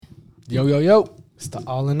Yo, yo, yo. It's the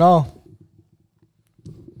all in all.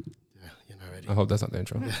 Yeah, you're not ready. I hope that's not the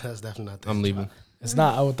intro. Yeah, that's definitely not. I'm leaving. It's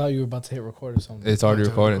not. I thought you were about to hit record or something. It's already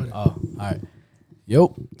recording. Oh, all right.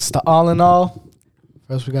 Yo, it's the all in all.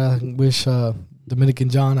 First, we got to wish Dominican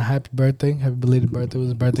John a happy birthday. Happy belated birthday. It was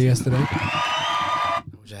his birthday yesterday. I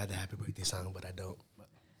wish I had the happy birthday song, but I don't.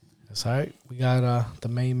 That's all right. We got the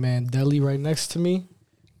main man, Deli, right next to me.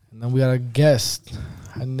 And then we got a guest.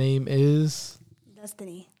 Her name is...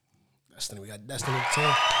 Destiny. We got Destiny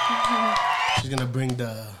too. She's gonna bring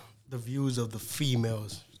the views of the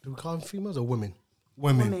females. Do we call them females or women?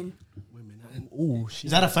 Women. And Ooh,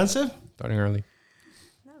 is that offensive? Starting early.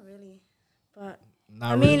 Not really. But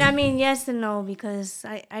Not I mean, really. yes and no, because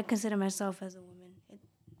I consider myself as a woman.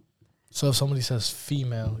 So if somebody says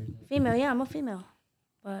female... Female, yeah, I'm a female.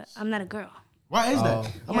 But I'm not a girl. Why is that?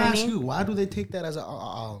 Oh. I'm gonna ask you. Why do they take that as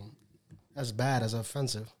bad, as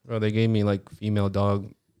offensive? Bro, they gave me like female dog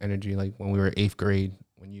energy like when we were 8th grade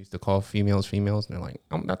when you used to call females. And they're like,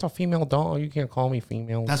 that's a female dog. You can't call me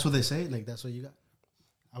female. That's what they say. Like that's what you got.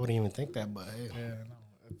 I wouldn't even think that, but hey. Yeah, no.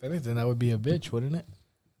 If anything, that would be a bitch, wouldn't it?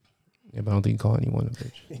 Yeah, but I don't think you call anyone a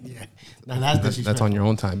bitch. Yeah. Now that's disrespectful. That's on your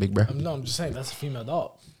own time, big bro. No, I'm just saying, that's a female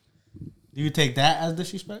dog. Do you take that as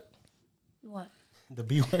disrespect? What? The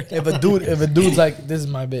B word. If a dude's like, this is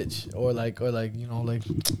my bitch, or like, you know, like,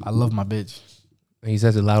 I love my bitch. He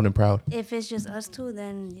says it loud and proud. If it's just us two,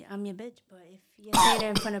 then I'm your bitch. But if you say that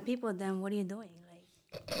in front of people, then what are you doing? Like,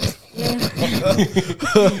 yeah.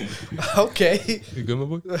 Okay. You good, my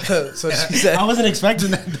boy? So she said, I wasn't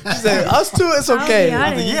expecting that. she said, us two, it's okay. I'll I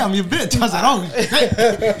be was like, yeah, I'm your bitch. I was like,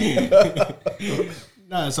 oh.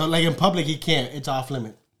 No, so like in public, he can't. It's off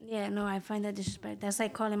limit. Yeah, no, I find that disrespect. That's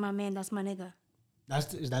like calling my man, that's my nigga.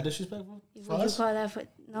 Is that disrespectful? For Would you us? call that for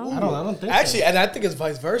no? I don't think Actually, so. and I think it's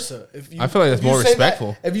vice versa. If you, I feel like that's if you more say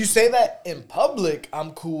respectful. That, if you say that in public,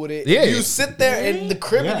 I'm cool with it. Yeah. If you sit there in the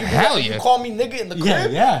crib and you, be Hell like, yeah. you call me nigga in the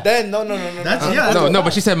crib, Yeah. then no. That's No,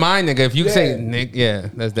 but she said mine, nigga. If you Yeah. say Nick, yeah,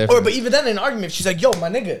 that's different. Or, but even then in an argument, she's like, yo, my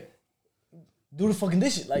nigga, do the fucking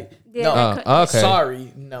dishes. Like, Yeah, no. I could- Okay.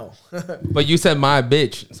 Sorry, no. But you said my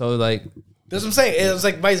bitch, so like, That's what I'm saying. It was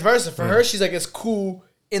like vice versa. For her, she's like, it's cool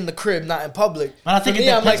in the crib, not in public. But I think For it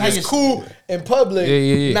me, I'm like, depends how it's you- cool in public,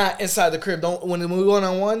 Yeah. not inside the crib. Don't when we going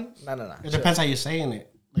on one. No. It depends how you're saying it.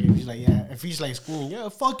 Like if he's like, yeah, if he's like schooling, yeah,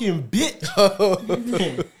 fucking bitch.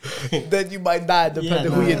 Then you might die depending Yeah,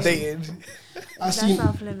 who no, you're that's- dating. That's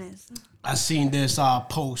off limits. I seen this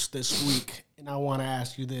post this week, and I want to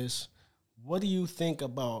ask you this: what do you think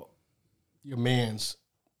about your man's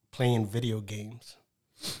playing video games?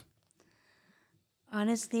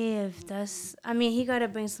 Honestly, if that's, I mean, he got to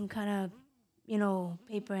bring some kind of,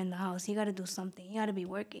 paper in the house. He got to do something. He got to be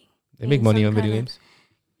working. they make And money some on video kinda- games.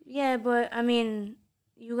 Yeah, but I mean,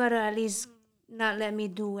 you got to at least not let me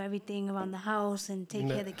do everything around the house and take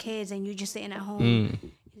care of the kids, and you just sitting at home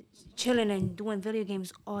chilling and doing video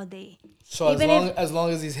games all day. So Even as long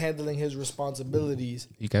as he's handling his responsibilities,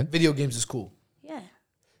 You can. video games is cool. Yeah.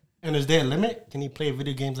 And is there a limit? Can he play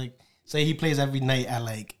video games like, say, he plays every night at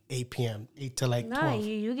like 8 p.m., 8 to like Nah, 12?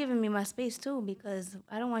 you giving me my space too, because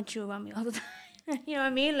I don't want you around me all the time. You know what I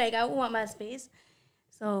mean? Like, I want my space.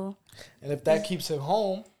 So, And if that keeps him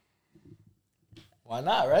home, why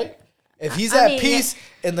not, right? If he's I at mean, peace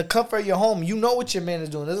in the comfort of your home, you know what your man is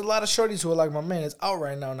doing. There's a lot of shorties who are like, my man is out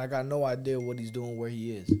right now, and I got no idea what he's doing, where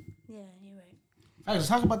he is. yeah, you're right. All right, let's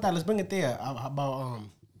talk about that. Let's bring it there. How about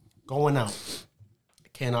going out?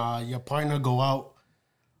 Can your partner go out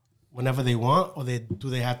whenever they want, or do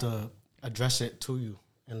they have to address it to you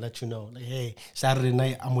and let you know, like, hey, Saturday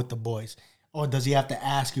night I'm with the boys, or does he have to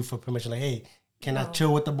ask you for permission? Like, hey, can I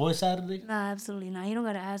chill with the boys Saturday? Nah, absolutely not. He don't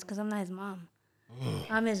gotta ask because I'm not his mom.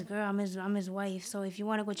 I'm his girl. I'm his wife. So if you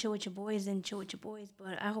want to go chill with your boys, then chill with your boys.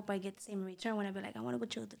 But I hope I get the same in return when I be like, I want to go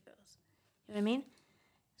chill with the girls. You know what I mean?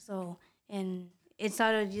 So, and it's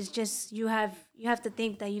just you have to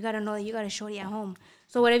think that you gotta know that you got a shorty at home.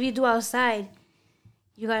 So whatever you do outside,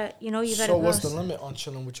 you gotta So what's the girls. limit on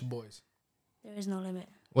chilling with your boys? There is no limit.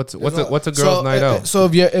 What's a girl's night out? So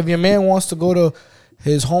if your man wants to go to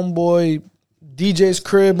his homeboy DJ's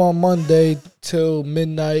crib on Monday till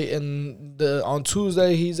midnight, and on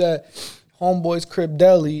Tuesday he's at homeboy's crib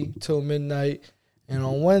Deli till midnight, and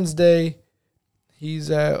on Wednesday he's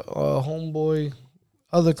at homeboy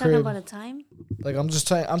other Talking crib. about a time. Like I'm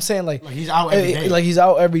saying like Like he's out every day. Like he's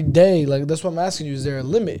out every day. Like that's what I'm asking you. Is there a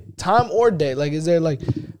limit, time or day? Like is there like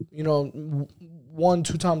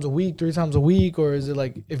 1-2 times a week, 3 times a week, or is it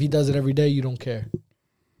like if he does it every day you don't care?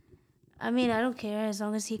 I mean, I don't care as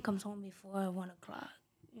long as he comes home before 1 o'clock.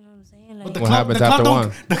 You know what I'm saying? Like, What happens after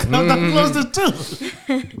 1? The club don't close at 2.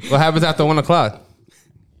 What happens after 1 o'clock?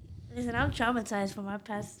 Listen, I'm traumatized from my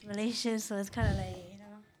past relationships, so it's kind of like, you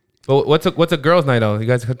know. But what's a girls' night out? You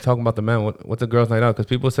guys are talking about the men. What's a girls' night out? Because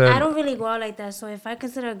people said I don't really go out like that. So if I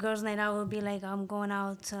consider a girls' night out, it would be like I'm going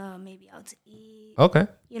out to maybe out to eat. Okay.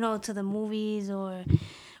 You know, to the movies, or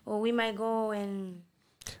we might go and.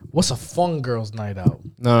 What's a fun girls' night out?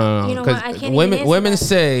 No. You know what? I Because can't even answer women that.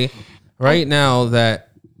 say right now that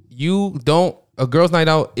you don't. A girls' night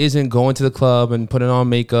out isn't going to the club and putting on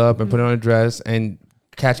makeup and putting on a dress and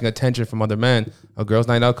catching attention from other men. A girls'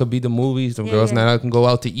 night out could be the movies. A girls' night out can go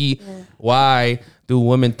out to eat. Yeah. Why do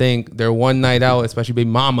women think their one night out, especially baby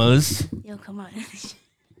mamas, Yo, come on.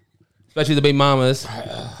 especially the baby mamas,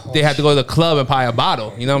 they have to go to the club and buy a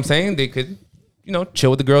bottle? You know what I'm saying? They could, chill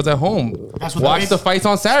with the girls at home. That's what Watch the fights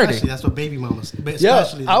on Saturday. Especially, that's what baby mamas. Yeah,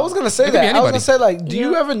 Especially I was gonna say It could be that. I was anybody. gonna say like, do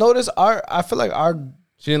you ever notice I feel like our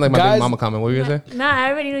She didn't like my Guys- baby mama comment. What were you gonna say? Nah, I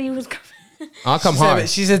already knew you was coming. I'll come hard.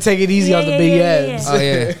 she said take it easy on the big heads. Oh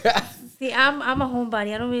yeah. See, I'm a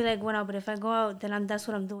homebody. I don't really like going out, but if I go out, then that's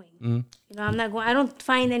what I'm doing. Mm-hmm. You know, I'm not going. I don't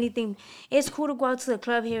find anything. It's cool to go out to the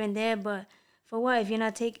club here and there, but for what? If you're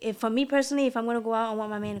not if for me personally, if I'm gonna go out, I want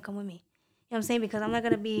my man to come with me. You know what I'm saying? Because I'm not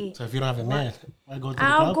gonna be. So if you don't have a man, why go to the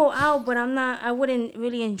I'll club? go out, but I'm not. I wouldn't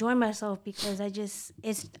really enjoy myself because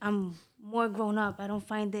I'm more grown up. I don't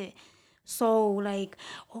find it so like,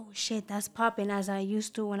 oh shit, that's popping as I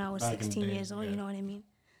used to when I was Back in the 16 day, years old. You know what I mean?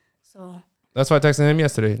 So. That's why I texted him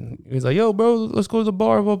yesterday. He was like, "Yo, bro, let's go to the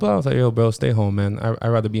bar." Blah blah. I was like, "Yo, bro, stay home, man. I'd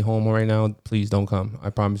rather be home right now. Please don't come. I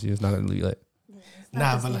promise you, it's not gonna be lit."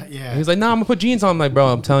 Nah, but like, yeah. And he's like, "Nah, I'm gonna put jeans on." I'm like, "Bro,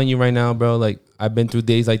 I'm telling you right now, bro. Like, I've been through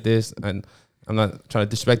days like this, and I'm not trying to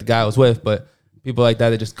disrespect the guy I was with, but people like that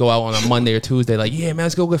that just go out on a Monday or Tuesday, like, yeah, man,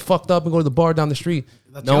 let's go get fucked up and go to the bar down the street.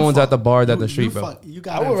 That's No your one's fault. at the bar down the You street, bro. fuck- you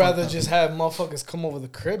got I it would fucked rather up. just have motherfuckers come over the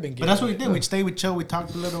crib and get. But that's what we did. We stayed, we chill, we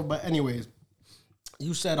talked a little. But anyways,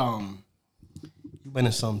 you said you've been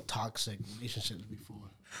in some toxic relationships before,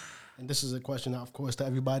 and this is a question, of course, to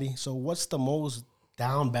everybody. So, what's the most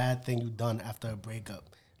down bad thing you've done after a breakup,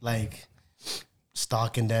 like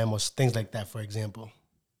stalking them or things like that, for example?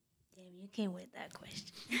 Damn, you came with that question.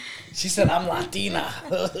 She said, "I'm Latina."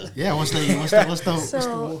 Yeah, what's the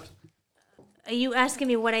So, are you asking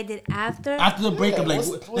me what I did after? after the breakup? Like,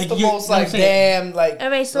 what's like the you- most I'm like saying, damn like?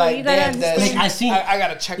 Alright, so like, you gotta damn, that's- understand- Like, I seen- I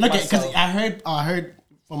gotta check Look, myself. because I heard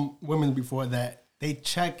from women before that they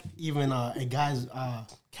check even a guy's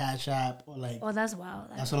Cash App or like. Oh, that's wild.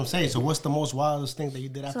 That's what I'm saying. So, what's the most wildest thing that you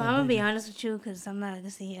did after? So a I'm gonna be breakup? honest with you, because I'm not gonna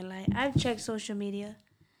sit here like I've checked social media.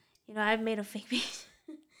 You know, I've made a fake page.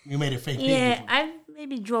 You made a fake page. Yeah, before. I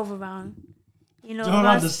maybe drove around. You know, Drove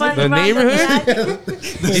around the spun city? The around neighborhood? block.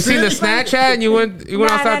 You seen the Snapchat and you went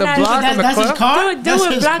outside the nah, block That- on the that's his club? car. Do That's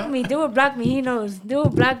it, his block car? me. Do it, block me. He knows. Do it,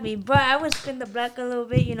 block me. But I would spin the block a little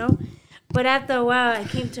bit, you know. But after a while, I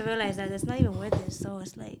came to realize that it's not even worth it. So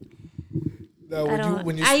it's like, No, I don't-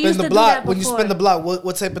 when you I spin used the to do block, that when you before. spin the block,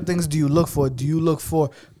 what type of things do you look for? Do you look for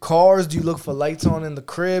cars? Do you look for lights on in the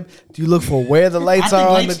crib? Do you look for where the I lights think are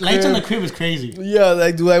on the lights, crib? lights on the crib is crazy. Yeah,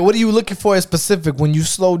 like what are you looking for in specific when you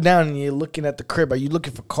slow down and you're looking at the crib? Are you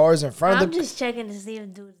looking for cars in front I'm of the? just checking to see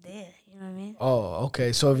if dude's there. You know what I mean? Oh,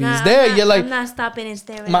 okay. So if Nah, he's I'm there, not- you're like, I'm not stopping and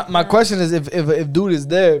staring. my at the- question is, if dude is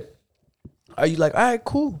there, are you like, all right,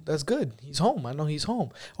 cool, that's good, he's home. I know he's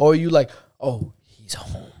home. Or are you like, oh, he's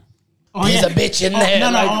home. Oh, There's a bitch in there,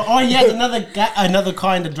 No, like- or he has another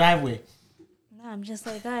car in the driveway. Nah, I'm just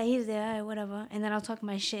like, all right, he's there, all right, whatever. And then I'll talk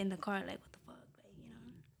my shit in the car, like, what the fuck, like, you know?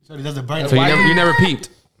 So he doesn't burn. So you never peeped.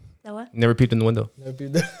 That what? You never peeped in the window.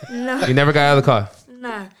 No, You never got out of the car.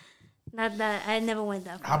 nah, not that. I never went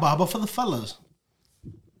that How far. about for the fellas?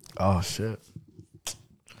 Oh shit.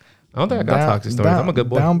 I don't think I got toxic stories. I'm a good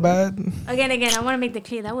boy. Down bad. Again, I want to make the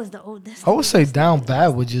clear that was the oldest. I would say down bad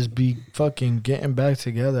would just be fucking getting back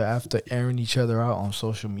together after airing each other out on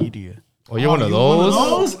social media. Oh, you're one of You one of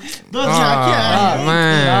those? Those, Ah, yeah.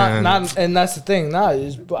 man. Not, and that's the thing.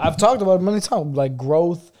 I've talked about it many times, like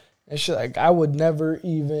growth and shit. Like I would never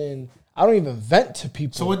even. I don't even vent to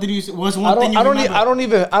people. So what did you? What's I one don't. thing you I don't.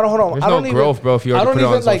 remember? Hold on. There's I don't no even, growth, bro, if you already I don't put it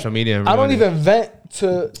on even, like, social media and I don't ruin it. even vent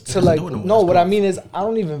to like. do it no more. No, That's what I growth. mean is I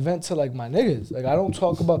don't even vent to like my niggas. Like I don't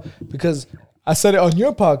talk about because I said it on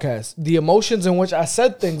your podcast. The emotions in which I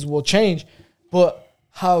said things will change, but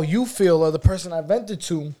how you feel or the person I vented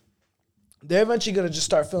to, they're eventually gonna just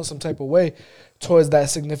start feeling some type of way towards that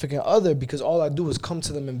significant other because all I do is come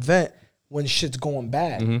to them and vent when shit's going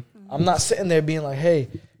bad. Mm-hmm. I'm not sitting there being like, hey,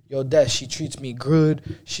 yo, Des, she treats me good.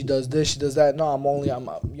 She does this, she does that. No,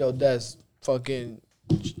 yo, Des, fucking,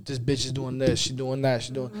 this bitch is doing this, she doing that,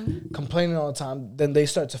 she doing, complaining all the time. Then they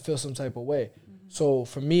start to feel some type of way. So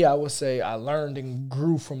for me, I would say I learned and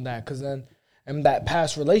grew from that because then in that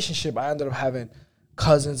past relationship, I ended up having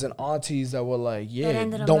cousins and aunties that were like, That yeah,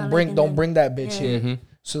 ended up don't not bring liking them. bring that bitch Yeah. here.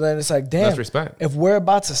 So then it's like, damn, That's respect. if we're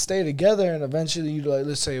about to stay together and eventually you like,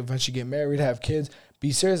 let's say eventually get married, have kids,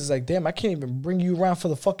 be serious. It's like, damn, I can't even bring you around for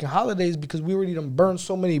the fucking holidays because we already done burned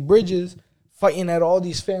so many bridges fighting at all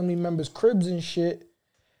these family members' cribs and shit.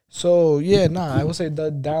 So yeah, nah, I would say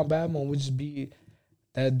the down bad one would just be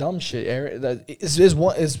that dumb shit. That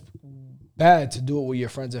it's bad to do it with your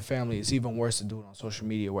friends and family. It's even worse to do it on social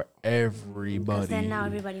media where Because everybody then now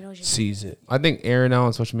everybody knows you. sees it. I think airing out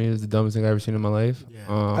on social media is the dumbest thing I've ever seen in my life.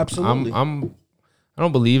 Absolutely. I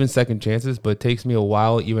don't believe in second chances, but it takes me a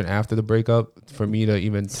while, even after the breakup, for me to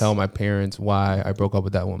even tell my parents why I broke up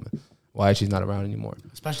with that woman, why she's not around anymore.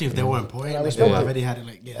 Especially if they were important. I Like, respect they it. already had it.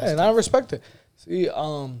 Like, yeah. And I respect it. See,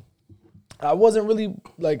 I wasn't really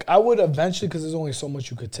like I would eventually because there's only so much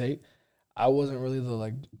you could take. I wasn't really the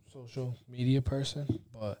like social media person,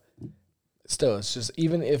 but still, it's just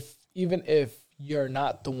even if you're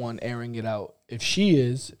not the one airing it out, if she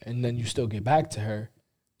is, and then you still get back to her,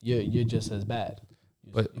 you're just as bad.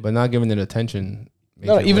 But not giving it attention. makes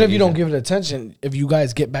No, it even way if you don't easier. give it attention, if you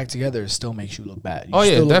guys get back together, it still makes you look bad. You Oh,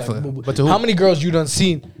 yeah, still look definitely. boo-boo. But to who? How many girls you done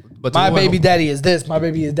seen? But to My who- baby daddy is this. My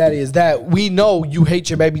baby daddy is that. We know you hate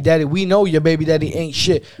your baby daddy. We know your baby daddy ain't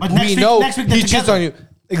shit. But we next week- know next week he they're cheats together. on you.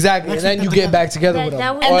 Exactly. Next and then week you they're get back together That- with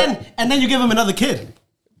that him. was- And then you give him another kid.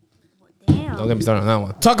 Damn. Don't get me started on that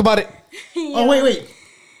one. Talk about it. Oh, wait.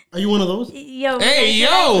 Are you one of those? Yo. Hey,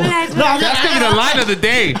 yo! relax. That's gonna be the line of the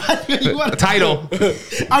day. You one of- Title.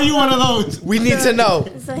 Are you one of those? We need to know.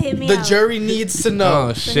 So hit me The out. jury needs to know.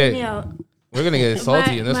 Oh So hit me shit. out. We're gonna get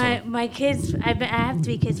salty in this one. My kids, I have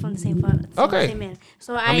 3 kids from the same father. Okay. Same man.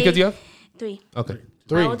 So How many kids do you have? 3. Okay.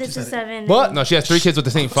 Three. My oldest is 7. What? No, she has 3 kids with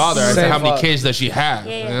the same father. I said, Same how many father. kids does she have?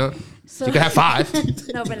 Yeah, yeah. You know? So, She could have 5.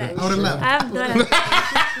 No, but I would have left. I'm done.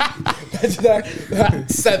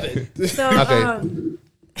 7. So Okay.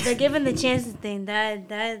 the giving the chances thing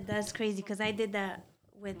that's crazy because I did that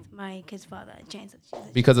with my kid's father. Chances.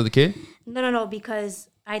 Because of the kid? No, because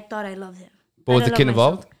I thought I loved him. But I was the didn't kid love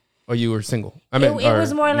myself. involved? Or you were single? I It, mean, it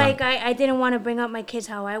was or more not? like I didn't want to bring up my kids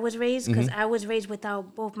how I was raised because Mm-hmm. I was raised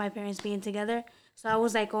without both my parents being together. So I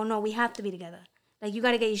was like, oh no, we have to be together. Like you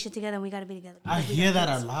got to get your shit together and we got to be together. I because we hear got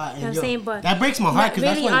that kids. a lot. You know what I'm And yo, saying? But that breaks my heart because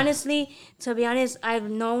really, that's when, honestly, to be honest, I've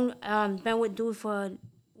known been with dude for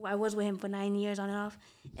I was with him for 9 years on and off,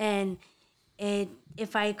 and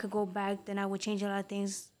if I could go back, then I would change a lot of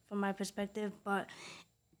things from my perspective. But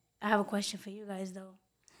I have a question for you guys though.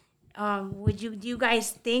 Do you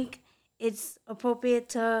guys think it's appropriate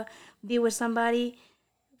to be with somebody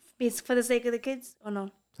for the sake of the kids or no?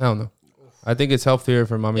 I don't know. I think it's healthier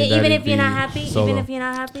for mommy and daddy Even if to you're be not happy, solo. even if you're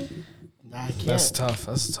not happy, Nah, I can't. That's tough.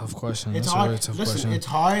 That's a tough question. It's That's a hard. really tough Listen, question. it's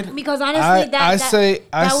hard. because honestly, that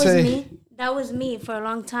was say- me. That was me for a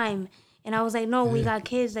long time. And I was like, no, we got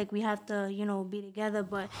kids. Like, we have to, be together.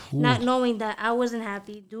 But not knowing that I wasn't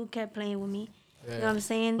happy, dude kept playing with me. You know what I'm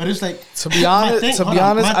saying? But it's like, To be honest, hold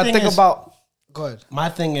on, my I thing think is- about. Go ahead. my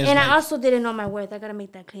thing is, And like, I also didn't know my worth. I got to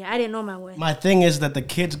make that clear. I didn't know my worth. my thing is that the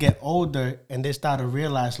kids get older and they start to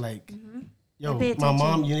realize, like, yo, They pay my attention.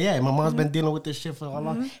 mom, my mom's been dealing with this shit for a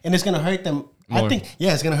long, and it's gonna hurt them. I More. think,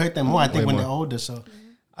 it's gonna hurt them more. I think Way when more. they're older. So,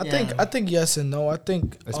 I think yes and no. I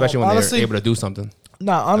think Especially when honestly, they're able to do something.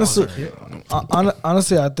 Nah, honestly,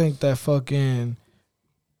 honestly, I think that fucking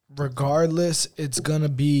regardless, it's gonna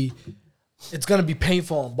be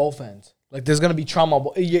painful on both ends. Like there's gonna be trauma.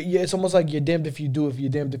 It's almost like you're damned if you do, if you're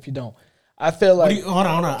damned if you don't. I feel like hold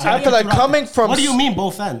on. I feel like coming from What do you mean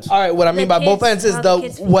both ends? All right, what I mean by both kids, ends is how the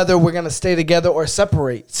kids feel. whether we're gonna stay together or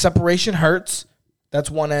separate. Separation hurts. That's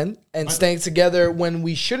one end, and staying together when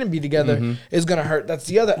we shouldn't be together is gonna hurt. That's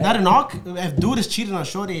the other end. Not an arc. If dude is cheating on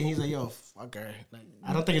shorty and he's like, yo, fuck her. Like,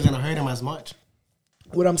 I don't think it's gonna hurt him as much.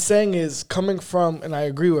 What I'm saying is coming from, and I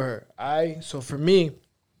agree with her. So for me,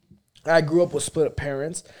 I grew up with split up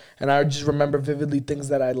parents, and I just remember vividly things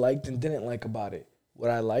that I liked and didn't like about it. What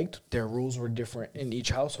I liked, their rules were different in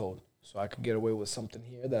each household, so I could get away with something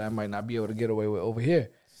here that I might not be able to get away with over here.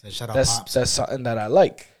 So shut up, That's pops. that's something that I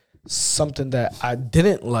like. Something that I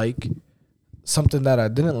didn't like. Something that I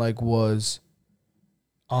didn't like was,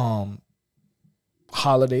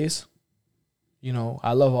 holidays. You know,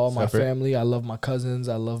 I love all my Separate. family. I love my cousins.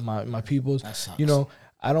 I love my peoples. That sucks. You know,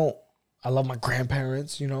 I love my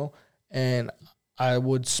grandparents. You know, and I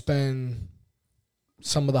would spend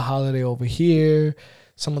some of the holiday over here.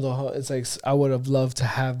 It's like I would have loved to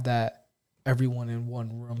have that everyone in one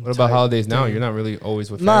room. What about type holidays now? thing. You're not really always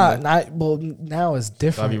with Nah, family. now it's So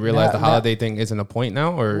different. have you realized Now- the holiday thing isn't a point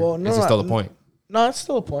now, or Well, no, is it still a no, point? No, it's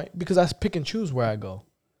still a point because I pick and choose where I go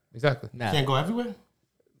Exactly. now. Can't go everywhere.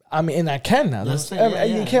 I mean, and I can now. Let's say, I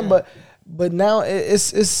mean, you can, But now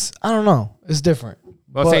it's I don't know. It's different.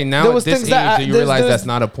 But I'm But saying now there at was this things age, that do you there's- realize there's- that's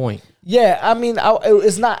not a point? Yeah, I mean,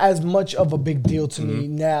 it's not as much of a big deal to me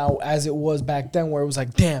Mm-hmm. now as it was back then, where it was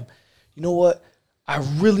like, damn, you know what? I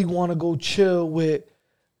really want to go chill with,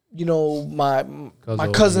 my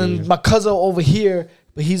over cousin, here. my cousin over here,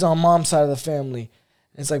 but he's on mom's side of the family.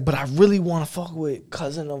 And it's like, but I really want to fuck with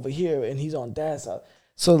cousin over here, and he's on dad's side.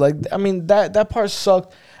 So like, I mean, that part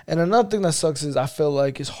sucked. And another thing that sucks is I feel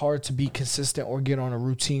like it's hard to be consistent or get on a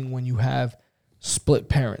routine when you have split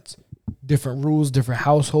parents. Different rules, different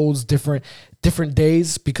households, different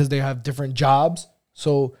days because they have different jobs.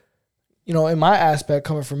 So, in my aspect,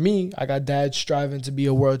 coming from me, I got dad striving to be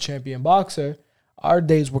a world champion boxer. Our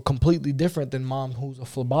days were completely different than mom, who's a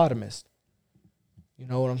phlebotomist. You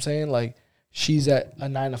know what I'm saying? Like, she's at a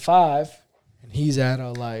 9 to 5, and he's at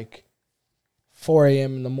a 4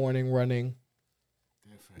 a.m. in the morning running.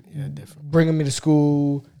 Different. Bringing me to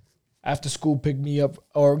school, after school pick me up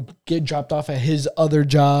or get dropped off at his other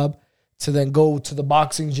job to then go to the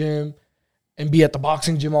boxing gym and be at the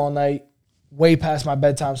boxing gym all night, way past my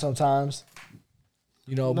bedtime sometimes.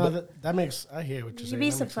 No, but, that makes. I hear what you're saying. You'd be That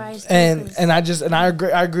makes sense. surprised. and I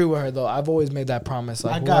agree with her though. I've always made that promise.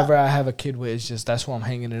 Like whoever I have a kid with, it's just that's who I'm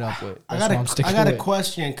hanging it up with. That's who I'm sticking I got with. a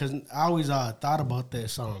question because I always thought about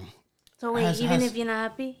this. So wait, has- even has- if you're not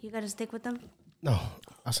happy, you gotta stick with them. No,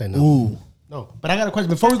 I say no. Ooh. No, but I got a question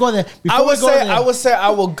before we go there. I would say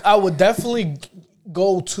I would definitely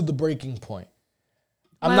go to the breaking point.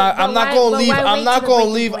 I'm not gonna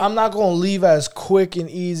leave. I'm not gonna leave as quick and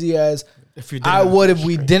easy as If you I would if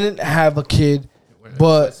we didn't have a kid.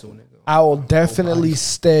 But I will definitely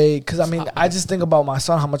stay because I mean I just think about my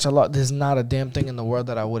son, how much I love. There's not a damn thing in the world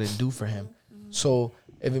that I wouldn't do for him. So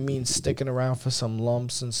if it means sticking around for some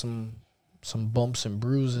lumps and some bumps and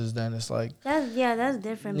bruises, then it's like That's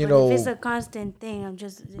different. You But know- if it's a constant thing, okay.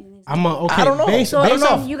 I don't know. Based I don't know.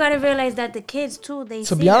 off, You gotta realize that the kids too. They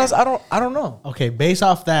to see be honest, that. I don't know. okay, based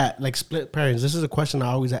off that, like split parents. This is a question I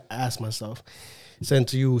always ask myself.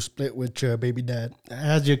 Since you split with your baby dad,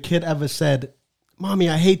 has your kid ever said, "Mommy,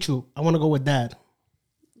 I hate you. I want to go with dad"?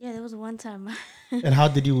 Yeah, there was one time. And how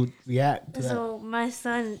did you react to that? So my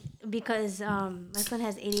son, because my son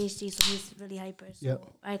has ADHD, so he's really hyper. So Yep.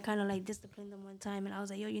 I kind of disciplined him one time, and I was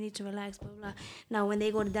like, "Yo, you need to relax." Blah blah. Now when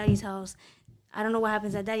they go to daddy's house, I don't know what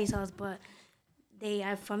happens at daddy's house, but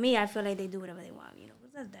for me, I feel like they do whatever they want.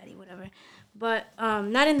 Because that's daddy, whatever. But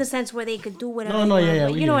not in the sense where they could do whatever. No, they yeah, want, yeah,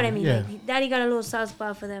 but we you know get what I it, mean. yeah. Like, daddy got a little soft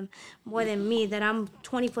spot for them more than me. That I'm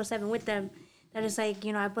 24/7 with them. That it's like,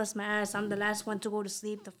 I bust my ass. I'm the last one to go to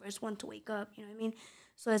sleep, the first one to wake up. You know what I mean?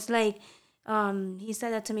 So it's like, he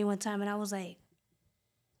said that to me one time, and I was like,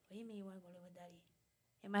 "What do you mean you want to go live with daddy?"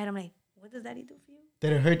 In my head, I'm like, "What does daddy do for you?"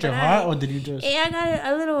 Did it hurt your But heart, or did you just? Yeah, I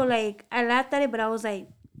got a little I laughed at it, but I was like,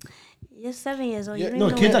 "You're 7 years old. You don't No,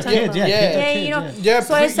 even know kids what are you're kids. talking Yeah, about." kids are Yeah, kids. Yeah,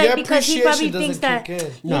 So it's like your because he probably appreciation thinks doesn't that kick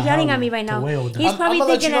in. he's No, yelling hell at me no. right now. To way older. He's I'm probably gonna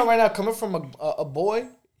let you thinking know that. right now, coming from a boy,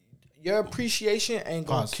 your appreciation ain't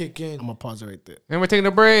gonna Pause. kick in. I'm gonna pause it right there. And we're taking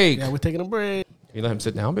a break. Yeah, we're taking a break. You let him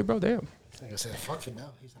sit down, big bro. Damn. Like I said, fuck it now.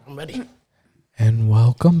 He said, "I'm ready." And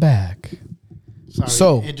welcome back. Sorry,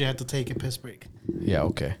 So- AJ had to take a piss break. Yeah,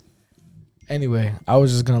 okay. Anyway, I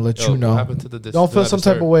was just gonna let Yo, you what know. happened to the Don't feel some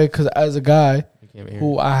type of way because as a guy You can't be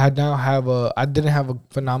who I didn't have a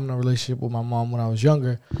phenomenal relationship with my mom when I was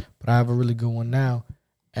younger, but I have a really good one now.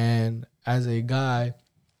 And as a guy,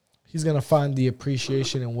 he's gonna find the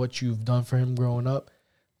appreciation in what you've done for him growing up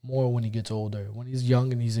more when he gets older. When he's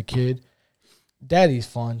young and he's a kid, daddy's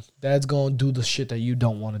fun. Dad's gonna do the shit that you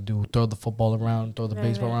don't want to do. Throw the football around, throw the Right,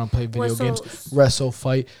 baseball right. around, play video Well, so- games, wrestle,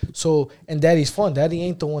 fight. So, and daddy's fun. Daddy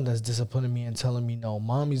ain't the one that's disciplining me and telling me no.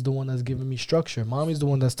 Mommy's the one that's giving me structure. Mommy's the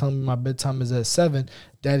one that's telling me my bedtime is at 7.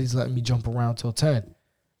 Daddy's letting me jump around till 10.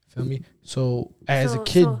 Feel me? So, as a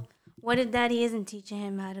kid, So what if daddy isn't teaching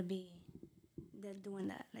him how to be doing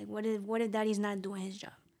that? Like, what if daddy's not doing his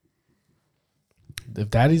job? if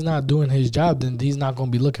daddy's not doing his job, then he's not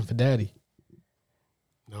gonna be looking for daddy.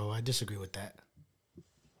 No, I disagree with that.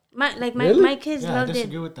 Really? My kids Yeah, I loved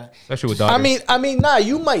disagree it. with that. Especially with daughters. I mean, nah.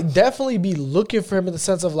 You might definitely be looking for him in the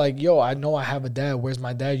sense of like, yo, I know I have a dad. Where's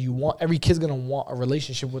my dad? Every kid's gonna want a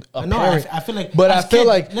relationship with a No, parent. I feel like, But I as feel kids-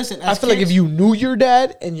 like, listen, I as feel like kids- if you knew your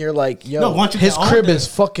dad and you're like, yo, No, once you his get crib older- is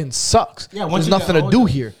fucking sucks. Yeah, once there's you get nothing to do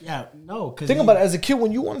older- here. Yeah, no. Cause Think about it. As a kid,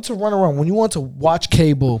 when you wanted to run around, when you wanted to watch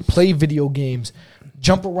cable, play video games,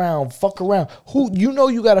 jump around, fuck around,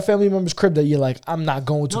 you got a family member's crib that you're like, I'm not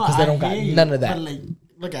going to because they don't got none of that. But like,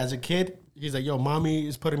 look, as a kid, he's like, yo, mommy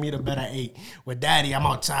is putting me to bed at 8. With daddy, I'm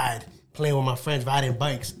outside playing with my friends, riding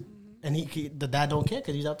bikes. And the dad don't care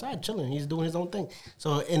because he's outside chilling. He's doing his own thing.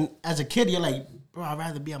 So, and as a kid, you're like, bro, I'd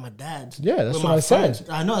rather be at my dad's. Yeah, that's with what my I said. friends.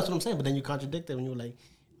 I know that's what I'm saying, but then you contradicted when you were like,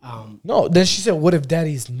 No, then she said, what if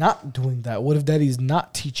daddy's not doing that? What if daddy's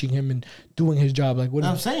not teaching him and doing his job? Like, what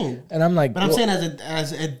I'm if, saying. and I'm like, But I'm well, saying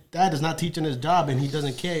as a dad is not teaching his job and he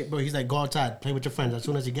doesn't care, bro, he's like, go outside, play with your friends as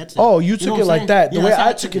soon as he gets it. oh, you know took what it I'm like saying? that. The Yeah, way that's how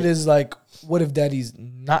I took it is like, what if daddy's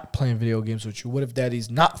not playing video games with you? What if daddy's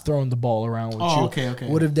not throwing the ball around with you? Oh, okay.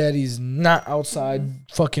 What if daddy's not outside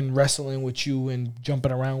fucking wrestling with you and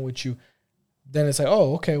jumping around with you? Then it's like,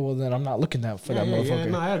 oh, okay, well then I'm not looking out for that motherfucker. Yeah,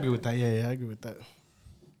 no, I agree with that. Yeah, I agree with that.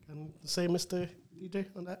 And say, Mr. DJ,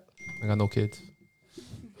 on that. I got no kids.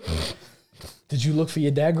 Did you look for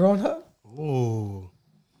your dad growing up? Oh,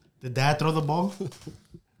 did dad throw the ball?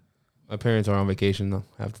 My parents are on vacation though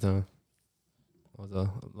half the time. I was a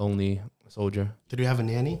lonely soldier. Did you have a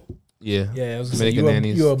nanny? Yeah. Yeah, I was gonna say, Dominican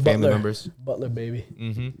nannies, you a family butler. members. Butler baby.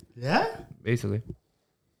 Mm-hmm. Yeah. Basically,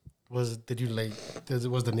 Was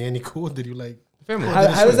the nanny cool? Did you like? family. How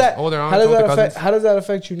does that? Older How aunts, does older that affect? cousins. How does that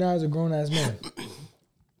affect you now as a grown ass man?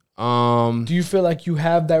 Do you feel like you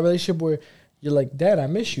have that relationship where you're like, Dad, I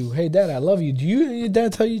miss you. Hey, Dad, I love you. Do you and your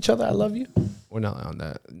dad tell each other I love you? We're not on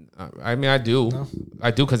that. I mean, I do. No?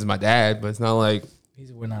 I do because it's my dad, but it's not like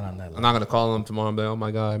We're not on that I'm level. not gonna call him tomorrow and be like, oh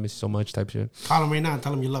my god, I miss you so much type shit. Call him right now and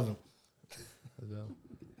tell him you love him.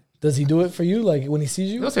 Does he do it for you? Like when he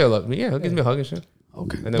sees you? He'll say I love me. Yeah, he'll give me a hug and shit.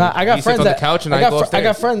 Okay. And then Nah, I got he sits friends on the that couch and I I got go upstairs.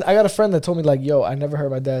 I got a friend that told me like, yo, I never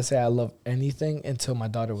heard my dad say I love anything until my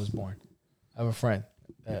daughter was born. I have a friend.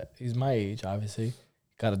 He's my age, obviously.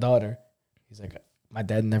 Got a daughter. He's like, my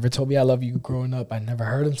dad never told me I love you growing up. I never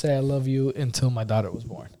heard him say I love you until my daughter was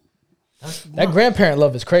born. That grandparent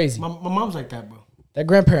love is crazy. My mom's like that, bro. That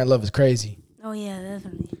grandparent love is crazy. Oh yeah,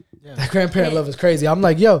 definitely. Yeah. That grandparent love is crazy. I'm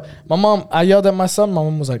like, yo, my mom, I yelled at my son. My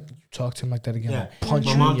mom was like, you talk to him like that again. Yeah. I'll punch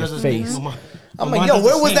My you mom in your does the same- face. my mom- I'm my like, mom yo, does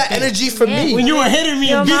where the was same that thing. energy for Yeah. me? When you were hitting me,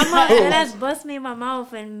 Your and beat mama, me. that's bust me in my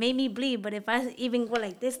mouth and made me bleed. But if I even go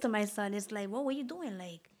like this to my son, it's like, what were you doing?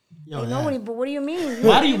 Like, Yo, I yeah. know, but what do you mean?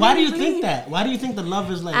 Why do you made me think bleed. that? Why do you think the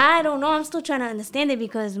love is like? I don't know. I'm still trying to understand it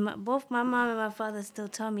because both my mom and my father still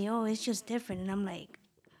tell me, oh, it's just different. And I'm like,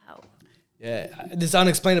 how? Yeah, it's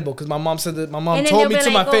unexplainable because my mom said that. My mom And then told they'll me be to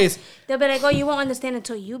like, my oh, face. They'll be like, oh, you won't understand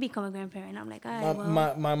until you become a grandparent. I'm like, all right,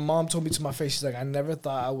 well. My mom told me to my face. She's like, I never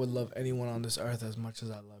thought I would love anyone on this earth as much as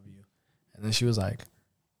I love you. And then she was like,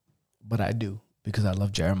 but I do because I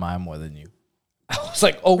love Jeremiah more than you. I was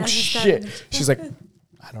like, oh That's shit. just- She's like,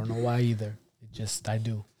 I don't know why either. It just I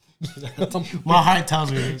do. My heart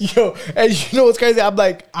tells me this. Yo, and you know what's crazy? I'm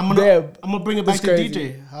like, I'm damn. gonna bring it back That's to crazy.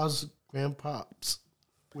 DJ. How's grandpops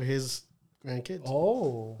with his grandkids?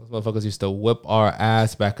 Oh, Those motherfuckers used to whip our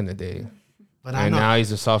ass back in the day, But I and know. now he's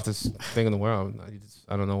the softest thing in the world.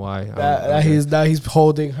 I don't know why. now he's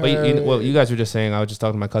holding her. But you guys were just saying. I was just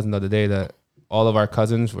talking to my cousin the other day that all of our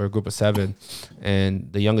cousins were a group of 7,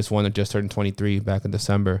 and the youngest one had just turned 23 back in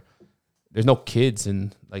December. There's no kids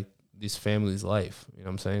in like this family's life. You know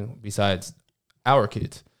what I'm saying? Besides our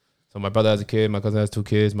kids. So my brother has a kid. My cousin has 2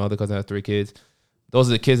 kids. My other cousin has 3 kids. Those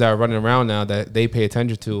are the kids that are running around now that they pay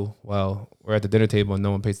attention to while we're at the dinner table and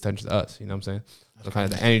no one pays attention to us. You know what I'm saying? So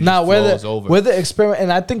kind of the energy flows over. We're the experiment,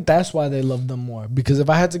 and I think that's why they love them more. Because if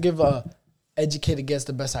I had to give a educated guess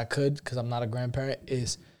the best I could, because I'm not a grandparent,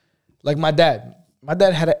 is like my dad. My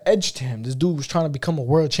dad had an edge to him. This dude was trying to become a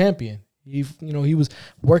world champion. He was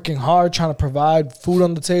working hard, trying to provide food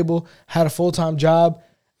on the table, had a full-time job,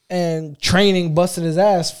 and training, busting his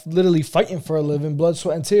ass, literally fighting for a living, blood,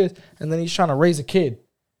 sweat, and tears. And then he's trying to raise a kid.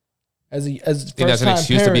 As Think that's an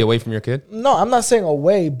excuse to be away from your kid? No, I'm not saying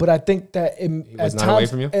away, but I think that at was not away times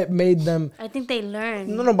from you? it made them. I think they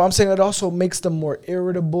learn. No, but I'm saying it also makes them more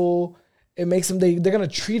irritable. It makes them they're gonna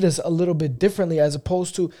treat us a little bit differently as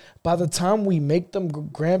opposed to by the time we make them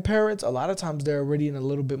grandparents. A lot of times they're already in a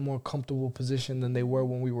little bit more comfortable position than they were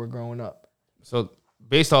when we were growing up. So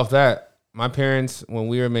based off that, my parents, when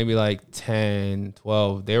we were maybe like 10,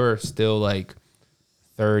 12, they were still like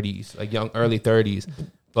 30s, like early 30s.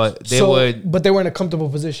 But but they were in a comfortable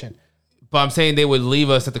position. But I'm saying they would leave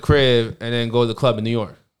us at the crib and then go to the club in New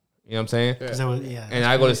York. You know what I'm saying? Yeah. And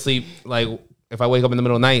I go to sleep, like, if I wake up in the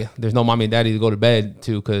middle of the night, there's no mommy and daddy to go to bed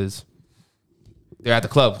to because they're at the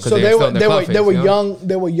club. So they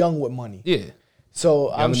were young with money. Yeah.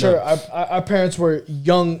 So I'm and sure dumb. our parents were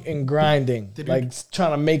young and grinding,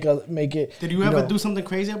 trying to make it. Did you ever do something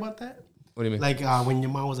crazy about that? What do you mean? Like when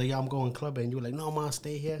your mom was like, "Yeah, I'm going clubbing," and you were like, "No, mom,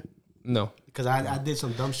 stay here." No. Because I did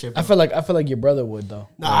some dumb shit. I feel like your brother would though.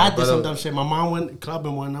 No, I did some dumb shit. My mom went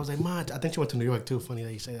clubbing one. And I was like, "Ma," I think she went to New York too. Funny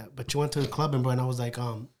that you say that. But she went to the clubbing, bro. And I was like,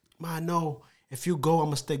 "Ma, no. If you go, I'm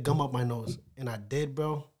gonna stick gum up my nose." And I did,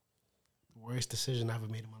 bro. Worst decision I ever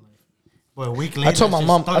made in my life. But a week later, I told my that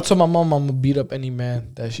mom. shit I stunk. told my mom I'm gonna beat up any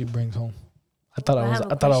man that she brings home. I thought Well, I have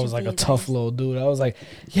a I thought I was question like for a you tough guys. little dude. I was like,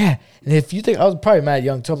 yeah. And if you think I was probably mad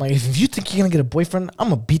young too, I'm like, if you think you're gonna get a boyfriend, I'm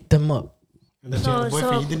gonna beat them up. And then she had a So-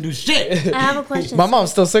 boyfriend. so- He didn't do shit. I have a question. My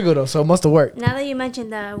mom's still single though, so it must have worked. Now that you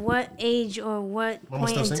mentioned that, what age or what Mama's point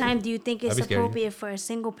still in single? time do you think it's That'd be scary. appropriate for a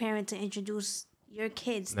single parent to introduce your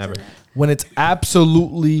kids Never. to that? When it's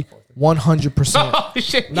absolutely 100%. Oh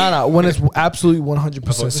shit. No. When it's absolutely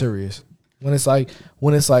 100% serious. When it's like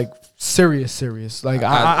serious. Like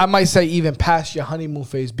I might say even past your honeymoon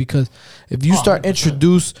phase, because if you start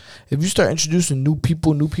introducing new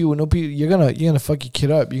people, you're gonna fuck your kid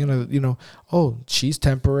up. You're gonna oh, she's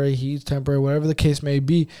temporary, he's temporary, whatever the case may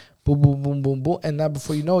be. Boom, boom, boom, boom, boom, and now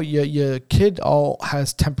before you know it, your kid all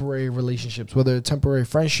has temporary relationships, whether it's temporary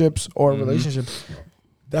friendships or relationships.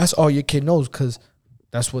 That's all your kid knows, because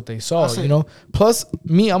that's what they saw, That's it. you know. Plus,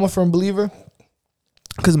 me, I'm a firm believer,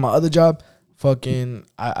 because my other job,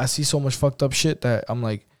 I see so much fucked up shit that I'm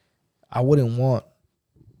like, I wouldn't want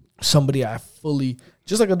somebody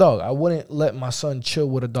just like a dog. I wouldn't let my son chill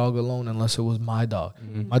with a dog alone unless it was my dog.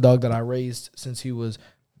 My dog that I raised since he was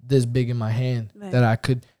this big in my hand, Right. that I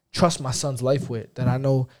could trust my son's life with, that I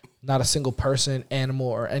know not a single person, animal,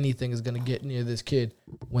 or anything is going to get near this kid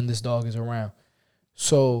when this dog is around.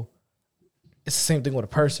 So it's the same thing with a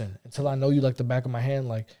person. Until I know you like the back of my hand,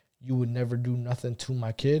 like you would never do nothing to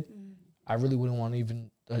my kid, I really wouldn't want to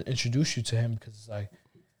even introduce you to him, because it's like,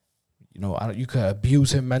 you could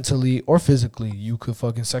abuse him mentally or physically. You could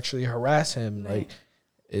fucking sexually harass him. Right.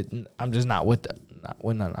 I'm just not with that. Not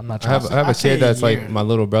with none. I'm not I trying. have I'd a say kid that's a year. like my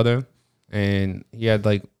little brother, and he had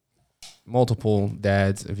like multiple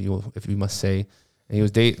dads, if you must say. And he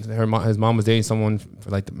was dating his mom was dating someone for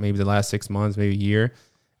like maybe the last 6 months, maybe a year.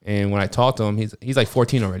 And when I talked to him, he's like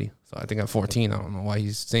 14 already. So I think at 14, I don't know why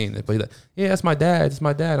he's saying it, but he's like, yeah, that's my dad. It's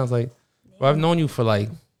my dad. And I was like, well, I've known you for like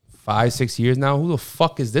 5-6 years now. Who the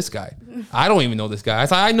fuck is this guy? I don't even know this guy. I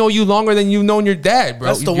was like, I know you longer than you've known your dad, bro.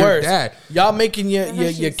 That's the Your worst. dad. Y'all making your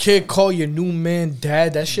shit's kid call your new man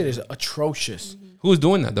dad. That shit is atrocious. Who's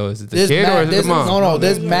doing that though? Is it the There's kid or mad, is it there's, the mom? no,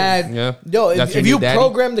 there's Yeah. mad. Yeah. Yo, That's if your you new daddy?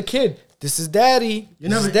 program the kid, this is daddy. You This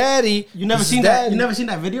never- is daddy. You never this seen is that? daddy. You never seen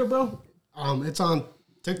that video, bro? It's on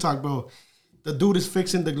TikTok, bro. The dude is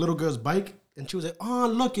fixing the little girl's bike, and she was like, "Oh,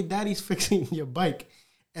 look, your daddy's fixing your bike,"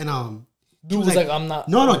 and Dude was like, I'm not.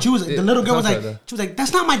 No, she was. The little girl was sounds like, like that. she was like,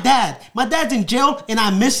 "That's not my dad. My dad's in jail, and I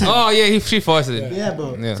miss him." Oh yeah, she forced it. Yeah,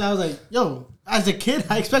 bro. Yeah. So I was like, "Yo, as a kid,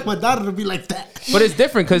 I expect my daughter to be like that." But it's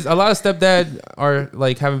different because a lot of stepdad are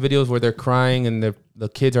like having videos where they're crying and the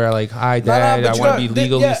kids are like, "Hi, dad, I want to be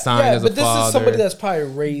legally signed as a but this father." is somebody that's probably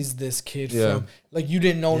raised this kid Yeah. from, like, you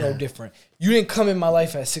didn't know no Yeah. different. You didn't come in my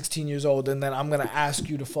life at 16 years old and then I'm going to ask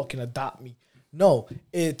you to fucking adopt me. No,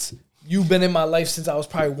 it's you've been in my life since I was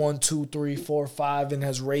probably 1, 2, 3, 4, 5 and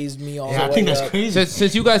has raised me all Yeah, the I think way that's up. crazy.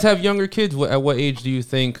 Since you guys have younger kids, at what age do you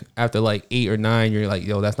think after like 8 or 9 you're like,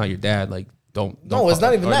 "Yo, that's not your dad"? Like, don't No, it's fuck-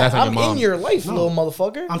 not even or that. that's not I'm mom. in your life, little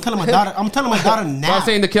motherfucker. I'm telling my daughter. I'm telling my daughter So now. I'm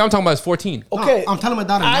saying the kid I'm talking about is 14. Okay. I'm telling my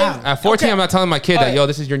daughter I- now. At 14, Okay. I'm not telling my kid that, Alright, "Yo,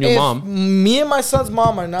 this is your new if mom." me and my son's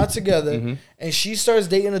mom are not together, Mm-hmm. and she starts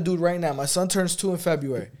dating a dude right now. My son turns 2 in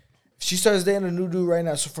February. If she starts dating a new dude right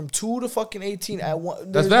now, so from 2 to fucking 18, at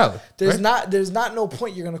one, That's valid, There's right? there's not no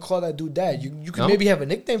point you're gonna call that dude dad. You can No? maybe have a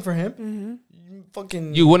nickname for him. You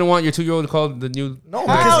fucking You wouldn't want your 2-year-old to call the new. no Hell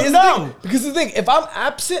because here's the no. thing. Because the thing, if I'm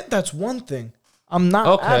absent, that's one thing. I'm not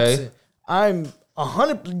Okay. absent. I'm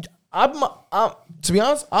 100. I'm to be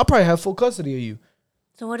honest, I'll probably have full custody of you.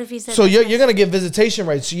 So what if he said? So that's you're my- gonna get visitation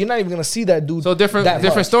rights. So you're not even gonna see that dude. So different that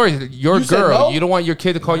much. stories. Your You said girl, no? you don't want your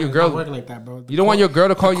kid to call your It's not girl. working like that, bro. You don't want your girl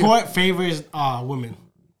to call The you. court favors women.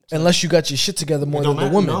 Unless you got your shit together more It than don't the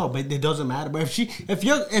matter. woman. No, but it doesn't matter. But if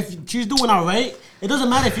she's doing all right, it doesn't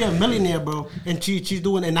matter if you're a millionaire, bro, and she's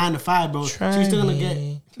doing a 9 to 5, bro. Try she's still gonna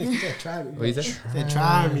me. get. Try me. What you say? Said,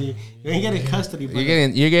 try me. You ain't getting custody, bro. You're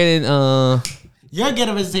getting You're getting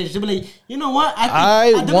a visitation. She'll be like, you know what?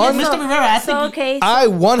 I think want- Mr. Rivera. I So think okay. So I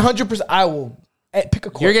 100%. I will pick a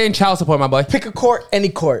court. you're getting child support, my boy. Pick a court, any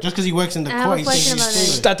court. just because he works in the I have court, a he question thinks about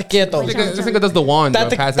he's that. stupid. State quieto. This nigga does the wand, bro,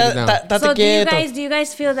 Tate- passing it down. tate So quieto. do you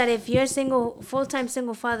guys feel that if you're full-time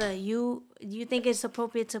single father, you think it's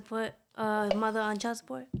appropriate to put a mother on child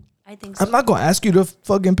support? I think so. I'm not gonna ask you to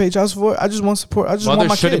fucking pay child support. I just want support. I just want Mother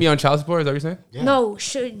my shouldn't kid. be on child support. Is that what you're saying? Yeah. No,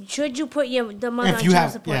 should you put the mother If on you child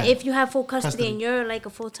have- support yeah. if you have full custody, Custody. and you're like a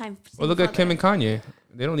full-time? Well, look at Kim and Kanye.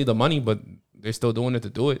 They don't need the money, but they're still doing it to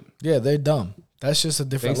do it. Yeah, they're dumb. That's just a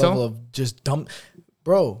different Think so? level of just dumb.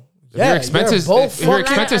 Bro, If your expenses, both if your fucking-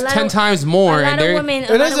 expenses A lot 10 of- times more, a lot and of they're women, It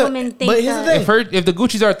a lot is of a- women but think here's the that. thing. if the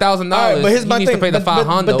Gucci's are $1,000, All right, but here's he my needs thing. to pay the but, but,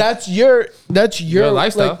 500. but that's your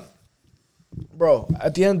lifestyle. like, bro,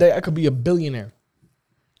 at the end of the day, I could be a billionaire.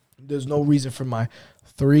 There's no reason for my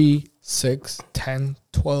 3, 6, 10,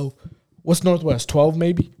 12. What's Northwest? 12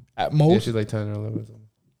 maybe at yeah, most. she's like 10 or 11 or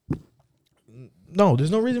something. No,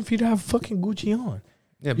 there's no reason for you to have fucking Gucci on.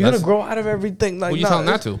 Yeah, You're gonna grow out of everything. Like, Who you nah, telling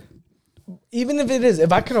not it's- to? Even if it is,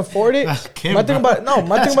 if I can afford it, Kim, my thing bro. about no,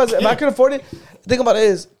 my thing about if I can afford it, the thing about it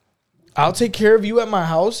is, I'll take care of you at my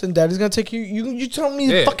house, and Daddy's gonna take you. You tell me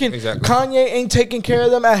Yeah, fucking exactly. Kanye ain't taking care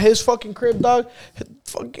of them at his fucking crib, dog.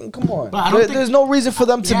 Fucking come on. But I don't think- There's no reason for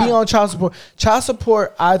them to be Yeah. on child support. Child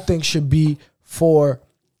support, I think, should be for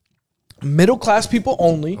middle class people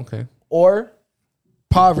only, Okay. or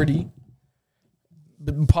poverty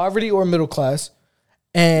or middle class.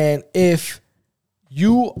 And if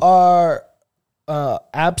you are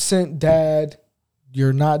absent dad,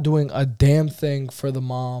 you're not doing a damn thing for the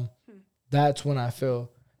mom, that's when I feel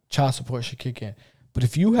child support should kick in. But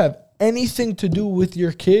if you have anything to do with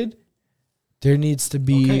your kid, they need to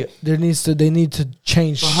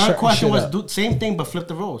change. So her certain question shit was up. same thing, but flip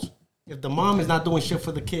the roles. If the mom is not doing shit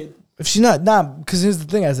for the kid, If she's not, because here's the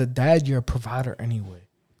thing: as a dad, you're a provider anyway.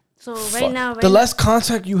 So Fuck. right now, the less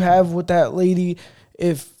contact you have with that lady,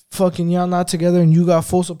 if fucking y'all not together and you got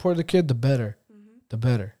full support of the kid, the better. The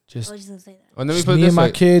better. I Just was just gonna say that. Oh, let me Just put it me this and my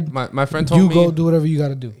way. kid, My friend told you me go do whatever you got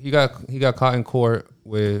to do. he got caught in court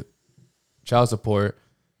with child support.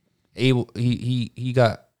 He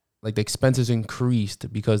got like the expenses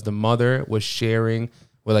increased because the mother was sharing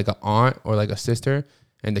with like an aunt or like a sister,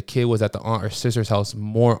 and the kid was at the aunt or sister's house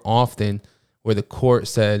more often, where the court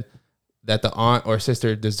said that the aunt or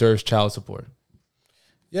sister deserves child support.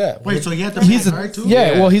 Yeah. wait, so he had to He's pay a her too?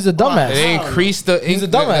 yeah. Yeah. Well, he's a dumbass. They increased the. He's a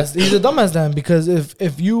dumbass. He's a dumbass then, because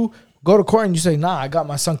if you go to court and you say, nah, I got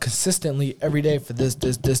my son consistently every day for this.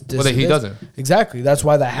 Well, and then he this. doesn't. Exactly. That's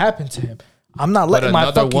why that happened to him. I'm not letting my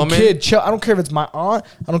another fucking woman- kid chill. I don't care if it's my aunt.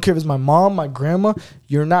 I don't care if it's my mom, my grandma.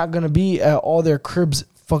 You're not gonna be at all their cribs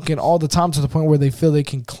fucking all the time to the point where they feel they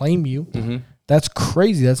can claim you. That's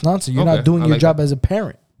crazy. That's nonsense. You're Okay, not doing I your like job that. as a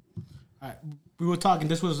parent. All right, we were talking.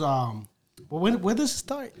 This was when did this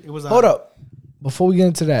start? It was Hold up. Before we get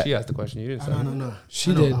into that, She asked the question. You didn't say. No.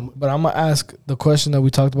 she I know, did, I'm- but I'm gonna ask the question that we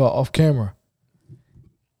talked about off camera.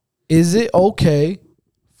 Is it okay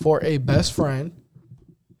for a best friend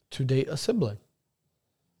to date a sibling?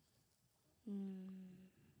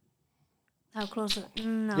 How close?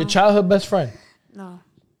 No. Your childhood best friend No.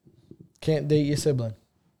 can't date your sibling.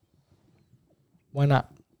 Why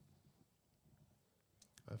not?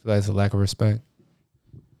 I feel like it's a lack of respect.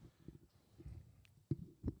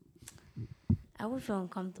 I would feel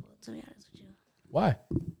uncomfortable, to be honest with you. Why?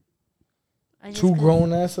 I just Two couldn't-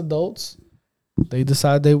 grown ass adults, they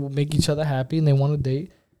decide they will make each other happy and they want to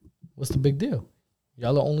date. What's the big deal?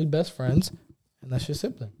 Y'all are only best friends, and that's your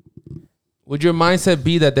sibling. Would your mindset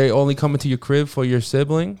be that they only come into your crib for your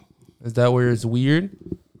sibling? Is that where it's weird?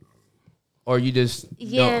 Or you just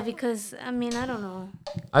Yeah, don't? because I mean, I don't know.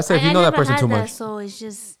 I say if you know that never person had too that, much. so it's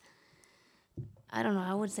just, I don't know.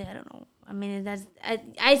 I would say I don't know. I mean,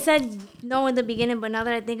 I said no in the beginning, but now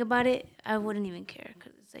that I think about it, I wouldn't even care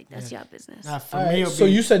because it's like that's your business. Nah, for All me, right, it would so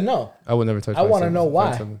be- you said no. I would never touch. I my wanna sibling- know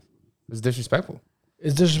why. my sibling. It's disrespectful.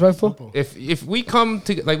 It's disrespectful. If we come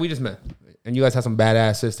to like we just met, and you guys have some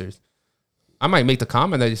badass sisters, I might make the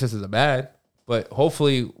comment that your sisters are bad, but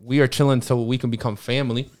hopefully we are chilling so we can become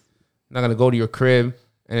family. I'm not gonna go to your crib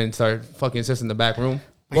and start fucking sis in the back room.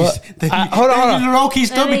 Well, then hold on. you low-key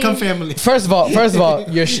still I mean- become family. First of all,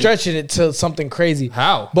 you're stretching it to something crazy.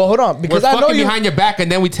 How? But hold on, because We're I know fucking you. behind your back, and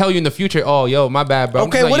then we tell you in the future, "Oh, yo, my bad, bro." I'm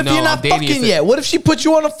Okay, just what letting if you you're know not I'm dating your fucking sis. yet? What if she put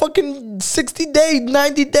you on a fucking 60-day,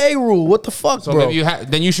 90-day rule? What the fuck, So bro? maybe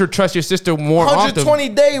then you should trust your sister more often.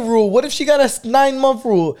 120-day rule. What if she got a 9-month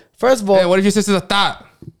rule? First of all, Hey, what if your sister's a thought?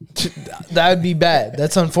 that would be bad.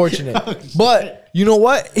 That's unfortunate. But you know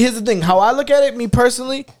what? Here's the thing. How I look at it, me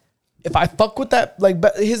personally, if I fuck with that, like,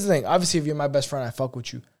 here's the thing. Obviously, if you're my best friend, I fuck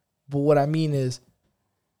with you. But what I mean is,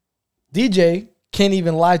 DJ can't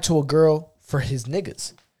even lie to a girl for his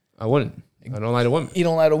niggas. I wouldn't. I don't lie to women. He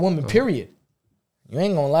don't lie to women, period. You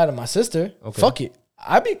ain't gonna lie to my sister. Okay. Fuck it.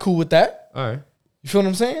 I'd be cool with that. All right. You feel what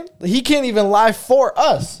I'm saying? He can't even lie for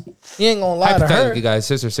us. He ain't gonna lie to her. Hypothetically, guys,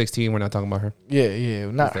 sister's 16. We're not talking about her. Yeah,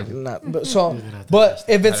 not. But so, but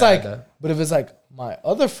if it's like, but if it's like my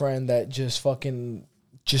other friend that just fucking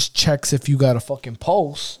just checks if you got a fucking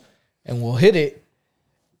pulse and will hit it,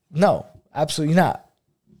 no, absolutely not.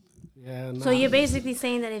 Yeah, So you're basically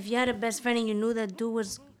saying that if you had a best friend and you knew that dude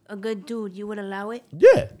was a good dude, you would allow it?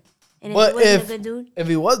 Yeah, And But he wasn't if a good dude, if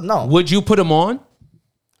he was, no. Would you put him on?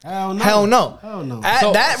 Hell no. Hell no. Hell no.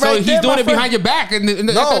 So, That so right he's there, doing my it friend- behind your back at the end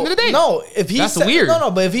of the day. No, if he That's said, weird. No,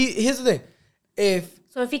 but if he, here's the thing. If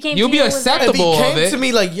so if he came, You'll to be you and was like, if acceptable. he Of came it. to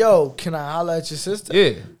me like, yo, can I holler at your sister?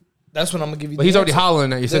 Yeah. That's when I'm gonna give you. But the he's already answer.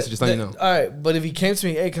 hollering at your sister, just let you know. All right, but if he came to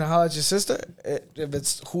me, hey, can I holler at your sister? If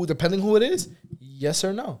it's who, depending who it is, yes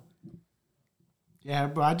or no. Yeah,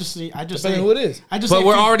 bro. I just Depending say who it is. I just. But say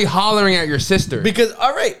we're if he- already hollering at your sister. Because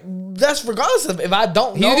all right, that's regardless of if I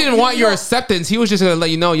don't. He know, didn't you want your know- acceptance. He was just gonna let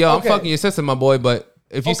you know, yo, Okay. I'm fucking your sister, my boy. But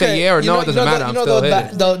if you say Okay, yeah or you no, know- it doesn't you know matter. the- I'm you know still the-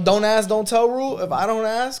 hitting. the don't ask, don't tell rule. If I don't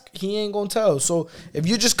ask, he ain't gonna tell. So if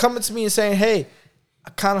you're just coming to me and saying, hey, I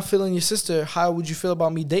kind of feeling your sister, how would you feel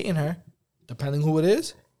about me dating her? Depending who it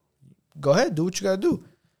is, go ahead, do what you gotta do.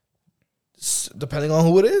 Depending on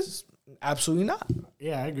who it is, absolutely not.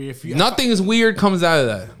 Yeah, I agree. If you Nothing is weird comes out of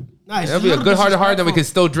that. Nice. That'll be a good heart to heart that we can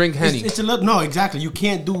still drink Henny. It's a little no, exactly. You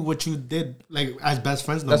can't do what you did like as best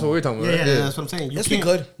friends. No That's more. what we're talking about, Yeah, right? yeah, Yeah. that's what I'm saying. You Yes, we can't.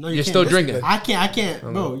 could. No, you You're can't. still Yes, drinking. I can't,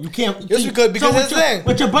 bro. You can't. Yes, we could, because so that's the thing.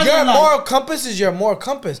 But your brother, your like, moral compass is your moral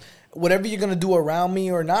compass. Whatever you're gonna do around me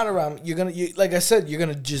or not around me, like I said, you're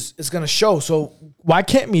gonna it's gonna show. So why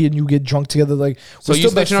can't me and you get drunk together? Like, So we're you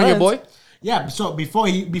still best snitching on your friends. boy? yeah. So before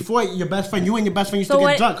your best friend, you and your best friend used So to get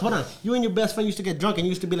what- drunk. Hold on, you and your best friend used to get drunk and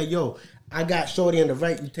you used to be like, "Yo, I got shorty on the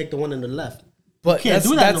right. You take the one on the left." But can't that's,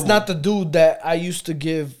 do that that's no not the dude that I used to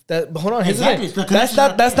give that. But hold on, here's the Exactly, thing. the That's connection's not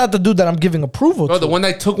not that's there. not the dude that I'm giving approval Bro, to. the one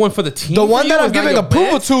that took one for the team. The for one you that I'm is not giving your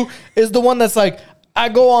approval bitch? to is the one that's like, I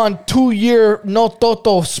go on 2-year no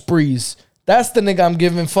toto sprees. That's the nigga I'm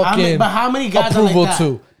giving fucking but how many guys are like approval that?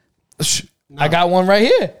 to. I got one right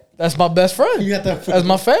here. That's my best friend. You got that- That's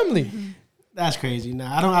my family. That's crazy.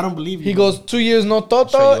 Nah, I don't believe you. He goes 2 years no Show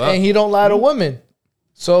toto you up. and he don't lie to women.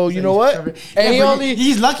 So you know what? And he only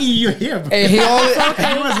he's lucky you're here, bro. and he only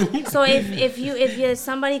He wasn't here. So if you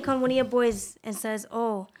somebody come, one of your boys, and says,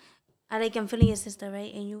 "Oh, I like I'm feeling your sister,"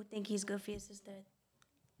 right? And you think he's good for your sister,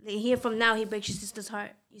 like, here from now he breaks your sister's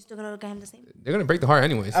heart. You still gonna look at him the same? They're gonna break the heart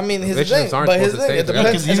anyways. I mean, his Relationships thing, aren't but his supposed to thing, stay it together.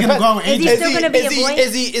 depends. Because he's gonna go on with Is he agents. still gonna be a boy?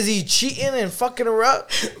 Is he cheating and fucking her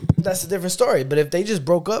up? That's a different story. But if they just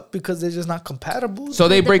broke up because they're just not compatible, So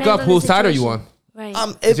they It break depends up. on the Whose side are you on? situation.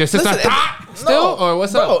 Right. if, your sister hot still, or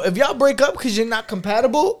what's bro, up? if y'all break up because you're not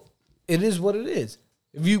compatible, it is what it is.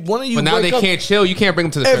 If you one of you, But now break they up, can't chill. You can't bring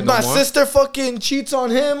them to the If crib my no more. sister fucking cheats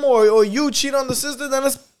on him or you cheat on the sister, then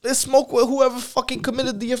it's smoke with whoever fucking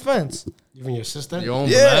committed the offense. Even your sister. Your own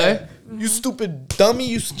Yeah, blood. you stupid dummy,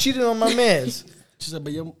 you cheated on my man's. She said,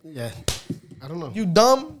 but yeah, I don't know. You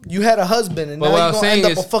dumb. You had a husband, and But now what you I'm gonna saying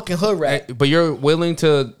end up is- a fucking hood rat. But you're willing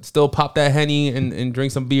to still pop that Henny and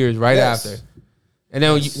drink some beers right Yes. after. And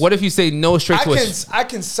then what if you say no straight to a... I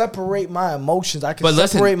can separate my emotions. I can But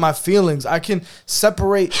listen- separate my feelings. I can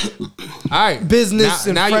separate All right. business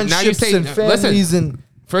and friendships and families and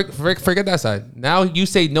Forget that side. Now you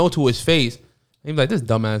say no to his face. He's like, this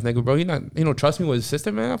dumbass nigga, bro. He don't trust me with his sister,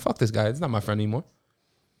 man. Fuck this guy. It's not my friend anymore.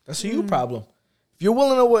 that's a you problem. If you're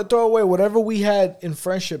willing to throw away whatever we had in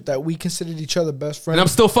friendship that we considered each other best friends, And I'm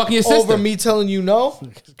still fucking your sister. over me telling you no.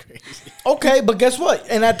 Okay, but guess what?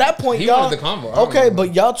 And at that point, He y'all. wanted the convo. I don't Okay, know.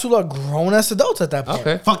 but y'all two are grown ass adults at that point.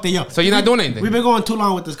 Okay. Fuck the yo. So you're not doing anything? We've been going too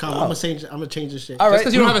long with this convo. I'm gonna change this shit. All Just right.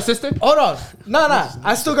 because you don't have a sister? Hold on. Nah.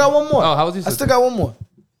 I still got one more. Oh, how was your I still sister? got one more.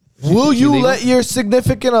 Will you legal? let your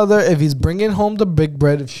significant other, if he's bringing home the big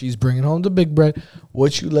bread, if she's bringing home the big bread,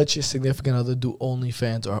 would you let your significant other do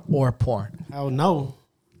OnlyFans or porn? Hell no.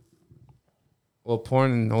 Well,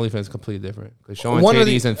 porn and OnlyFans is completely different. Because showing One of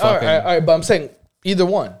titties the- and all fucking... right, all right, but I'm saying either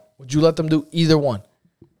one. Would you let them do either one?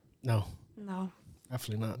 No. No.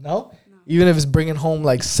 Definitely not. No? Even if it's bringing home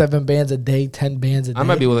like 7 bands a day, 10 bands a day. I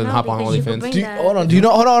might be willing to No, hop on because you could OnlyFans. bring Do you, that. hold on. Do you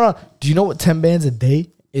know? Hold on. Do you know what 10 bands a day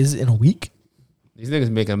is in a week? These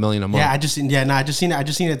niggas making $1 million a month. Yeah, I just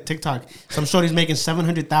seen a TikTok. Some shorty's making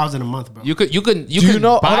 $700,000 a month, bro. You could you know,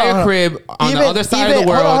 know- buy hold on, a hold on. crib on the Even- other side of even- the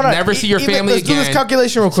world, hold on. never see your family Let's do this again.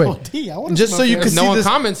 calculation real quick. Oh, T, I wanna Just see so my you family. can No see one this.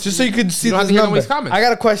 comments. Just so you can see You don't have this to hear number. nobody's comments. I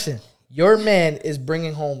got a question. Your man is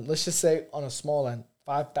bringing home, let's just say on a small end,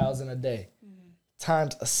 5,000 a day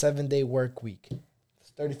times a 7-day work week.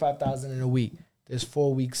 It's 35,000 in a week. There's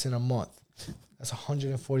 4 weeks in a month. That's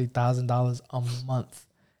 $140,000 a month.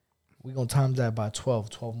 We're going to times that by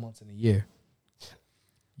 12 months in a year.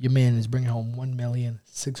 Your man is bringing home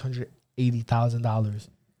 $1,680,000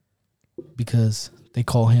 because they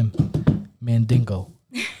call him Mandingo.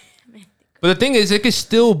 But the thing is, it could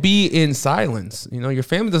still be in silence. You know, your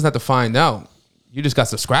family doesn't have to find out. You just got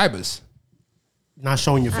subscribers. Not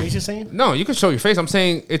showing your face, you're saying? No, you can show your face. I'm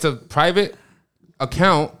saying it's a private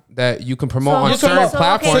account that you can promote on you're talking certain about-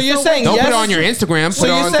 platforms. So you're saying don't put it yes? on your Instagram. So Put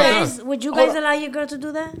it you're on saying- something else. Would you guys allow your girl to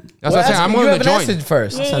do that? That's what I'm saying. I'm you willing to haven't join. answered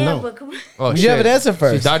first. Yeah, said yeah, no. but come on. Oh, You shit. haven't answered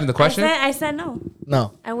first. She's dodging the question. I said no.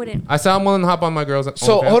 No. I wouldn't. I said I'm willing to hop on my girl's.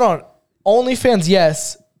 So OnlyFans. hold on. OnlyFans,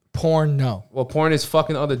 yes. Porn, no. Well, porn is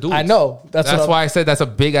fucking other dudes. I know. That's what why I said that's a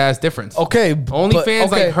big ass difference. Okay.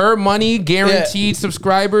 OnlyFans, like her money, guaranteed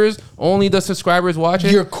subscribers. Only the subscribers watch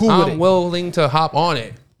it. You're cool with I'm it. willing to hop on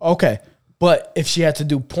it. Okay. But if she had to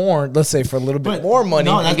do porn, let's say for a little bit But more money,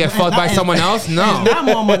 no, And that's- get it's fucked not- by it's- someone else? No. It's not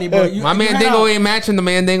more money, bro. My mandingo ain't matching the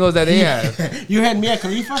mandingos that they have. You had Mia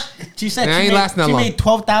Khalifa. She said Man, I she, ain't made, lasting that she long. made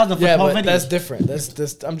 12,000 for yeah, 12 but videos. that's different.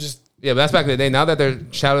 That's I'm just Yeah, but that's back in the day. Now that they're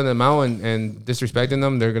shouting them out and disrespecting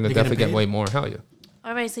them, they're gonna They definitely getting get paid? way more. Hell yeah.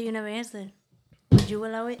 All right, so you never answered. Would you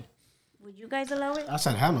allow it? Would you guys allow it? I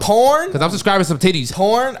said hell no. porn. Because I'm subscribing to some titties.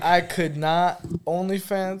 Porn, I could not.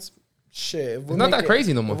 OnlyFans, shit. If we're It's not that making-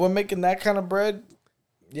 crazy no more. If we're making that kind of bread,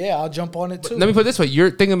 yeah, I'll jump on it too. Let me put it this way: you're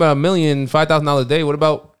thinking about $1 million, $5,000 a day. What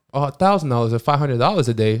about $1,000 or $500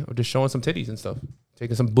 a day, or just showing some titties and stuff,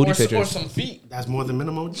 taking some booty or pictures? some feet. That's more than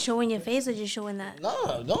minimum. Showing your face or just showing that?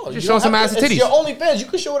 No, you Just don't show some have ass to- and titties. It's your OnlyFans. You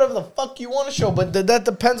can show whatever the fuck you want to show, but that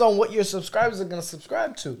depends on what your subscribers are gonna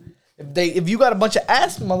subscribe to. If you got a bunch of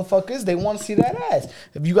ass motherfuckers, they want to see that ass.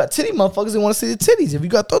 If you got titty motherfuckers, they want to see the titties. If you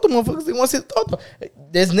got toto motherfuckers, they want to see the toto.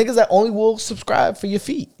 There's niggas that only will subscribe for your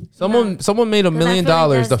feet. Someone made $1 I million feel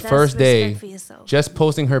like the that's first day respect for yourself. just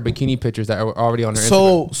posting her bikini pictures that were already on her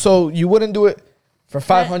Instagram. So you wouldn't do it for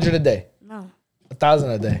 500 a day, No, 1,000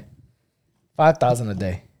 a day, 5,000 a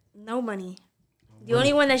day. no money. The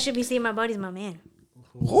only one that should be seeing my body is my man.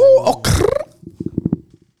 Ooh, okay.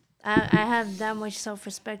 I have that much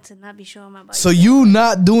self-respect to not be showing my body. So you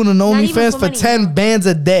not doing an even OnlyFans for for money, 10 no. bands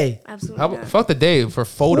a day? Absolutely How not. about, fuck the day for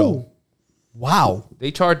photo. Ooh. Wow.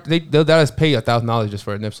 They'll let us pay $1,000 just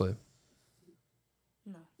for a nip slip.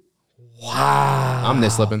 Wow. I'm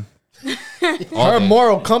nip slipping. Her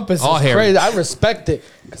moral compass All is hairy. crazy. I respect it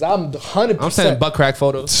because I'm 100%. I'm sending butt crack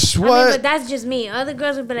photos. I mean, What? but that's just me. Other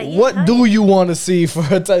girls would be like, yeah, What hell do yeah. you want to see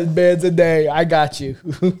for 10 bands a day? I got you.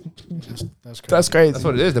 That's crazy. That's crazy. That's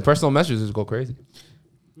what it is. The personal messages go crazy.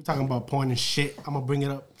 We're talking about porn and shit. I'm gonna bring it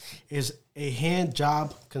up. Is a hand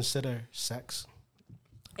job consider sex?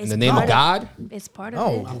 In It's the name of part God? It's part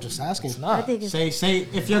No. of it. I'm just asking. I think it's Say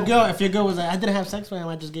if your girl was like, I didn't have sex with him,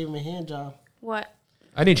 I just gave him a hand job. what?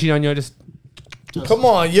 I didn't cheat on you. I just Come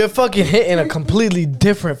on, you're fucking hitting a completely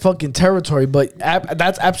different fucking territory, but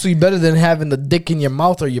that's absolutely better than having the dick in your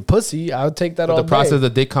mouth or your pussy. I would take that all the process day. of the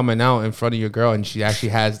dick coming out in front of your girl, and she actually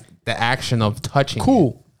has the action of touching.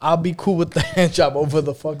 Cool. I'll be cool with the hand job over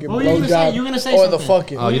the fucking What were you gonna say? blowjob You were gonna say or the something.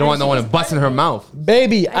 fucking. Oh, you don't want no one busting her mouth.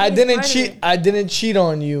 Baby, I think it's didn't part of cheat. it. I didn't cheat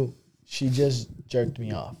on you. She just jerked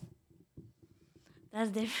me off. That's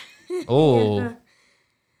different. Oh,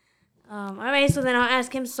 All right, so then I'll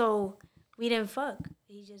ask him. So we didn't fuck.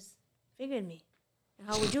 He just figured me.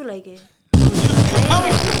 How would you like it?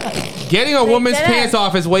 getting a woman's that pants ass.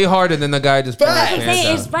 off is way harder than the guy just pulling his I'm pants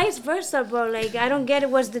saying it's down. vice versa, bro. Like I don't get it.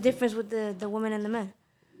 What's the difference with the woman and the man?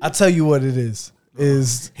 I'll tell you what it is.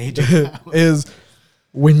 Hey, Joe. Is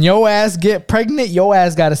when your ass get pregnant, your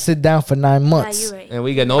ass got to sit down for 9 Nah, months. you right. And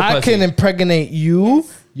we get no I pussy. can impregnate you,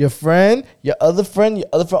 Yes. your friend, your other friend,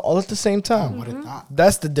 all at the same time. What a thought.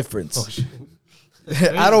 That's the difference.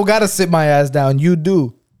 I don't gotta sit my ass down. You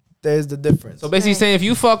do. There's the difference. So basically saying if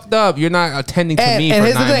you fucked up, you're not attending to me and for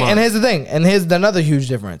here's 9 the thing. months. And here's the thing. And here's another huge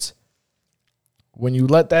difference. When you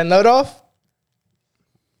let that nut off,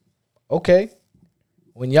 okay.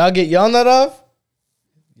 When y'all get y'all nut off,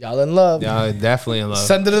 y'all in love. Yeah, definitely in love.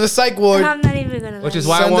 Send her to the psych ward. I'm not even gonna. Which lie. is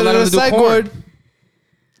why I Send won't her let to him the do psych porn.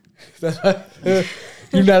 ward.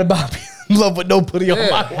 You're not about to be in love with no putty on Yeah,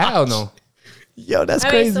 my hell no. Yo, that's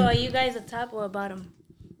All right, crazy. so are you guys a top or a bottom?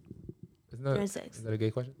 Isn't that, During sex. is that a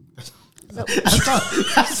gay question? You're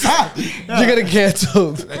gonna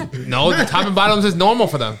cancel. No, the top and bottoms is normal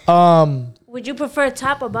for them. Would you prefer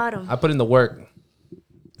top or bottom? I put in the work.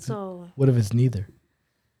 So What if it's neither?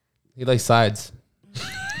 He likes sides.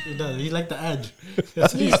 He does. He like the edge.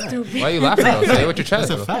 you stupid. Why are you laughing though? Say it with your chest.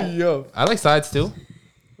 That's a bro. fact. Yo, I like sides too.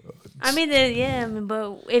 I mean,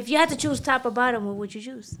 but if you had to choose top or bottom, what would you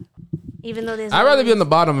choose? Even though there's. I'd rather be on the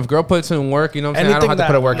bottom. If girl puts in work, you know what I'm saying? I don't have to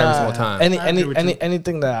put in work every single time.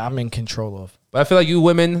 Anything that I'm in control of. But I feel like you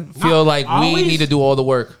women feel like we always. need to do all the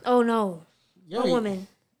work. Oh no, Yo, no woman.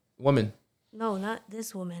 Woman. No, not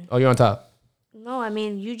this woman. Oh, you're on top. No, I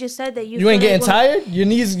mean you just said that you. You ain't feel getting like tired? Your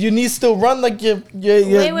knees still run like your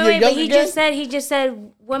Wait. But younger he just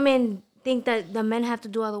said women think that the men have to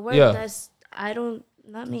do all the work. Yeah.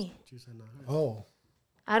 Not me. Oh.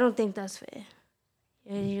 I don't think that's fair.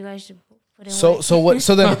 You guys should But then So what? so what?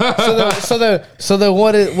 So then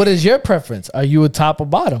what is your preference? Are you a top or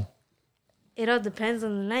bottom? It all depends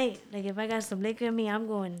on the night. Like if I got some liquor in me, I'm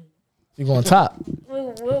going. You going top?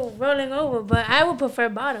 We're rolling over, but I would prefer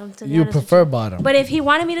bottom. To be You honest with prefer bottom? But if he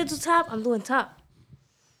wanted me to do top, I'm doing top.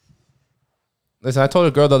 Listen, I told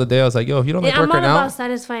a girl the other day, I was like, yo, if you don't like I'm all working about out,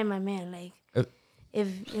 satisfying my man. Like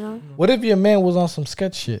if you know, What if your man was on some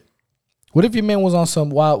sketch shit? What if your man was on some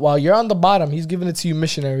while you're on the bottom, he's giving it to you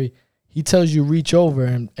missionary. He tells you reach over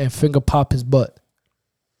and finger pop his butt.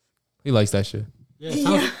 he likes that shit.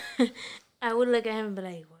 Yeah, I would look at him and be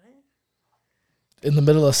like, what? In the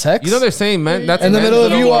middle of sex? You know they're saying, man, that's in the men's middle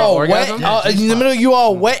of little you all wet, orgasm. in the middle of you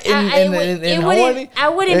all wet and horny. I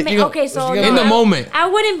wouldn't. You go- Okay, so you In the I- moment. I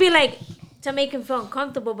wouldn't be like to make him feel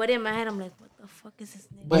uncomfortable, but in my head, I'm like, what the fuck is this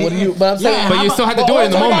nigga? But what do you? But I'm saying, But you still have to do it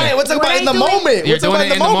in the moment. What's What about I in the do it- moment? You're What's about doing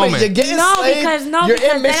it in the moment. You're getting No, slayed. because You're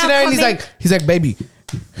then in missionary, and I'll he's like, baby,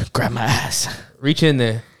 grab my ass, Reach in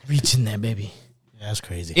there. reach in there, baby. Yeah, that's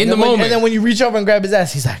crazy. In the And then when- moment. and then when you reach over and grab his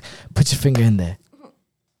ass, he's like, put your finger in there.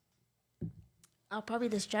 I'll probably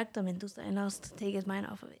distract him and do something else to take his mind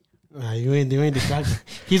off of it. Nah, you ain't distracted.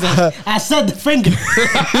 He's like, I said the finger.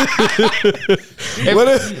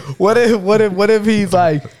 What if he's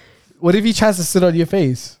like, what if he tries to sit on your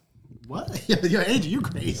face? What? Yo, Angel, you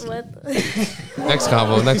crazy. What? Next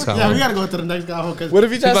combo, next Yeah, we combo. gotta go to the next guy because What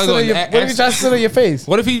if he tries to about sit on going your? a- What if he tries to sit on your face?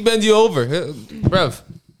 What if he bends you over? Bruv.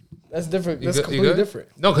 That's different. You That's good- you completely good? different.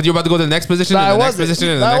 No, because you're about to go to the next position, Nah, and it the next wasn't. position,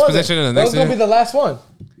 and the Nah, it next wasn't. position, and the That next was gonna be position. the last one.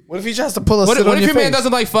 What if he tries to pull a sit What on if your your man face?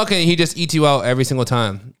 doesn't like fucking and he just eats you out every single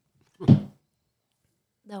time?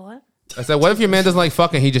 The what? I said, what if your man doesn't like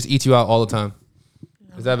fucking, he just eats you out all the time?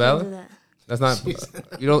 Is that Don't do valid? that. That's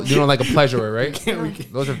not. You don't like a pleasurer, right?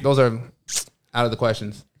 Those are out of the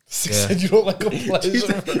questions. She said you don't like a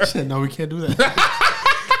pleasure. said, no, we can't do that.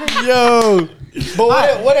 Yo, but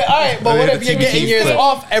what if, all right, but what if you're Chicken getting cheese yours flip.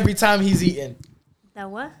 off every time he's eating? That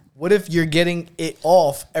what? What if you're getting it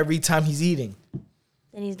off every time he's eating?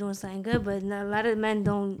 Then he's doing something good, but a lot of men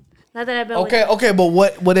don't. Not that I've been Okay, but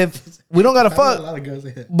what if we don't gotta A fuck, lot of girls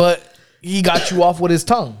in here. but he got you off with his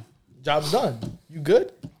tongue? Job's done. You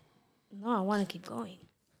good? No, I want to keep going.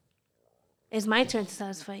 It's my turn to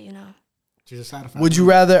satisfy you now. She's a side effect. Would you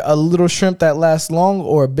rather a little shrimp that lasts long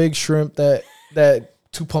or a big shrimp that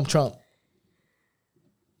two pump Trump?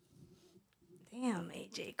 Damn,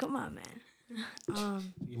 AJ, come on, man.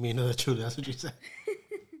 You mean the truth? That's what you said.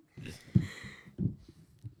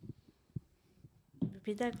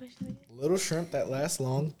 Repeat that question again. Little shrimp that lasts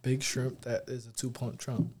long, big shrimp that is a two pump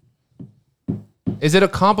Trump. Is it a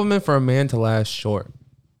compliment for a man to last short?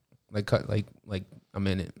 Like cut like a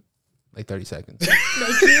minute, like 30 seconds,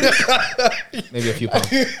 maybe a few pumps.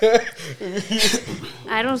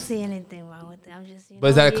 I don't see anything wrong with that. I'm just. But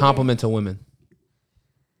is that a compliment to women?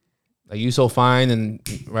 Like you so fine and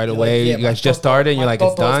right away you guys just started and you're like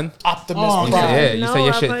it's done. Optimus Oh, Prime. Yeah, you no, say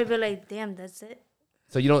your I'll shit. probably be like, damn, that's it.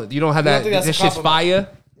 So you don't have don't that. think that's This a shit's compliment.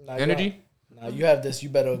 fire Nah, you energy. Nah, you have this. You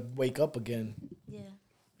better wake up again. Yeah,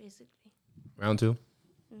 basically. Round two.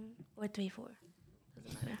 Or 3, 4.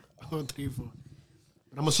 Doesn't matter. 1, 3, 4.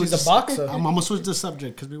 But I'm gonna switch. She's a boxer. I'm gonna switch the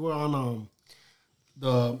subject because we were on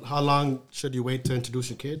the how long should you wait to introduce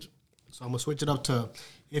your kids? So I'm gonna switch it up to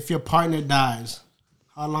if your partner dies,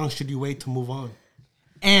 how long should you wait to move on?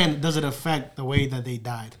 And does it affect the way that they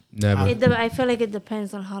died? Never. I feel like it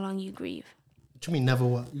depends on how long you grieve. What you mean never?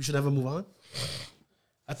 What? You should never move on.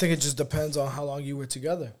 I think it just depends on how long you were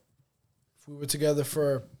together. If we were together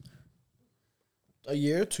for a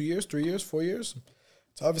year, 2 years, 3 years, 4 years,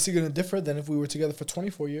 it's obviously going to differ than if we were together for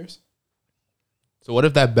 24 years. So what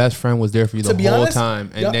if that best friend was there for you To the be whole honest,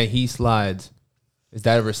 time and yeah. then he slides? Is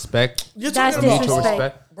that a respect? You're That's talking about Mutual disrespect.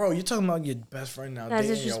 respect. bro. You're talking about your best friend now That's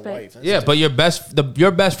dating your disrespect. wife. That's Yeah, but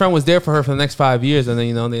your best friend was there for her for the next 5 years, and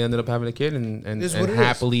then they ended up having a kid and is what it is.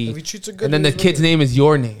 happily. If he treats her good, And then it the is what kid's it is. name is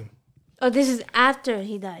your name. Oh, this is after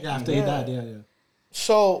he died. Yeah, after he died. Yeah.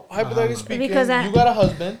 So hypothetically speaking, Because I- you got a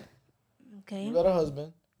husband. Okay. You got a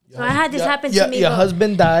husband. So I had this happen to me. Your but-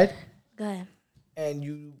 husband died, Go ahead. and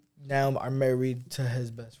you now are married to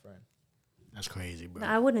his best friend. That's crazy, bro. No,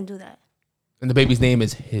 I wouldn't do that. And the baby's name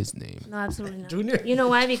is his name. No, absolutely not. Junior. You know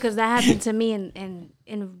why? Because that happened to me in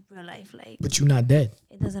real life. Like, But you're not dead.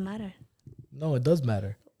 it doesn't matter. No, it does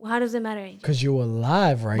matter Well, how does it matter? because you're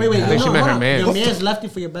alive right Wait. now. think she no, meant her hold on. man. Your man's left you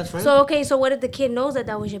for your best friend. So, okay, so what if the kid knows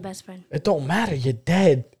that was your best friend? It don't matter. You're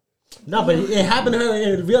dead. no, but it happened to her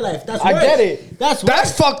in real life. That's I worse. get it. That's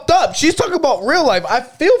That's fucked up. She's talking about real life. I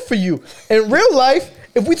feel for you. In real life,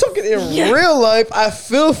 if we talking in real life, I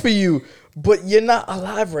feel for you. But you're not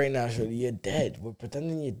alive right now, Shorty. You're dead. We're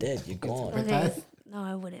pretending you're dead. You're gone. Okay. No,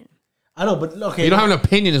 I wouldn't. I know, but okay. You don't have an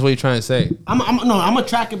opinion, is what you're trying to say. I'm gonna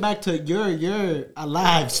track it back to your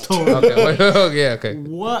alive story. Okay. Yeah. Okay.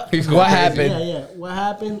 What happened? Yeah. What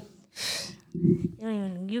happened?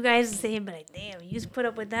 You guys say, but like, damn, you just put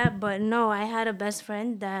up with that. But no, I had a best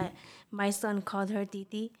friend that my son called her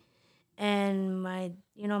Titi, and my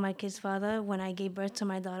kid's father, when I gave birth to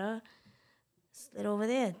my daughter, slid over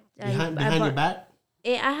there Behind your back.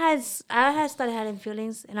 I had started having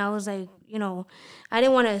feelings, and I was like, I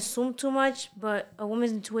didn't want to assume too much, but a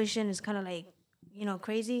woman's intuition is kind of like,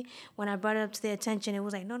 crazy. When I brought it up to their attention, it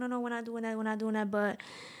was like, no, we're not doing that. But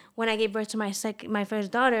when I gave birth to my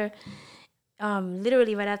first daughter,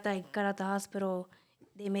 literally right after I got out the hospital,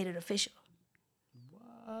 they made it official.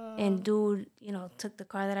 And dude, took the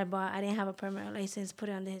car that I bought. I didn't have a permanent license, put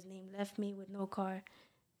it under his name, left me with no car,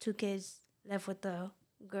 2 kids, left with the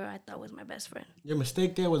girl I thought was my best friend. Your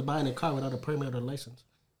mistake there was buying a car without a permit or license.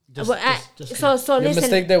 So Your listen.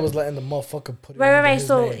 mistake there was letting the motherfucker put it Right. under his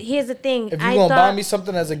So name. here's the thing. If you're going to buy me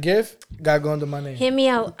something as a gift, gotta go under my name. Hear me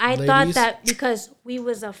out. I thought Ladies. that because we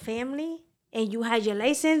was a family and you had your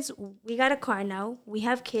license, we got a car now. We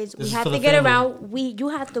have kids. This We is have for to the get family. around. You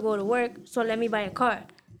have to go to work. So let me buy a car.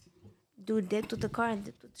 Dude dipped with the car and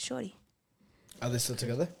dipped with the shorty. Are they still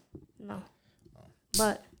together? No.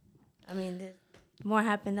 But, I mean, more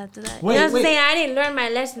happened after that. Wait, you know what wait. I'm saying? I didn't learn my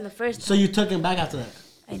lesson the first So time. you took him back after that?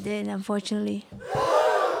 I did, unfortunately.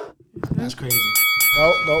 That's crazy.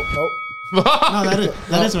 No. No,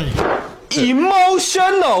 that is right.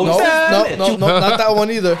 Emotional No, damage. not that one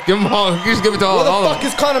either. Give them all. You just give it to all. Where the all of fuck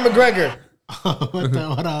is Conor McGregor? What the?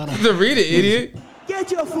 Hold on. them. Read it, idiot.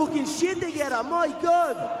 Get your fucking shit together, my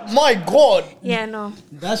God. My God. Yeah, no.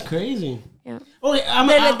 That's crazy. Yeah.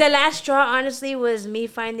 Okay, The last straw, honestly, was me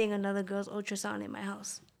finding another girl's ultrasound in my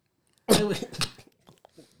house.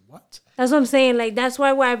 What? That's what I'm saying. Like, that's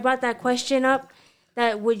why when I brought that question up,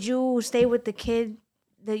 that would you stay with the kid,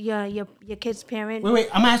 your kid's parent, Wait.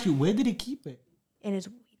 I'm gonna ask you, where did he keep it? in his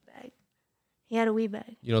weed bag? He had a weed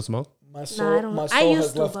bag. You don't smoke? My I soul, don't- my I soul used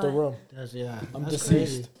has to, left the but- room. I'm That's deceased.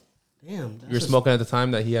 crazy. Damn. That's You were smoking at the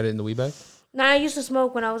time that he had it in the weed bag? No, I used to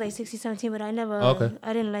smoke when I was like 16, 17, but I never, Okay.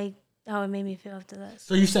 I didn't like how it made me feel after that.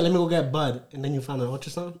 So you said, let me go get bud, and then you found an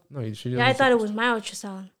ultrasound? No, you should. Yeah, I thought it was my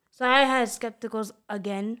ultrasound. So I had skepticals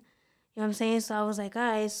again. You know what I'm saying? So I was like, all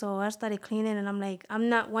right. So I started cleaning, and I'm like, I'm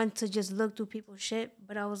not one to just look through people's shit,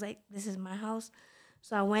 but I was like, this is my house.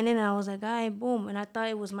 So I went in, and I was like, all right, boom. And I thought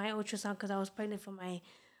it was my ultrasound because I was pregnant for my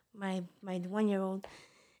 1-year-old.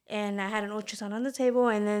 And I had an ultrasound on the table,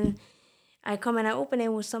 and then I come and I open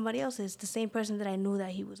it with somebody else's, the same person that I knew that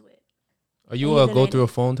he was with. Are you a go through a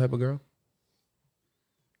phone type of girl?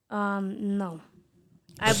 No.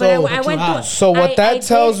 So what that I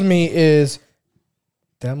tells did- me is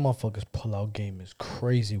that motherfucker's pull-out game is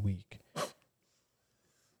crazy weak.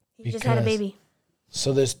 He just had a because- baby.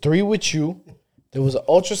 So there's 3 with you. There was an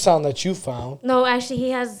ultrasound that you found. No, actually, he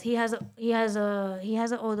has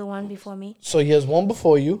an older one before me. So he has 1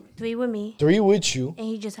 before you, 3 with me, 3 with you, and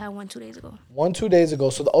he just had 1 2 days ago. 1 2 days ago.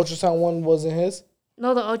 So the ultrasound one wasn't his.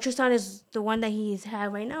 No, the ultrasound is the one that he's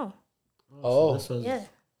had right now. Oh, This was Yeah.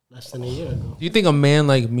 less than a year ago. Do you think a man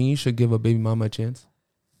like me should give a baby mama a chance?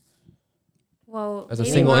 Well, As a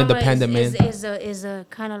baby single, mama independent is, man. is a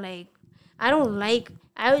kind of like I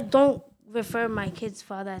don't refer my kid's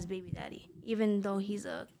father as baby daddy, even though he's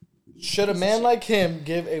a. should a man like him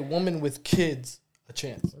give a woman with kids a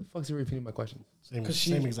chance? What the fuck's he repeating my question? Same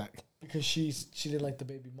she- exact. Because she didn't like the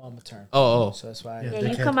baby mama term. Oh. So that's why. Yeah. Yeah, They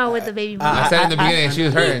you can't- come out with the baby mama. I said in the beginning she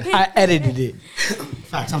was hurting. I edited it.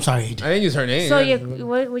 Facts. I'm sorry. I didn't use her name. So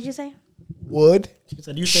what would you say? Would She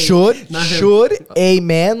said, you say should not him. should a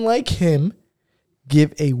man like him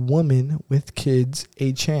give a woman with kids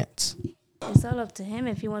a chance? It's all up to him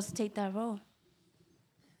if he wants to take that role.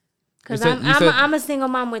 Because You said- I'm a single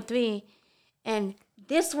mom with 3, and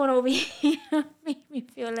this one over here made me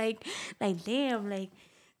feel like damn, like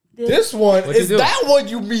This one What'd you is do? that one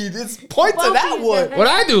you mean? It's point to that one. What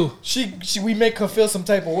I do? She we make her feel some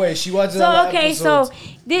type of way. She watches. So our okay, episodes. so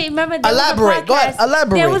remember there Elaborate. Was a podcast, Go ahead,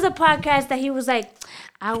 elaborate. There was a podcast that he was like,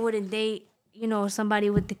 I wouldn't date, somebody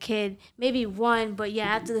with the kid, maybe 1, but yeah,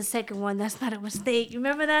 after the second one, that's not a mistake. You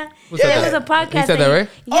remember that? What's There that? was a podcast. He said that, right?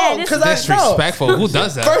 Yeah, Oh, this 'cause I- Disrespectful. Who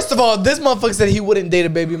does that? First of all, this motherfucker said he wouldn't date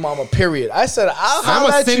a baby mama. Period. I said I'll I'm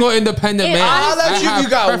holler a at single you. independent Yeah, man. I'll let I you- have you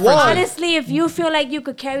got preferences. one. honestly, if you feel like you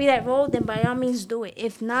could carry that role, then by all means do it.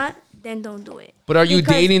 If not, then don't do it. But are you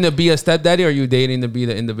Because- dating to be a stepdaddy or are you dating to be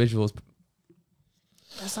the individual's?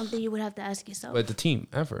 That's something you would have to ask yourself. But the team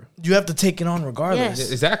effort. You have to take it on regardless.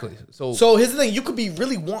 Yes. Exactly. So here's the thing: you could be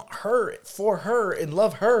really want her for her and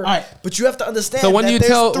love her, Right. but you have to understand. So when that you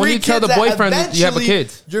there's tell- when three you tell kids the that boyfriend that you have a eventually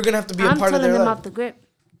kid. you're gonna have to be a I'm part of telling their him life. off the grip.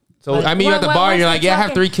 So I mean, you at the bar, you're like, yeah, I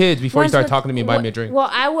have 3 kids before you start talking to me and buy me a drink. Well,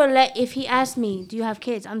 I would let if he asked me, "Do you have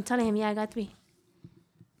kids?" I'm telling him, "Yeah, I got 3."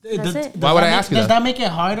 That's it. Why would I ask you Does that? that make it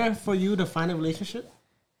harder for you to find a relationship?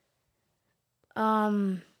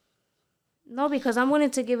 No, because I'm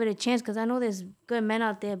willing to give it a chance. Because I know there's good men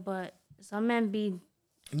out there, but some men be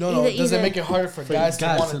No, Either- does it either- make it harder for guys to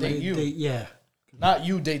want to like, date you? yeah. Not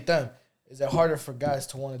you date them. Is it harder for guys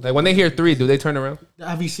to want to date? Like when they hear 3, do they turn around?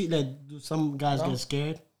 Have you seen that? Do some guys get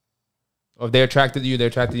scared? Or if they're attracted to you,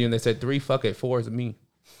 and they said 3, fuck it, 4 is me.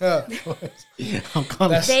 Yeah. I'm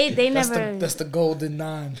calling. That's, they that's never. that's the golden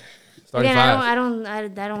 9. Starting Again,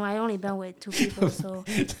 5. I only been with 2 people, so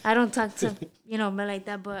I don't talk to men like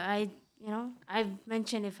that. But I've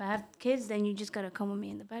mentioned if I have kids, then you just gotta come with me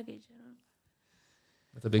in the package.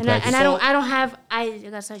 That's a big And I, package. and I don't have. I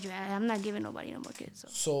got surgery. I'm not giving nobody no more kids.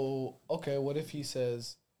 So okay, what if he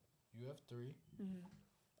says, "You have 3,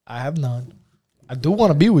 I have none. I do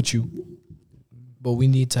want to be with you, but we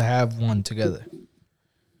need to have one together."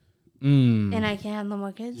 And I can't have no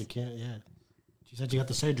more kids. You can't. Yeah. She said you got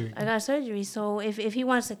the surgery. I got surgery, so if he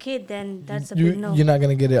wants a kid, then that's a big no. You're not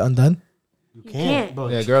gonna get it undone. You can't. bro.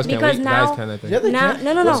 Yeah, girls can't Because wait. now- Guys can, I think. Yeah, they Now, can.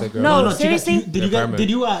 no, What's that, girl? no, No, seriously, did you They're get? Did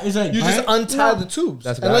you? Is like You just burnt? untie No. the tubes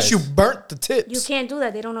That's unless guys. you burnt the you tips. can't do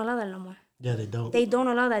that. They don't allow that no more. Yeah, they don't. They don't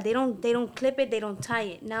allow that. They don't clip it. They don't tie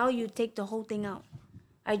it. Now you take the whole thing out.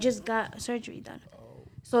 I just got surgery done,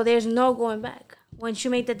 so there's no going back. Once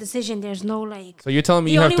you make the decision, there's no like. So you're telling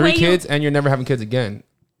me The you have only 3 way you- kids and you're never having kids again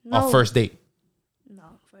No. off first date? No,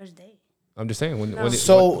 first date. I'm just saying. When So are you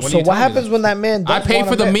so telling what me happens this? when that man? I don't paid want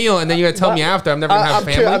for a the man? meal and then you're gonna tell me after I'm never gonna have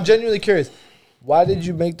a family? I'm genuinely curious. Why did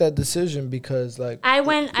you make that decision? Because like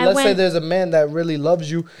let's say there's a man that really loves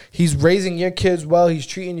you. He's raising your kids well. He's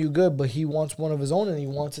treating you good, but he wants one of his own and he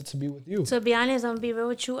wants it to be with you. To be honest, I'm gonna be real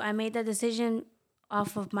with you. I made that decision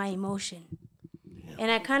off of my emotion, and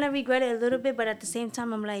I kind of regret it a little bit. But at the same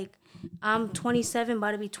time, I'm like, I'm 27,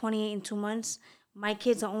 about to be 28 in 2 months. My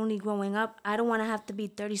kids are only growing up. I don't want to have to be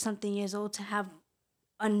 30-something years old to have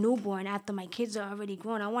a newborn after my kids are already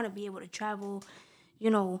grown. I want to be able to travel,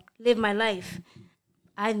 live my life.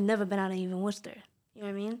 I've never been out of even Worcester. You know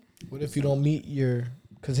what I mean? What if you don't meet your?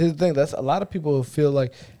 Because here's the thing: that's a lot of people feel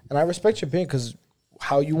like, and I respect your opinion because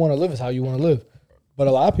how you want to live is how you want to live. But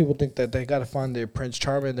a lot of people think that they got to find their Prince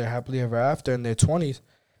Charming, their happily ever after in their 20s.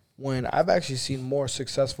 When I've actually seen more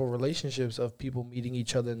successful relationships of people meeting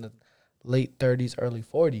each other in the late 30s, early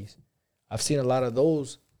 40s. I've seen a lot of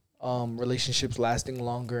those relationships lasting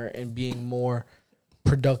longer and being more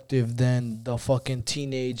productive than the fucking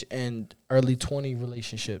teenage and early 20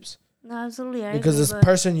 relationships. No, absolutely. I Because agree, this but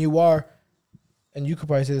person you are, and you could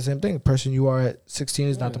probably say the same thing, the person you are at 16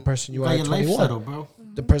 is not the person you got are your at life 21. settled, bro.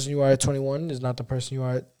 The person you are at 21 is not the person you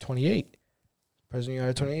are at 28. The person you are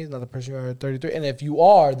at 28 is not the person you are at 33. And if you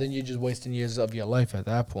are, then you're just wasting years of your life at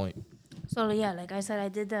that point. So yeah, like I said, I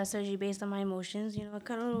did that surgery based on my emotions. I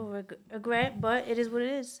kind of regret, but it is what it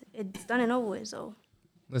is. It's done and over with. So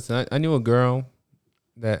Listen, I knew a girl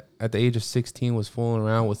that at the age of 16 was fooling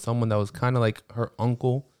around with someone that was kind of like her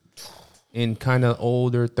uncle in kind of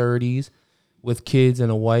older 30s with kids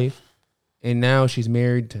and a wife. And now she's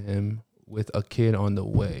married to him with a kid on the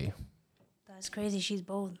way. that's crazy. She's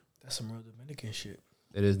bold. That's some real Dominican shit.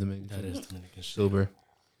 It is Dominican. That is Dominican shit. Silver.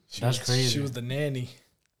 That's crazy. She was the nanny.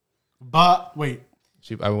 But wait,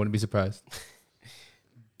 I wouldn't be surprised.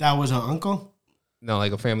 that was her uncle. No,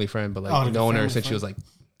 like a family friend, but like Oh, like a known her family since she friend. was like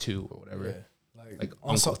 2 or whatever. Like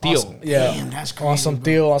On Uncle some, Theo. yeah. Damn, that's On crazy, some bro.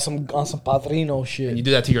 Theo, on some padrino shit. And you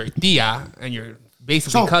do that to your tia and your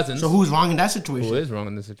basically So, cousins. so who's wrong in that Who situation? is wrong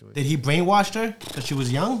in this situation? Did he brainwash her because she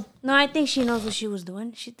was young? No, I think she knows what she was doing.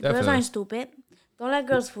 Girls Definitely. aren't stupid. Don't let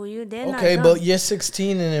girls fool you. They're Okay, not but dumb. you're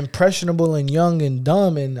 16 and impressionable and young and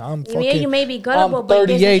dumb, and I'm fucking. Yeah, you may be gullible, I'm but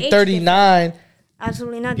there's an 38, age 39,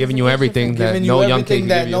 Absolutely not. Giving There's you an age everything difference. that giving no you young everything kid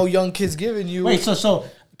that give you. no young kids giving you. Wait, so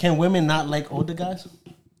can women not like older guys?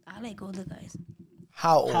 I like older guys.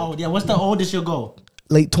 how old? How old? Yeah, what's the oldest you'll go?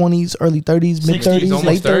 Late 20s, early 30s, mid 60s, 30s, She's late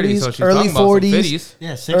almost 30, 30s, so she's early talking about some 40s, 50s.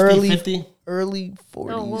 Yeah, 60, early 50. early 40s,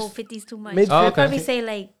 No, whoa, 50's too much. Mid- Oh, I'd okay. probably say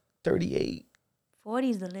like 38.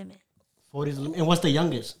 40's the limit. 40s. And what's the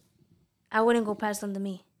youngest? I wouldn't go past under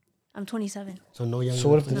me. I'm 27. So no younger. So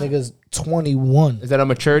what if the nigga's 21? Is that a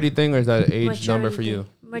maturity thing or is that an age number Maturity for you?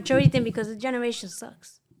 thing. Maturity thing because the generation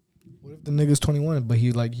sucks. What if the nigga's 21, but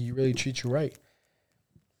he really treats you right?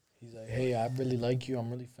 He's like, hey, I really like you. I'm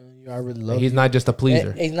really feeling you. I really love He's you. not just a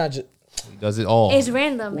pleaser. He's not just. He does it all. It's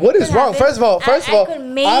random. What is wrong? First of all, I've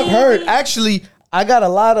heard. Actually, Actually, I got a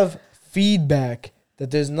lot of feedback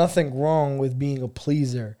that there's nothing wrong with being a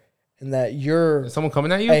pleaser, and that you're Is someone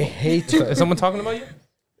coming at you? a hater. Is someone talking about you?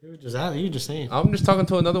 You just saying. I'm just talking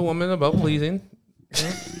to another woman about pleasing.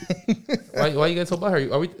 why you getting so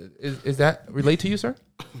butthurt? Are we? Is that relate to you, sir?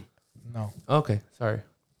 No. Okay, sorry.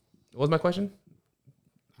 What was my question?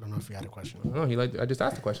 I don't know if you had a question. No, I just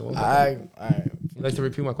asked the question. What was my question? He likes to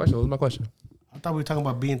repeat my question. What was my question? I thought we were talking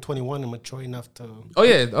about being 21 and mature enough to. Oh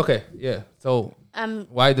yeah, okay, yeah. So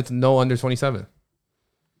why did no under 27?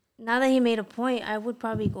 Now that he made a point, I would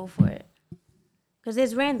probably go for it. Because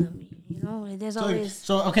it's random, you know. There's always.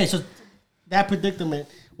 So that predicament.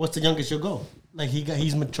 What's the youngest you'll go? Like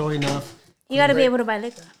he's mature enough. You got to be able to buy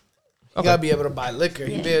liquor. You gotta be able to buy liquor.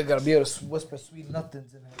 You gotta be able to whisper sweet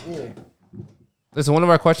nothings in her ear. Listen, one of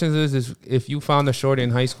our questions is if you found a shorty in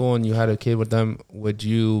high school and you had a kid with them, would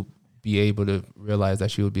you be able to realize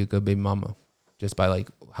that she would be a good baby mama just by like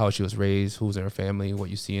how she was raised, who's in her family, what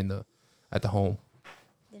you see at the home?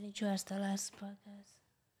 Didn't you ask that last podcast?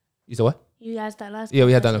 You said what? You asked that last. Yeah,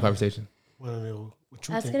 we had that in the conversation. What you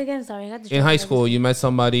Ask think? it again. Sorry, I got In distracted. high school, you met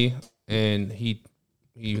somebody and he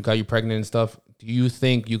got you pregnant and stuff. Do you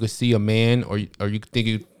think you could see a man or you think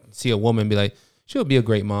you see a woman and be like, she'll be a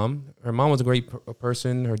great mom. Her mom was a great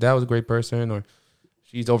person. Her dad was a great person, or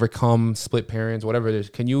she's overcome split parents, whatever it is.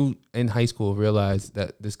 Can you in high school realize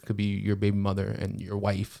that this could be your baby mother and your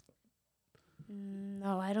wife?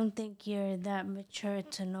 No, I don't think you're that mature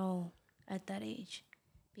to know at that age,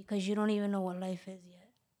 because you don't even know what life is yet.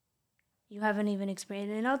 You haven't even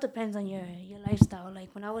experienced it. It all depends on your lifestyle. Like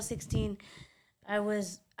when I was 16, I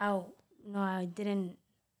was out. No, I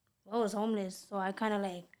was homeless. So I kind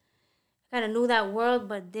of knew that world,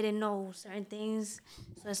 but didn't know certain things.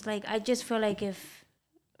 So it's like, I just feel like if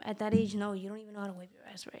at that age, no, you don't even know how to wipe your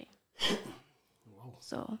ass right.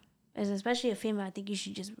 So, as especially a female, I think you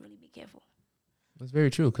should just really be careful. That's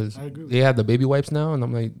very true because I agree with they have the baby wipes now, and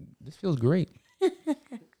I'm like, this feels great.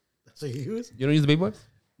 So you use? You don't use the baby wipes?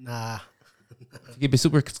 Nah. You keep it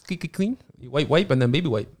super squeaky clean. You wipe and then baby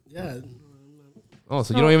wipe. Yeah. Oh,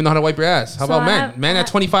 so you don't even know how to wipe your ass. How So about I men? have- Men at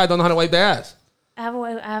 25 don't know how to wipe their ass. I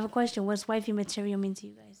have a question. What's wifey material mean to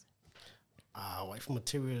you guys? Wife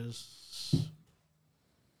materials.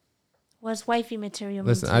 What's wifey material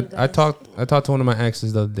Listen, mean to you guys? I talked to one of my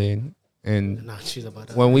exes the other day, and Nah, she's about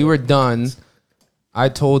that. when we were done, I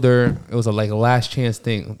told her it was a last chance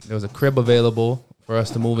thing. There was a crib available for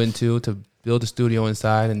us to move into to build a studio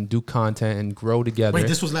inside and do content and grow together. Wait,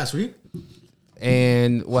 this was last week?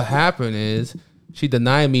 And what happened is she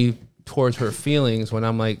denied me towards her feelings when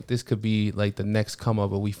I'm like, this could be like the next come up,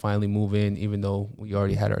 but we finally move in, even though we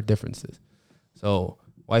already had our differences. So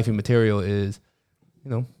wifey material is,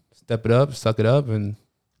 step it up, suck it up, and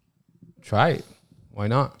try it. Why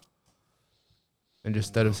not? And just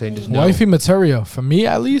instead of saying just no. Wifey material for me,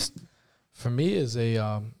 at least,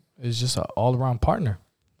 is just an all around partner.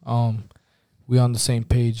 We on the same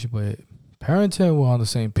page with parenting. We're on the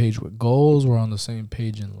same page with goals. We're on the same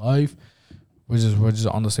page in life. We're just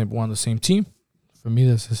on the same team. For me,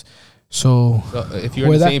 this is so. If you're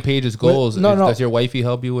on the same page as goals, does your wifey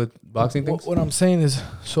help you with boxing things? What I'm saying is,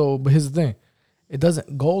 but here's the thing.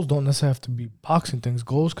 Goals don't necessarily have to be boxing things.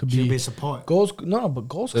 Goals could She'll be be support. goals. No, but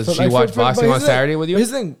goals. Does she watch boxing on Saturday with you?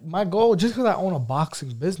 Here's the thing. My goal, just because I own a boxing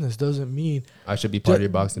business, doesn't mean I should be part of your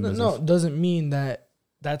boxing business. No, doesn't mean that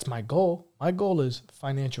that's my goal. My goal is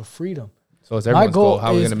financial freedom. So it's everyone's goal. How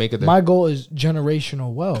are we going to make it there? My goal is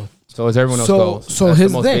generational wealth. So is everyone else's goal. So that's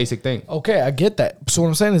here's the most thing. basic thing. Okay, I get that. So what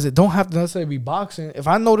I'm saying is it don't have to necessarily be boxing. If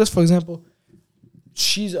I notice, for example,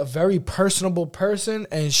 she's a very personable person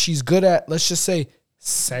and she's good at, let's just say,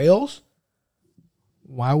 sales,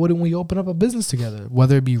 why wouldn't we open up a business together?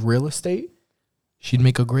 Whether it be real estate, she'd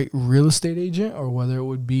make a great real estate agent, or whether it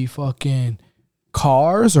would be fucking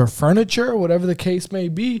cars or furniture, whatever the case may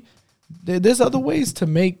be. There's other ways to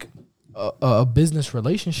make a business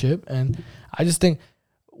relationship. And I just think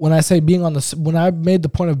when I say when I made the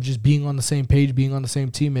point of just being on the same page, being on the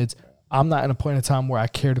same team, I'm not in a point in time where I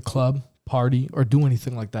care to club, party, or do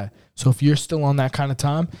anything like that. So if you're still on that kind of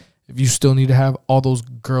time, if you still need to have all those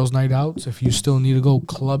girls' night outs, if you still need to go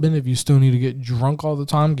clubbing, if you still need to get drunk all the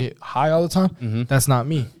time, get high all the time, that's not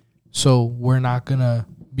me. So we're not going to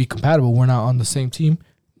be compatible. We're not on the same team.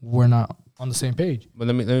 We're not on the same page. But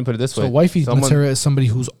let me put it this way. So wifey material is somebody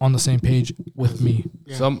who's on the same page with me.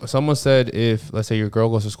 Yeah. Someone said if, let's say your girl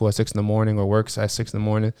goes to school at 6 a.m. or works at 6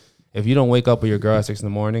 a.m, if you don't wake up with your girl at 6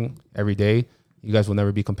 a.m. every day, you guys will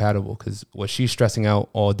never be compatible, because what she's stressing out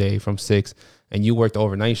all day from 6 and you work the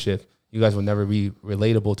overnight shift, you guys will never be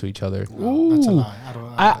relatable to each other. That's a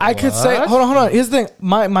lie. I could say, hold on. Here's the thing.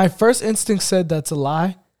 My first instinct said that's a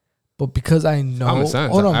lie, but because I know, Common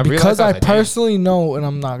sense. hold on, I because realized I that, personally know, and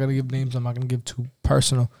I'm not gonna give names. I'm not gonna give too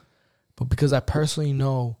personal, but because I personally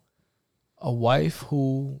know a wife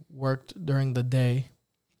who worked during the day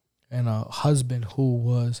and a husband who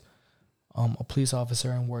was a police officer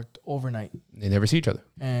and worked overnight, They never see each other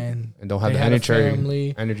and don't have they the had a energy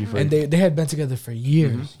family, for and it. they had been together for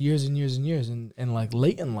years, years and years and years, and like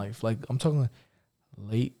late in life, like I'm talking like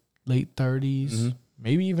late 30s,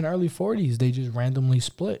 maybe even early 40s. They just randomly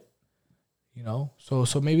split, you know. So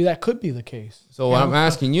maybe that could be the case. So what I'm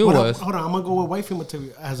asking you was, hold on. I'm gonna go with wifey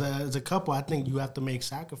material. As a couple, I think you have to make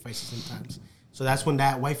sacrifices sometimes. So that's when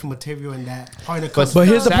that wifey material and that partner comes. But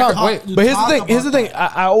here's the problem. Wait, But here's the thing. Here's the thing.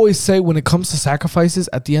 I always say when it comes to sacrifices,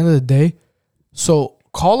 at the end of the day, so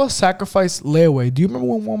call a sacrifice layaway. Do you remember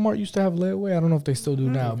when Walmart used to have layaway? I don't know if they still do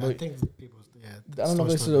now, I but think people, I don't know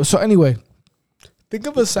if they still do. So anyway, think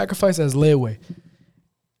of a sacrifice as layaway.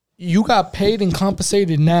 You got paid and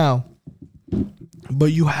compensated now,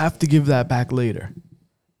 but you have to give that back later.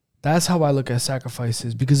 That's how I look at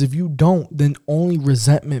sacrifices, because if you don't, then only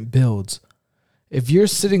resentment builds. If you're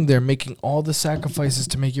sitting there making all the sacrifices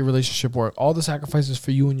to make your relationship work, all the sacrifices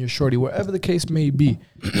for you and your shorty, wherever the case may be,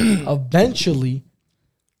 eventually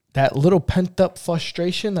that little pent up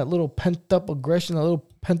frustration, that little pent up aggression, that little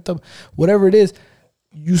pent up whatever it is,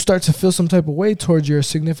 you start to feel some type of way towards your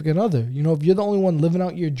significant other. You know, if you're the only one living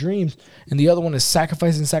out your dreams and the other one is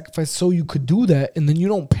sacrificing so you could do that, and then you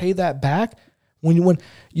don't pay that back, when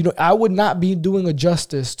you know, I would not be doing a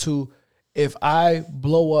justice to, if I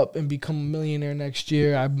blow up and become a millionaire next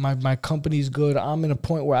year, my company's good, I'm in a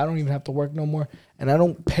point where I don't even have to work no more, and I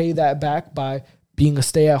don't pay that back by being a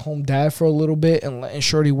stay-at-home dad for a little bit and letting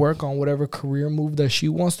Shorty work on whatever career move that she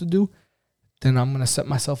wants to do, then I'm going to set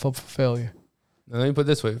myself up for failure. now let me put it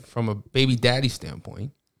this way, from a baby daddy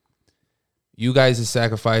standpoint, you guys'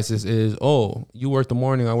 sacrifices is, oh, you work the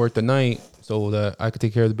morning, I work the night, so that I could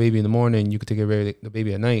take care of the baby in the morning, you could take care of the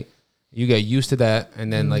baby at night. You get used to that,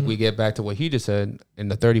 and then like we get back to what he just said, in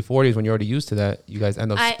the 30s, 40s, when you're already used to that, you guys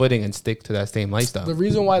end up splitting and stick to that same lifestyle. The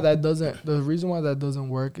reason why that doesn't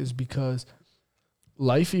work is because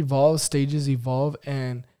life evolves, stages evolve,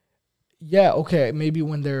 and yeah, okay, maybe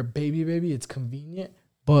when they're baby, it's convenient,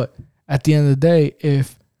 but at the end of the day,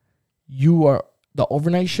 if you are the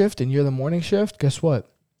overnight shift and you're the morning shift, guess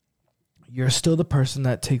what? You're still the person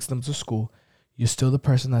that takes them to school. You're still the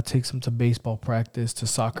person that takes them to baseball practice, to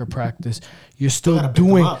soccer practice. You're still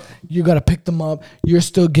you got to pick them up. You're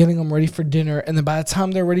still getting them ready for dinner. And then by the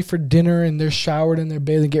time they're ready for dinner and they're showered and they're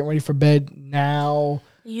bathing, getting ready for bed, now.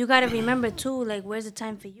 You got to remember, too, like, where's the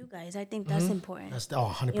time for you guys? I think that's important. That's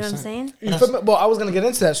 100%. You know what I'm saying? Well, I was going to get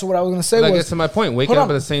into that. So what I was going to say That was. gets to my point. Waking up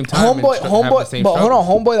at the same time and have the same But hold struggles.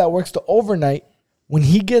 on, homeboy that works the overnight, when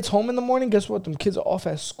he gets home in the morning, guess what? Them kids are off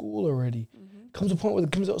at school already. Comes a point where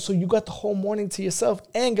it comes out, so you got the whole morning to yourself.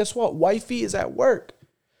 And guess what? Wifey is at work.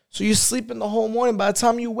 So you're sleeping the whole morning. By the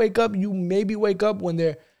time you wake up, you maybe wake up when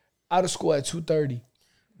they're out of school at 2:30.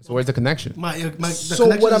 So where's the connection? So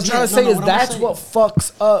what I'm trying to say is that's what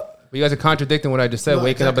fucks up. But you guys are contradicting what I just said, No,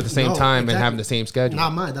 waking up at the same time exactly. and having the same schedule.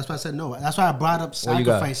 Not mine. That's why I said no. That's why I brought up What you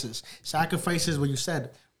got? sacrifices. Sacrifices where you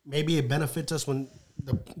said maybe it benefits us when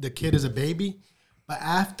the kid is a baby, but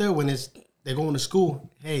after when they're going to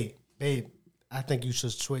school, hey, babe, I think you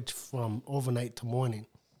should switch from overnight to morning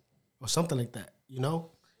or something like that, you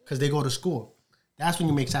know? Because they go to school. That's when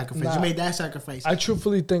you make sacrifice. Nah. You made that sacrifice. I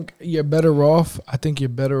truthfully think you're better off. I think you're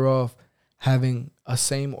better off having a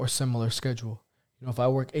same or similar schedule. You know, if I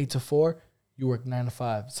work 8 to 4, you work 9 to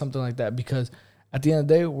 5, something like that. Because at the end of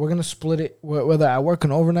the day, we're going to split it. Whether I work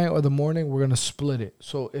an overnight or the morning, we're going to split it.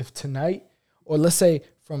 So if tonight, or let's say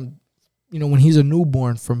from, you know, when he's a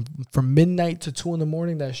newborn, from midnight to 2 in the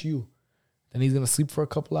morning, that's you. Then he's going to sleep for a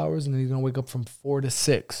couple hours, and then he's going to wake up from 4 to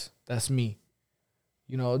 6. That's me.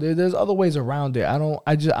 You know, there's other ways around it. I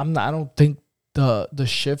don't think the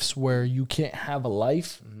shifts where you can't have a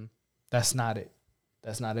life, that's not it.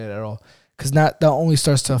 That's not it at all. Because that only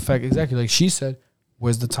starts to affect, exactly like she said,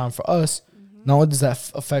 where's the time for us? Not only does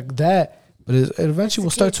that affect that, but it eventually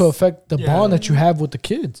will start to affect the bond that you have with the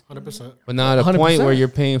kids. 100%. But not at a 100%. point where you're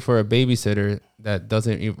paying for a babysitter that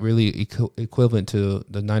doesn't really equivalent to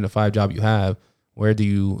the 9 to 5 job you have. Where do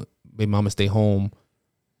you, baby mama, stay home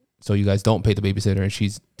so you guys don't pay the babysitter and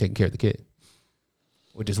she's taking care of the kid?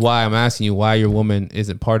 Which is why I'm asking you why your woman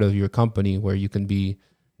isn't part of your company where you can be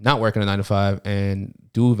not working a 9 to 5 and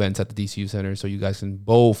do events at the DCU Center so you guys can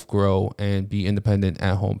both grow and be independent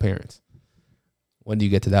at home parents. When do you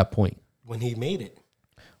get to that point? When he made it.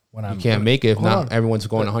 when You can't make it if Hold not on. everyone's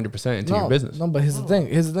going 100% into your business. No, but here's the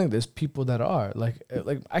thing. There's people that are like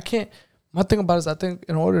I can't. My thing about it is I think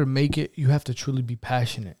in order to make it, you have to truly be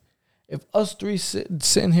passionate. If us three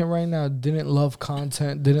sitting here right now didn't love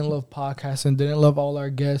content, didn't love podcasting, didn't love all our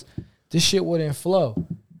guests, this shit wouldn't flow.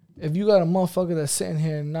 If you got a motherfucker that's sitting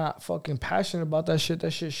here and not fucking passionate about that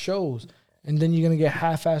shit shows. And then you're going to get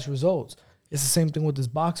half-ass results. It's the same thing with this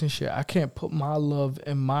boxing shit. I can't put my love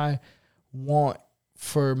and my want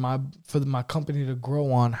for my company to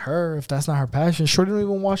grow on her if that's not her passion. Shorty don't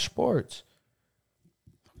even watch sports.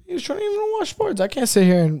 Shorty don't even watch sports. I can't sit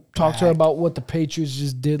here and talk to her about what the Patriots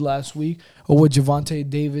just did last week or what Javonte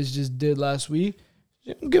Davis just did last week.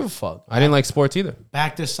 She don't give a fuck. I didn't like sports either.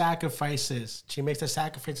 Back to sacrifices. She makes the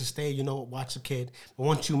sacrifice to stay, watch the kid. But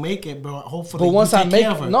once you make it, bro, hopefully But once you I take make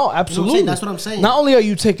care of her. no, absolutely. You know that's what I'm saying. Not only are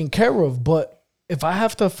you taken care of, but if I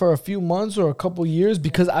have to for a few months or a couple years,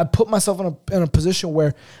 because I put myself in a position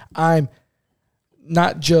where I'm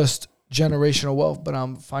not just generational wealth, but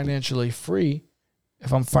I'm financially free.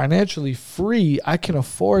 If I'm financially free, I can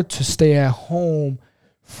afford to stay at home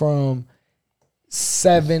from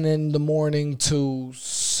 7 in the morning to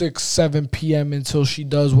 6, 7 p.m. until she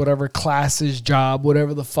does whatever classes, job,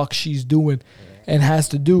 whatever the fuck she's doing and has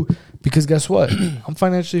to do. Because guess what? I'm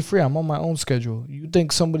financially free. I'm on my own schedule. You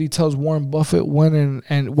think somebody tells Warren Buffett when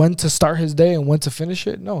and when to start his day and when to finish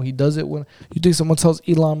it? No, he does it when. You think someone tells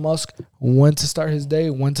Elon Musk when to start his day,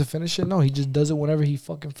 when to finish it? No, he just does it whenever he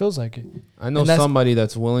fucking feels like it. I know somebody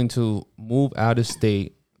that's willing to move out of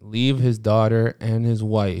state, leave his daughter and his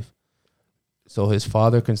wife so his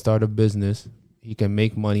father can start a business, he can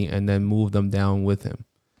make money, and then move them down with him.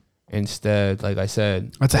 Instead, like I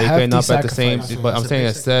said, That's a waking hefty up at the same. sacrifice. But I'm saying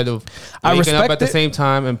instead of I waking up respect at the it. same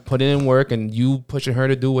time and putting in work, and you pushing her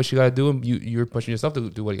to do what she got to do, and you're pushing yourself to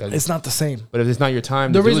do what you got to do. It's not the same. But if it's not your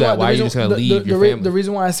time to do that, why are you just gonna leave your family? The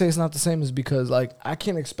reason why I say it's not the same is because like I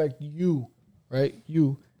can't expect you, right?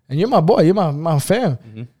 You and you're my boy, you're my fam.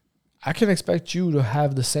 Mm-hmm. I can expect you to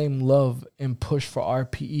have the same love and push for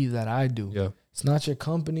RPE that I do. Yeah. It's not your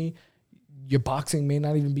company. Your boxing may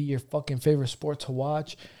not even be your fucking favorite sport to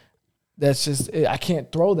watch. That's just I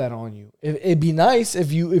can't throw that on you. It'd be nice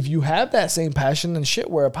if you have that same passion and shit.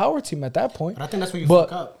 We're a power team at that point. But I think that's where you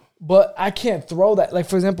fuck up. But I can't throw that. Like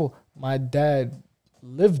for example, my dad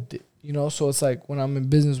lived it. So it's like when I'm in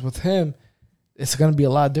business with him, it's gonna be a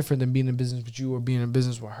lot different than being in business with you or being in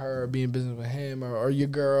business with her or being in business with him or your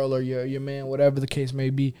girl or your man, whatever the case may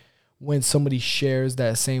be. When somebody shares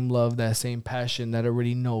that same love, that same passion, that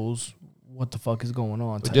already knows what the fuck is going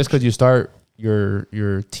on. But just because you start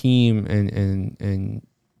your team and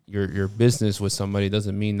your business with somebody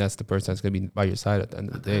doesn't mean that's the person that's gonna be by your side at the end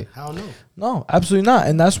of the day. Hell no. No, absolutely not.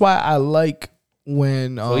 And that's why I like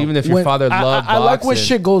when So even if your father loved I like when boxing-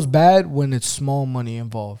 shit goes bad when it's small money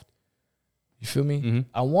involved. You feel me? Mm-hmm.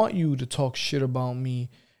 I want you to talk shit about me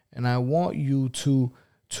and I want you to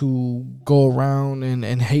go around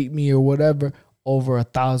and hate me or whatever over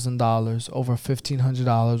 $1,000, over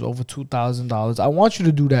 $1,500, over $2,000. I want you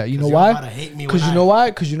to do that. You know why? Because you know why?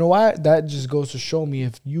 Because you know why? That just goes to show me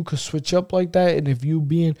if you could switch up like that, and if you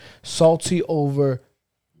being salty over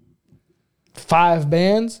 5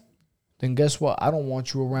 bands, then guess what? I don't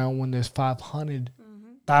want you around when there's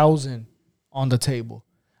 500,000 on the table.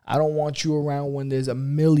 I don't want you around when there's $1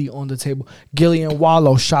 million on the table. Gillian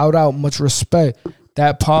Wallow, shout out, much respect.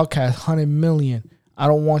 That podcast, 100 million. I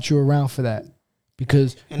don't want you around for that.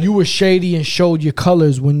 Because you were shady and showed your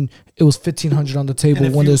colors when it was 1,500 on the table,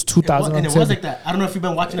 when there's 2,000 on the table. And it was like that. I don't know if you've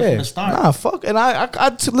been watching it from the start. Nah, fuck. And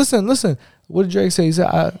listen. What did Drake say? He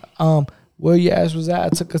said, where your ass was at, I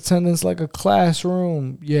took attendance like a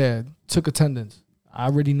classroom. Yeah, took attendance. I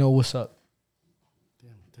already know what's up.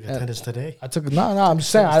 Took attendance today? I took I'm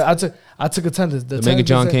just saying I took attendance. The Mega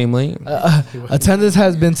John came late. Attendance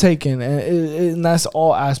has been taken, and that's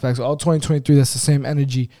all aspects. All 2023, that's the same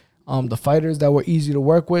energy. The fighters that were easy to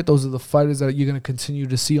work with, those are the fighters that you're going to continue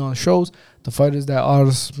to see on shows. The fighters that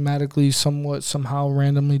automatically, somehow,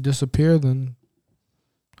 randomly disappear, then,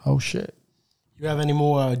 oh, shit. You have any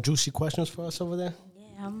more juicy questions for us over there?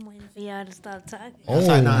 Yeah, I'm waiting for y'all to start talking.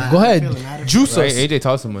 Oh, go ahead. Juice us. AJ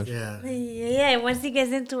talks so much. Yeah. Once he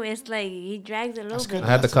gets into it, it's like he drags a little bit. I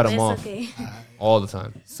had to cut him It's off okay. all the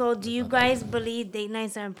time. So do you guys believe date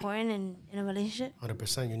nights are important in a relationship?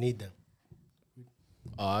 100%. You need them.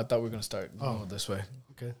 I thought we were going to start this way.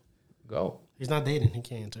 Okay. Go. He's not dating. He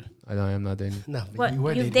can't answer. I am not dating. No, But you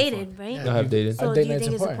were you've dated, right? I have dated. So A do date you night's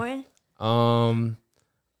think it's important. important?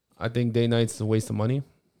 I think date night's a waste of money.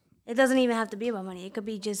 It doesn't even have to be about money. It could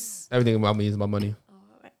be just Everything about me is about money.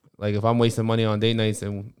 Like if I'm wasting money on date nights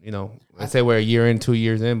and, you know, let's say we're a year in, 2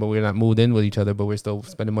 years in, but we're not moved in with each other, but we're still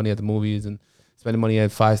spending money at the movies and spending money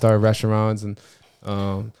at 5-star restaurants. And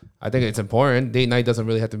I think it's important. Date night doesn't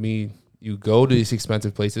really have to mean you go to these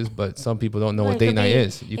expensive places, but some people don't know what date night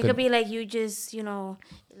is. It could be like you just, you know,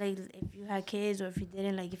 like if you had kids or if you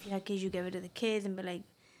didn't, like if you had kids, you get rid of the kids and be like,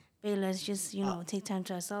 hey, let's just, you know, take time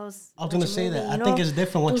to ourselves. I was going to say that. I think it's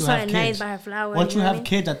different once you have kids. Buy her flowers, once you have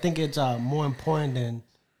kids, I think it's more important than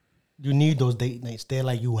you need those date nights. They're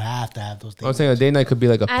like, you have to have those date nights. I'm saying a date night could be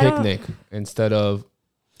like a picnic instead of,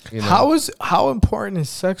 you know. How important is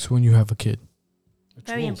sex when you have a kid?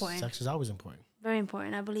 Very important. Sex is always important. Very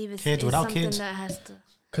important. I believe it's kids without something kids that has to.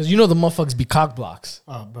 Because you know the motherfuckers be cock blocks.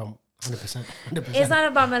 Oh, bro, 100%. It's not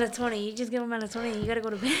about melatonin. You just give them melatonin and you gotta go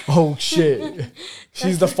to bed. Oh shit.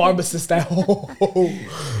 She's the pharmacist at home.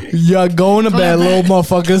 Yeah, going to bed, little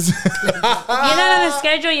motherfuckers. You're not on a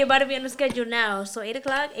schedule. You're about to be on the schedule now. So 8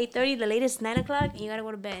 o'clock, 8:30, the latest 9 o'clock, and you gotta go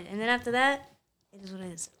to bed. And then after that, it is what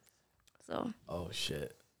it is. So. Oh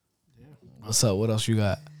shit. Yeah. What's up? What else you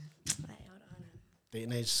got? Date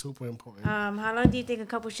night is super important. How long do you think a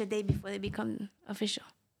couple should date before they become official?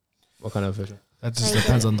 What kind of official? That just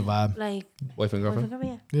depends on the vibe. Like boyfriend,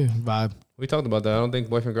 girlfriend? Yeah, vibe. We talked about that. I don't think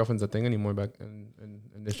boyfriend, girlfriend's a thing anymore back in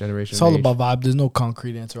this generation. It's all about vibe. There's no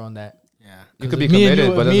concrete answer on that. Yeah. You could be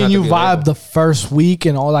committed, but me and you vibe label. the first week,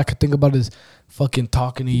 and all I could think about is fucking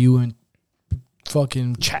talking to you and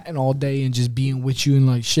fucking chatting all day and just being with you and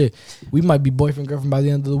like shit. We might be boyfriend, girlfriend by the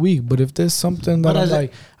end of the week, but if there's something that I'm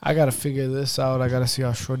like, I gotta figure this out, I gotta see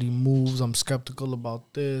how shorty moves, I'm skeptical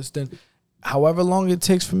about this, then however long it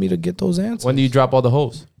takes for me to get those answers. When do you drop all the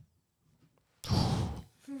hoes?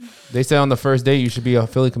 They say on the first date you should be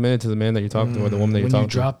fully committed to the man that you're talking to or the woman that you're talking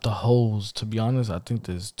to. When you drop the hoes, to be honest, I think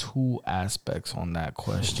there's two aspects on that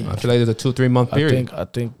question. I feel like there's a 2-3 month period. I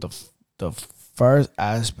think the first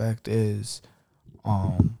aspect is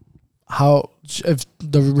how if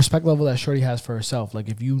the respect level that shorty has for herself. Like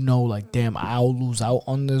if you know, like, damn, I'll lose out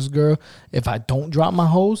on this girl if I don't drop my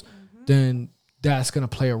hoes, then that's gonna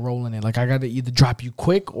play a role in it. Like I gotta either drop you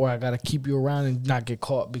quick or I gotta keep you around and not get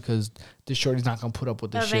caught because this shorty's not gonna put up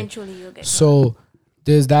with this Eventually shit. you'll get So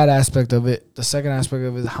there's that aspect of it. The second aspect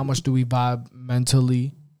of it is how much do we vibe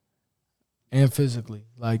mentally and physically.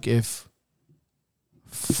 Like if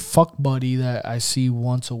fuck buddy that I see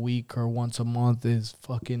once a week or once a month is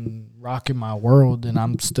fucking rocking my world and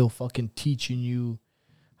I'm still fucking teaching you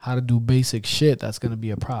how to do basic shit, that's gonna be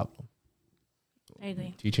a problem. I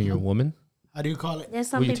agree. Teaching your woman? How do you call it? There's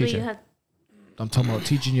some people you have. I'm talking about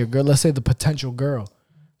teaching your girl. Let's say the potential girl.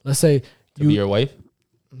 Let's say To be your wife?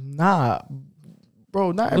 Nah,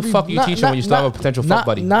 bro. Not What the fuck you teaching when you still have a potential fuck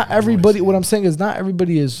buddy? Not everybody. What I'm saying is not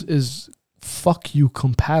everybody is fuck you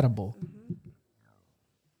compatible.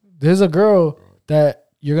 There's a girl that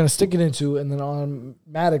you're gonna stick it into, and then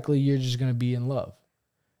automatically you're just gonna be in love.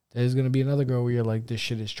 There's gonna be another girl where you're like, this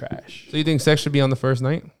shit is trash. So you think sex should be on the first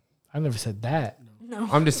night? I never said that. No.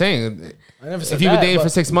 I'm just saying. I never said If you've that. been dating but for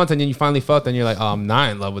 6 months and then you finally fucked and you're like, oh, I'm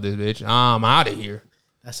not in love with this bitch. I'm out of here.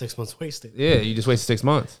 That's 6 months wasted. Yeah, you just wasted 6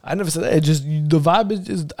 months. I never said that. It just the vibe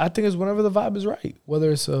is I think it's whenever the vibe is right.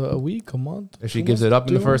 Whether it's a week, a month. If she 2 gives months, it up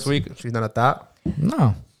in the 3 first months. week, she's not a thought.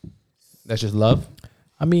 No. That's just love.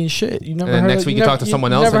 I mean, shit. You never And then heard next of, week you you never, talk to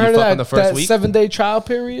someone else never and you heard of fuck on the first that week? 7-day trial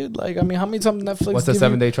period. Like, I mean, how many times Netflix? What's the give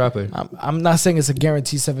 7 you- day trial period? I'm not saying it's a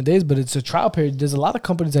guaranteed 7 days, but it's a trial period. There's a lot of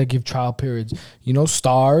companies that give trial periods. You know,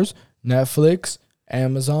 Stars, Netflix,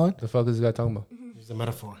 Amazon. The fuck is this guy talking about? It's a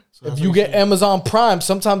metaphor. So If that's you what get saying. Amazon Prime,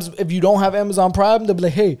 sometimes if you don't have Amazon Prime, they'll be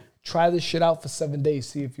like, hey, try this shit out for 7 days,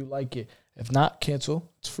 see if you like it. If not, cancel.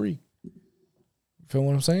 It's free. You feel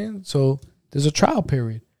what I'm saying? So there's a trial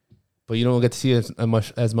period. But you don't get to see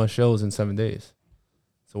as much shows in 7 days.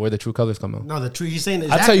 So where the true colors come out? No, the truth he's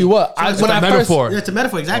saying. I tell you what, So it's when a I metaphor. Yeah, it's a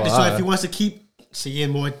metaphor, exactly. Oh, so alright. if he wants to keep seeing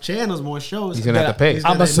more channels, more shows, He's gonna have to pay. he's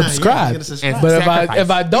I'ma gonna- subscribe. he's gonna subscribe. And But sacrifice.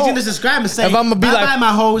 if I He's don't, gonna subscribe and say, if I'ma be bye like- bye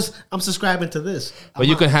my hoes, I'm subscribing to this. But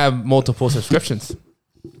you can have multiple subscriptions.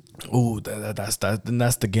 ooh, that's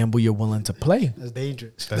the gamble you're willing to play. That's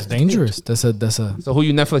dangerous. That's dangerous. That's a. So who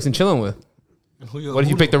you Netflix and chilling with? Who What if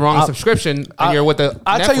you pick the wrong subscription and you're with the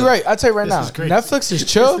I'll tell you Netflix? right. I'll tell you right This now. is crazy. Netflix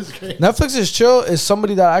is chill. This is crazy. Netflix is chill is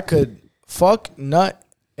somebody that I could fuck, nut,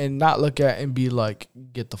 and not look at and be like,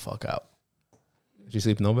 get the fuck out. Did you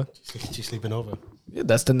sleeping over? She's sleeping over. Yeah,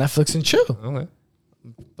 that's the Netflix and chill. Okay.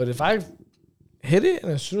 But if I hit it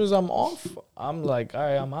and as soon as I'm off, I'm like, all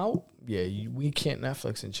right, I'm out. Yeah, we can't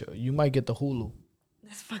Netflix and chill. You might get the Hulu.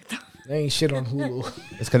 That's fucked up. There ain't shit on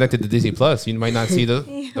Hulu. It's connected to Disney Plus. You might not see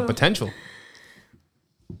the potential.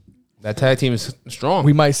 That tag team is strong.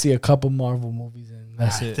 We might see a couple Marvel movies and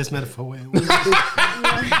that's it. This metaphor.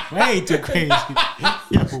 Way too crazy.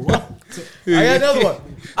 Yo, what? I got another one.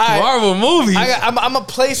 All right. Marvel movies. I'm gonna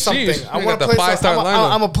play something. Sheesh, I you want got to the play something. 5-star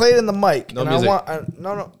lineup. I'm gonna play it in the mic. No and music.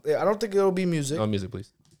 No. Yeah, I don't think it'll be music. No music,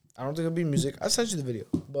 please. I don't think it'll be music. I sent you the video,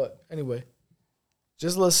 but anyway,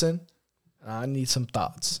 just listen. I need some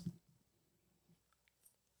thoughts.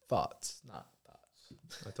 Thoughts, not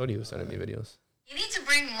thoughts. I told you he was sending me videos. You need to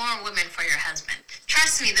bring more women for your husband.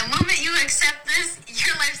 Trust me, the moment you accept this,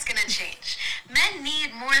 your life's gonna change. Men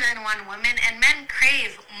need more than one woman, and men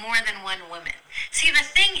crave more than one woman. See, the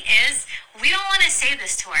thing is, we don't want to say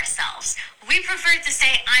this to ourselves. We prefer to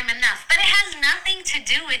say, I'm enough, but it has nothing to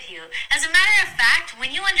do with you. As a matter of fact,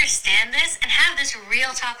 when you understand this and have this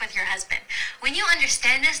real talk with your husband, when you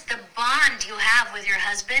understand this, the bond you have with your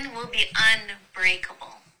husband will be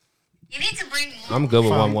unbreakable. You need to bring more. I'm good with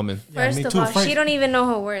one Fine. woman. Yeah, First me of too. all, First- she don't even know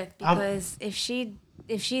her worth because if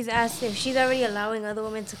she's already allowing other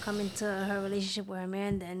women to come into her relationship with her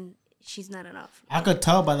man, then she's not enough. I could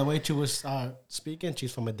tell by the way she was speaking,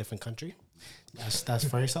 she's from a different country. That's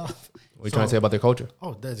first off. What are you trying to say about their culture?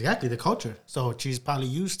 Oh, that's exactly the culture. So she's probably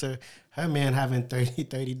used to her man having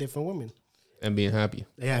 30 different women. And being happy.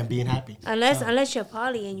 Yeah, and being happy. Unless you're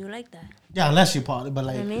poly and you like that. Yeah, unless you partly, but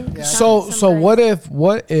like, I mean, yeah. So Somebody-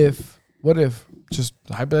 what if just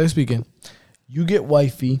hypothetically speaking, you get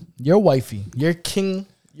wifey, your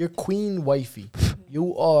queen wifey.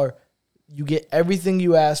 You get everything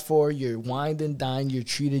you ask for, you're wined and dined, you're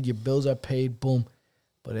treated, your bills are paid, boom.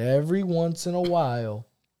 But every once in a while,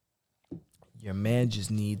 your man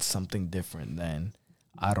just needs something different than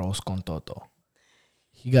arroz con toto.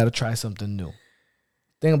 You got to try something new.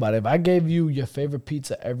 Think about it. If I gave you your favorite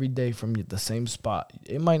pizza every day from the same spot,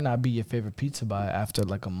 it might not be your favorite pizza by after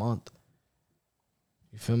like a month.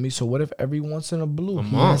 You feel me? So what if every once in a blue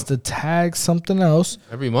he has to tag something else?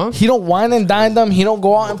 Every month? He don't wine and dine them. He don't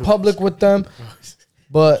go out in public with them.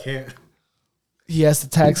 But Yeah. he has to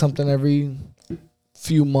tag something every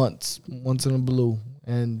few months, once in a blue.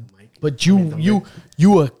 And but you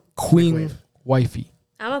a queen wifey.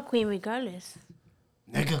 I'm a queen regardless.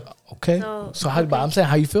 Nigga. Okay. So, How? But okay. I'm saying,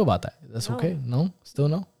 how you feel about that? That's No. okay. No, still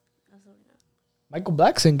no. Michael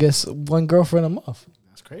Blackson gets one girlfriend a month.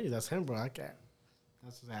 That's crazy. That's him, bro. I can't.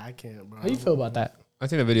 I can't, bro. How you feel about that? I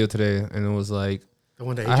seen a video today and it was like The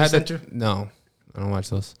one that I he had just sent to, you? no, I don't watch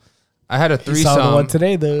those. I had a You saw the one threesome.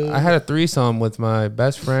 today, though. I had a threesome with my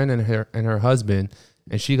best friend and her husband,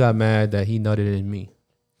 and she got mad that he nutted in me.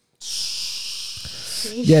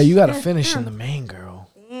 Yeah, you got to finish in the main girl.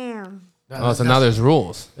 Damn. Oh, so now there's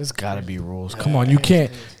rules. There's got to be rules. Come on, you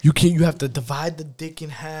can't. You have to divide the dick in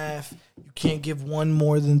half. You can't give one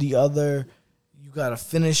more than the other. You got to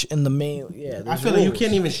finish in the main. Yeah, I there's feel like you rules.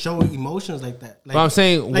 can't even show emotions like that. Like, But I'm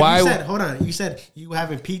saying, like why? You said, hold on. You said you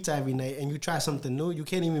having pizza every night and you try something new. You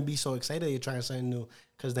can't even be so excited that you're trying something new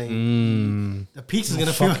because then the pizza's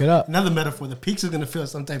gonna Fuck feel it up. another metaphor. The pizza's gonna feel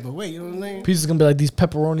some type of way. You know what I'm saying? Pizza's gonna be like, these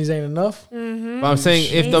pepperonis ain't enough. But I'm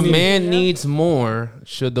saying, if the man needs more,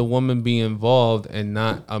 should the woman be involved and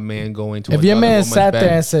not a man going to? If your another man woman's sat bed?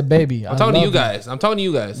 there and said, "Baby, I'm talking to you guys. I'm talking to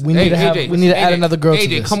you guys. We need to have- we need to add another girl to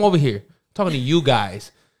AJ, this. come over here. I'm talking to you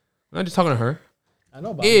guys. I'm not just talking to her. I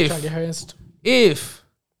know, but If- I'm trying to get her answer too. If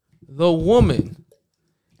the woman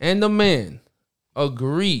and the man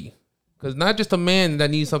agree, because not just a man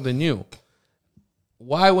that needs something new,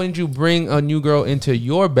 why wouldn't you bring a new girl into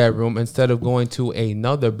your bedroom instead of going to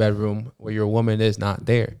another bedroom where your woman is not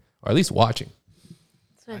there, or at least watching?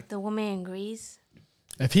 So if the woman agrees,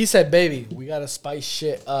 If he said, "Baby, we gotta spice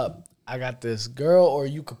shit up. I got this girl, or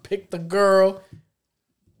you could pick the girl.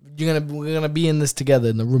 We're gonna be in this together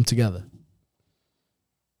in the room together."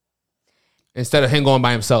 Instead of him going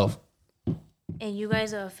by himself. and you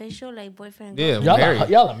guys are official, like boyfriend and Yeah, girlfriend,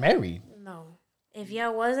 Y'all are married. no. If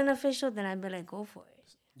y'all wasn't official, then I'd be like, go for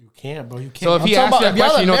it. You can't, bro. You can't. So if he I'm asks talking you that about if y'all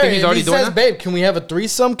question, are you don't think married, he's if already he doing says, that? "Babe, can we have a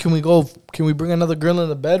threesome? Can we bring another girl in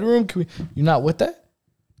the bedroom? Can we?" You not with that?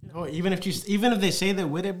 No, even if they say they're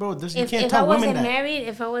with it, bro, this you can't If I tell women wasn't that.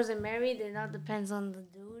 married, then it all depends on the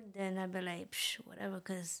dude. Then I'd be like, psh, whatever,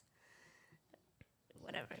 cause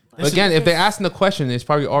whatever. But Again, if they're it's- asking the question, it's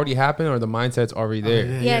probably already happened or the mindset's already there.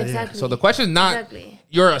 yeah, exactly. So the question is not Exactly.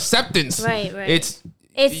 your acceptance. Right, right. It's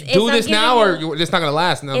It's do I'm this giving now or you- it's not gonna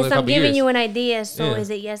last another It's couple I'm giving years. you an idea. So Yeah. is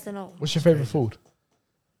it yes or no? What's your favorite food?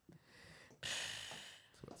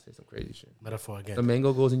 Say some crazy shit. Metaphor again. The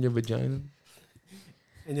mango goes in your vagina.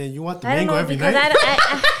 And then you want the I don't mango know every because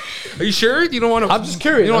night. Are you sure you don't want to? I'm just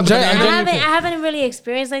curious. You don't I'm want the genuine- banana? I haven't really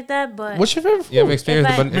experienced like that, but What's your favorite food? You haven't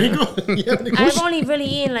experienced If I- the banana. Mango? Yeah, nigga. I've only really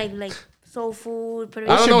eaten like soul food. I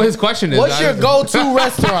don't know what his question is. What's your go-to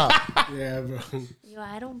restaurant? Yeah, bro. Yo,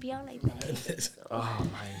 I don't be out like that. Oh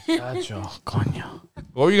my god, yo, coño.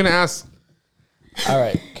 What were you gonna ask? All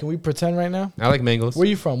right, can we pretend right now? I like mangoes. Where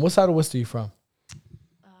you from? What side of Worcester you from?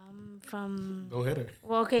 From Don't hit her.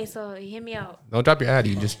 well, okay, so hear me out. Don't drop your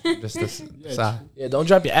addy. Just this side. Yeah, don't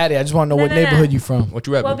drop your addy. I just want to know what No. neighborhood you from. What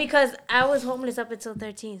you rapping? Well, because I was homeless up until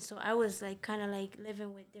 13, so I was like kind of like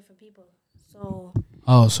living with different people. So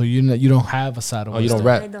Oh, so you don't have a side of Oh, you Worcester. don't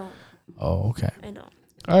rap. I don't. Oh, okay. I don't.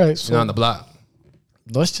 All right, You're so on the block.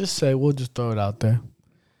 let's just say we'll just throw it out there.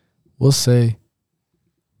 We'll say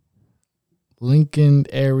Lincoln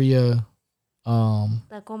area.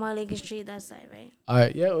 Tacoma, Lincoln Street, that side, right? All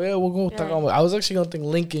right, yeah, we'll go. Yeah. Tacoma. I was actually gonna think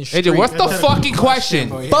Lincoln Street. AJ, what's the That's a fucking question?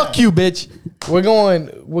 bro, yeah. Fuck you, bitch. We're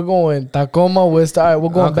going Tacoma, Worcester. All right, we're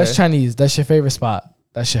going Okay. Best Chinese. That's your favorite spot.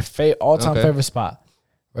 That's your all-time Okay. favorite spot,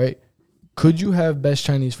 right? Could you have Best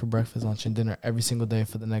Chinese for breakfast, lunch, and dinner every single day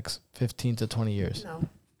for the next 15 to 20 years? No.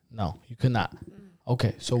 No, you could not.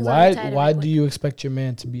 Okay, so 'Cause I'm tired of why it do you expect your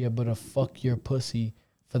man to be able to fuck your pussy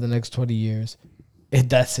for the next 20 years? If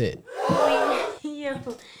that's it. Yo,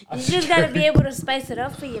 you just gotta be able to spice it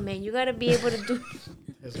up for you, man. You gotta be able to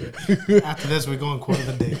do After this, we're going quarter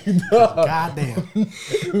of the day. God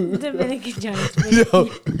damn. Dominican Johnny. Yo,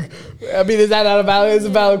 I mean, is that not a valid? It's a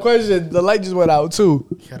valid question. The light just went out too.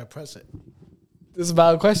 You gotta press it. It's a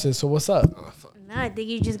valid question. So what's up? Nah, I think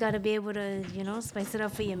you just gotta be able to, spice it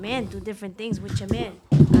up for your man. Do different things with your man.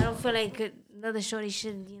 I don't feel like another shorty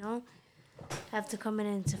should, have to come in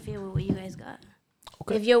and interfere with what you guys got.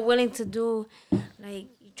 Okay. If you're willing to do, like,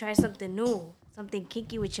 you try something new, something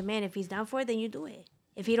kinky with your man, if he's down for it, then you do it.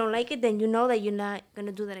 If he don't like it, then you know that you're not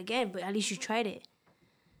gonna do that again. But at least you tried it.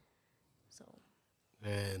 So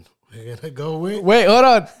And we're gonna go with. Wait, hold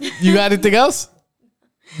on. You got anything else?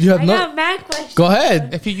 You have I no. got mad questions. Go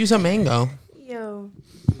ahead. If you use a mango, Yo.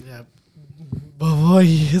 Yeah. Before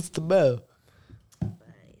he hits the bell.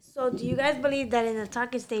 So do you guys believe that in the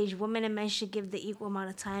talking stage, women and men should give the equal amount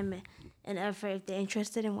of time and effort if they're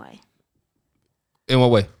interested, and why? in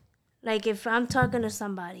what way? Like if I'm talking to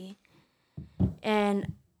somebody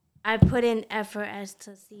and I put in effort as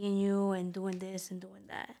to seeing you and doing this and doing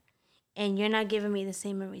that, and you're not giving me the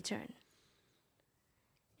same in return.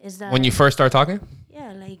 Is that When you first start talking?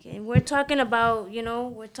 yeah, like and we're talking about,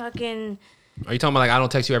 we're talking Are you talking about like I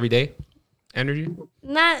don't text you every day? Energy?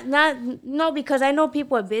 no, because I know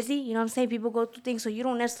people are busy, you know what I'm saying? People go through things, so you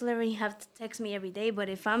don't necessarily have to text me every day, but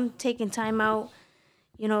if I'm taking time out,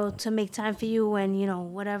 to make time for you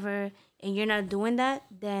and, whatever, and you're not doing that,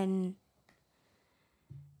 then,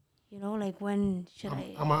 like when should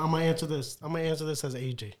I'm gonna answer this. I'm gonna answer this as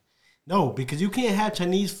AJ. No, because you can't have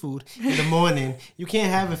Chinese food in the morning. You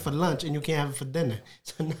can't have it for lunch, and you can't have it for dinner.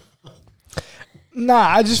 So no. Nah,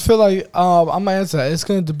 I just feel like I'm gonna answer that. It's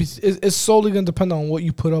gonna be. It's solely gonna depend on what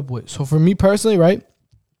you put up with. So for me personally, right,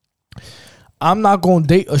 I'm not gonna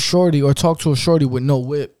date a shorty or talk to a shorty with no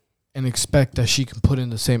whip and expect that she can put in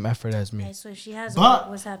the same effort as me. Okay, so if she has But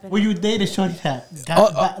what's happening? will you date a shorty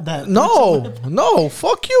that No,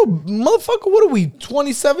 fuck you, motherfucker. What are we,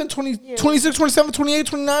 27, 20, 26, 27, 28,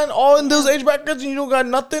 29, all in those age brackets and you don't got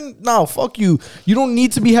nothing? No, fuck you. You don't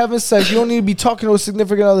need to be having sex. You don't need to be talking to a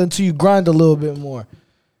significant other until you grind a little bit more.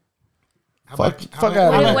 Fuck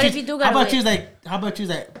out What if you do got How about a you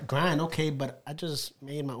like grind? Okay, but I just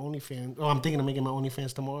made my OnlyFans. Oh, I'm thinking of making my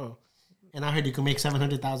OnlyFans tomorrow, and I heard you can make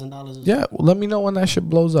 $700,000. Yeah, well, let me know when that shit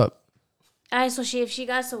blows up. All right, so if she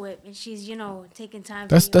got a whip and she's taking time.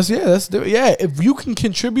 That's for you. If you can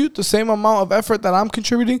contribute the same amount of effort that I'm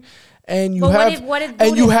contributing, and you But have what if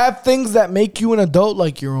and you Buddha- have things that make you an adult,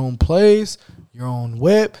 like your own place, your own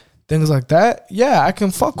whip, things like that. Yeah, I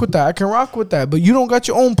can fuck with that. I can rock with that. But you don't got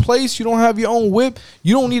your own place. You don't have your own whip.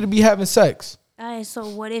 You don't need to be having sex. All right, so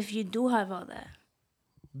what if you do have all that?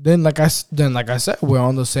 Then, like I said, we're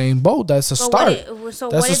on the same boat. That's a But start. That's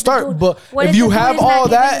That's a a start. But what if if you the dude have is not all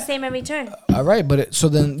giving that, the same in return. all right. But so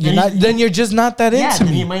then you're Then not. he- Then you're just not that Yeah, into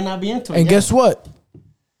then he me. might not be into it. And yeah. guess what?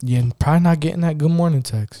 You're probably not getting that good morning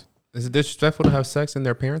text. Is it disrespectful to have sex in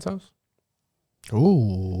their parents' house?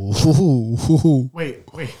 Ooh. Wait.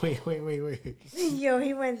 Yo,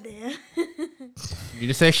 he went there. You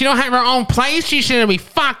just say she don't have her own place. She shouldn't be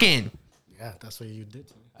fucking. Yeah, that's what you did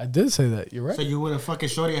to me. I did say that. You're right. So you would have fucking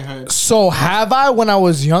shorty at her. So have I when I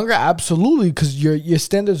was younger? Absolutely, because your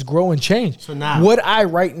standards grow and change. So now- would I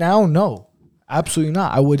right now? No, absolutely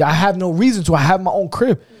not. I would. I have no reason to. I have my own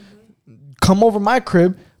crib. Come over my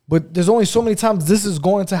crib, but there's only so many times this is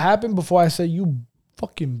going to happen before I say you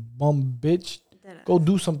fucking bum bitch. Go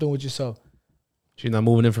do something with yourself. She's not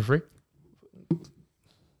moving in for free.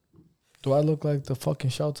 Do I look like the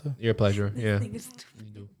fucking shelter? Your pleasure. Yeah.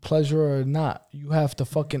 Pleasure or not, you have to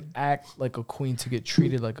fucking act like a queen to get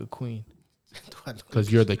treated like a queen.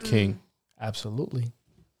 Because you're the king. Absolutely.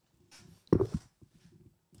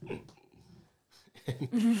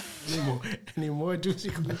 Any more juicy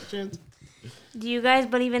questions? Do you guys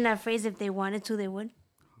believe in that phrase? If they wanted to, they would.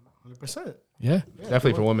 100%. Yeah.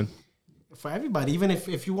 Definitely for women. For everybody, even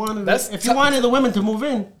if you wanted, That's- if you wanted the women to move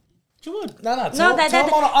in, you would. No, that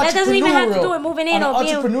doesn't even have to do with moving in or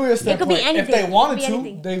being. It could be anything. If they wanted It could be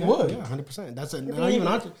to, anything. they would. Yeah, 100%. That's not even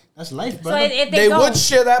that's life, So brother. if They don't, would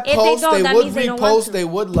share that if post. don't, They that would means they don't want repost. to. They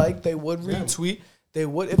would like. They would retweet. They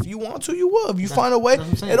would. If you want to, you will. If you find a way. that's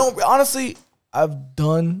what I'm saying. It don't. Honestly, I've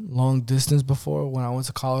done long distance before. When I went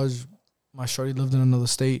to college, my shorty lived in another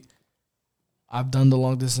state. I've done the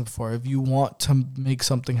long distance before. If you want to make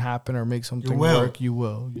something happen or make something will. work, you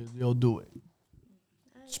will. You'll do it.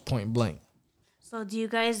 It's point blank. So do you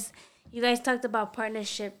guys talked about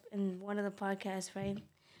partnership in one of the podcasts, right?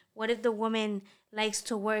 What if the woman likes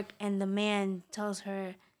to work and the man tells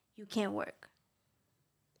her you can't work?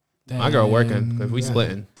 My girl working. Because we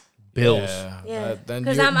splitting. Bills. Yeah. Then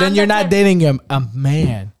 'Cause you're, I'm then the you're not type- dating a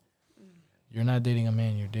man. You're not dating a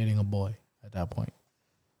man. You're dating a boy at that point.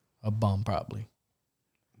 A bum, probably.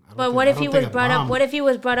 But what if he was brought up? What if he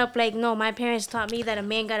was brought up like, no, my parents taught me that a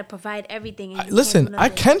man got to provide everything. And you Listen, can't do I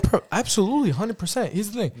nothing. can absolutely 100%.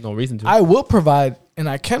 Here's the thing. No reason to. I will provide and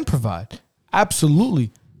I can provide.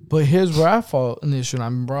 Absolutely. But here's where I fall in the issue. And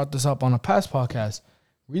I brought this up on a past podcast.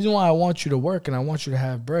 Reason why I want you to work and I want you to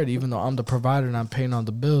have bread, even though I'm the provider and I'm paying all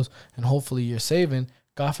the bills and hopefully you're saving.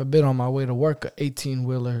 God forbid on my way to work, a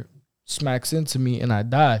 18-wheeler smacks into me and I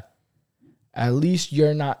die. At least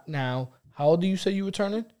you're not now. How old do you say you were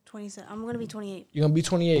turning? 27. I'm gonna be 28. You're going to be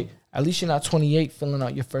 28. At least you're not 28 filling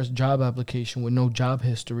out your first job application with no job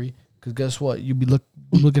history. Because guess what? You'd be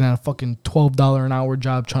looking at a fucking $12 an hour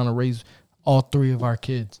job trying to raise all three of our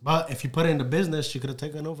kids. But if you put it in the business, she could have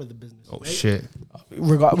taken over the business. Oh, right? shit.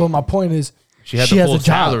 But my point is, She had the has full a job.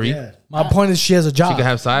 salary. Yeah. My point is she has a job. She could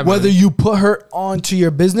have side Whether money. you put her onto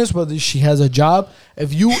your business, whether she has a job,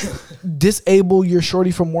 if you disable your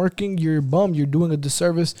shorty from working, you're a bum. You're doing a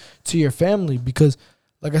disservice to your family because,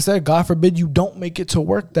 like I said, God forbid you don't make it to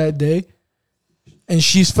work that day and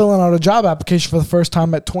she's filling out a job application for the first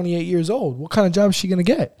time at 28 years old. What kind of job is she going to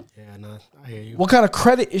get? Yeah, no, I hear you. What kind of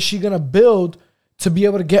credit is she going to build to be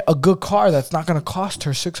able to get a good car that's not going to cost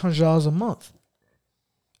her $600 a month?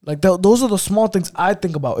 Like those are the small things I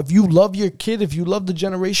think about. If you love your kid, if you love the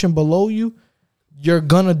generation below you, you're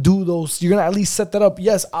gonna do those. You're gonna at least set that up.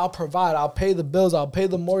 Yes, I'll provide. I'll pay the bills. I'll pay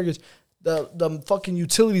the mortgage, the fucking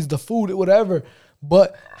utilities, the food, whatever.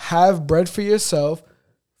 But have bread for yourself.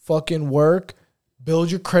 Fucking work. Build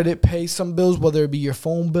your credit. Pay some bills, whether it be your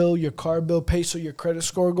phone bill, your car bill. Pay so your credit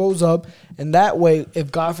score goes up. And that way,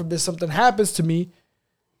 if God forbid something happens to me,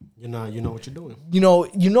 You know what you're doing. you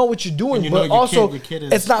know what you're doing, And you know but your also kid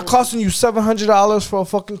is- it's not costing you $700 for a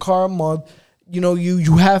fucking car a month. You know,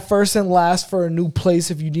 you have first and last for a new place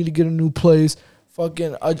if you need to get a new place.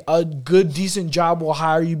 Fucking a good decent job will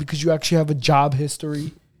hire you because you actually have a job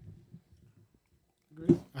history.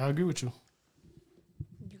 I agree with you.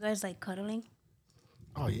 You guys like cuddling?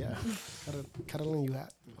 Oh yeah, cuddling you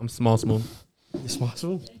at I'm small, smooth. you small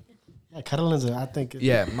soon. Yeah, cuddling's I think.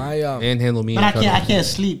 Yeah, my And handle me. But and I cuddle. can't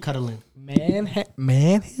sleep cuddling.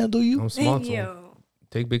 manhandle you? I'm small, smooth. Yo.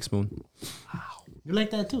 Take big spoon. You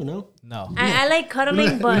like that too, no? No. I like cuddling,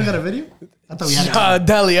 You got but a video? I thought we had.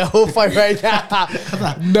 Delia, we'll fight right now.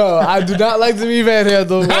 No, I do not like to be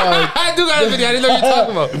manhandled. I do got a video. I didn't know what you're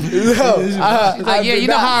talking about. No, He's I like, yeah, do you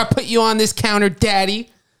know not. how I put you on this counter, daddy?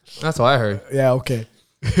 That's what I heard. Yeah, okay.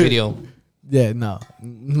 Video. Yeah, no.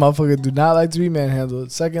 Motherfucker do not like to be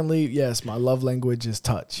manhandled. Secondly, yes, my love language is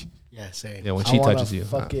touch. Yeah, same. Yeah, when I she wanna touches you.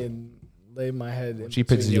 fucking lay my head in she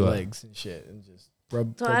between picks your you up. legs and shit and just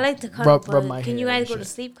rub. so I like to cuddle. rub But my can you hair guys and go to shit.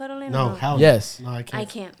 sleep cuddling? No, or hell Yes. No, I can't. I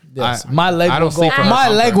can't. Yes, I- my leg I will don't go. sleep for My her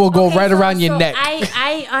leg comfort. will go Okay, right so- around your so neck.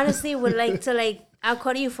 I honestly would like to I'll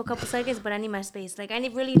cuddle you for a couple seconds, but I need my space. Like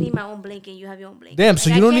really need my own blanket. You have your own blanket. Damn,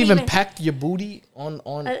 so Like, you I don't can't even pack your booty on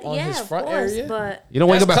yeah, his front of course, area? But You don't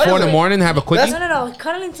wake up That's at 4 in the cuddling. morning and have a quickie? no.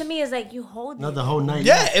 Cuddling to me is like you hold me. Not the whole night.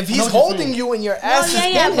 Yeah, if I know he's what you're holding saying. you and your No, ass is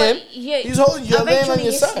in but him, he's holding you. You're laying on eventually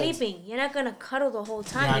your you're side. sleeping. You're not gonna cuddle the whole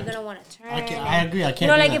time. Yeah, You're gonna want to turn. I agree. I can't. You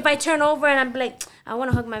know, do like that. if I turn over and I'm like, I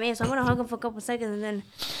want to hug my man, so I'm gonna hug him for a couple seconds, and then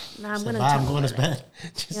I'm gonna. I'm turn going to over. bed.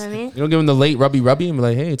 You know what I mean? You don't give him the late rubby and be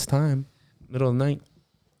like, hey, it's time. Middle of the night.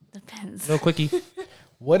 Depends. Little quickie.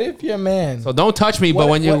 What if your man? So don't touch me, but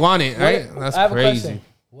when you want it, right? That's I have a crazy. question.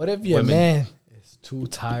 What if your Women. man is too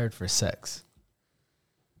tired for sex?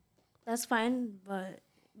 That's fine, but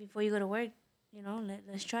before you go to work,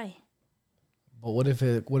 let's try. But what if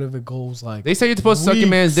it goes like? They say you're supposed to suck your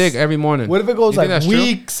man's dick every morning. What if it goes You think like that's true?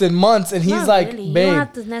 weeks and months, and he's Not like, really. You babe, don't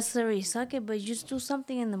have to necessarily suck it, but just do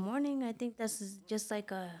something in the morning. I think that's just like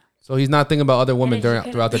a. So he's not thinking about other women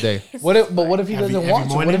energy throughout the day. what if? But what if he Every- doesn't every want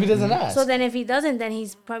to? What if he morning? doesn't ask? So then, if he doesn't, then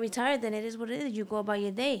he's probably tired. Then it is what it is. You go about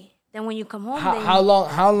your day. Then when you come home, then how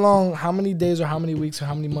long? How many days or how many weeks or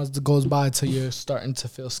how many months goes by till you're starting to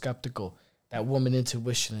feel skeptical? That woman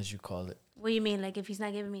intuition, as you call it. What do you mean? Like if he's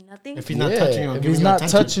not giving me nothing? If he's not touching you, or if giving he's you not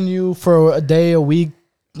attention. touching you for a day, a week,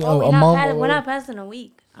 a month. We're not passing a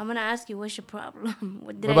week. I'm gonna ask you, what's your problem?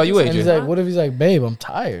 What about you, And AJ? he's like, what if he's like, babe, I'm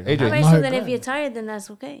tired. AJ. Alright, My so then if God. you're tired, then that's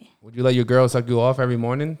okay. Would you let your girl suck you off every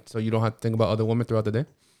morning so you don't have to think about other women throughout the day?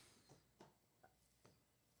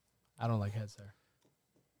 I don't like head, sir.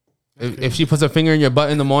 If she puts her finger in your butt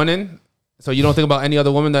in the morning, so you don't think about any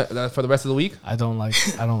other woman that for the rest of the week? I don't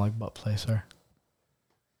like butt play, sir.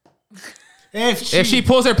 If If she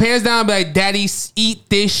pulls her pants down, be like, "Daddy, eat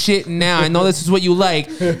this shit now. I know this is what you like.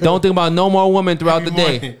 Don't think about no more women throughout the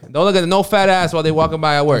Every day. morning. Don't look at no fat ass while they walking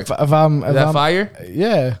by at work." If I'm, Is that fire?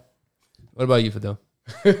 yeah. What about you, Fidel?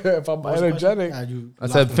 If I'm energetic, I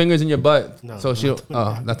said fingers in your butt. No, So she'll. no.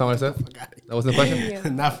 Oh, that's not what I said. That wasn't the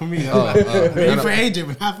question. Not for me. Maybe no. for AJ,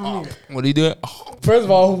 but not for me. What are you doing? first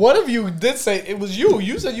of all, what if you did say it was you?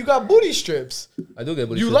 You said you got booty strips. I do get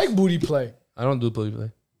booty. You strips. like booty play. I don't do booty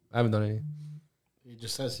play. I haven't done any. He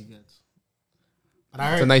just says he gets. But I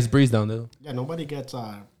It's a heard, nice breeze down there. yeah, nobody gets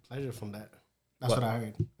pleasure from that. That's what I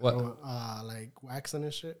heard. What? I don't, like waxing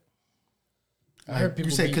and shit. I heard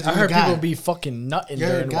people. say 'cause I you're heard a guy. people be fucking nutting You're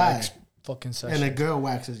a during guy. wax fucking And session. a girl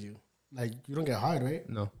waxes you. Like, you don't get hard, right?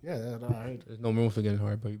 No, Yeah, that's what I heard. there's no room for getting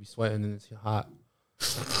hard, but you be sweating and it's hot.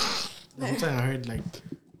 I'm saying I heard, like,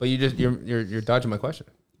 But you're dodging my question.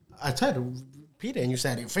 I tried to repeat it and you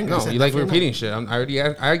said your finger. I No, said you like definitely repeating shit. I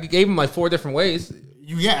already gave him like 4 different ways. not.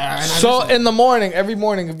 Yeah. And I So listened. in the morning, every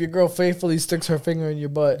morning, if your girl faithfully sticks her finger in your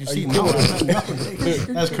butt, You are see, you no,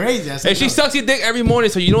 that's crazy. I said If she no. sucks your dick every morning,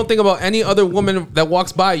 so you don't think about any other woman that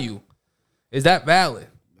walks by you, is that valid?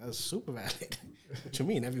 That's super valid. What you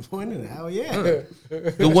mean? Every morning? Hell yeah.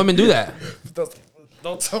 Do women do that?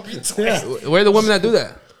 don't tell me Where are the women that do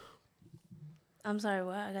that? I'm sorry,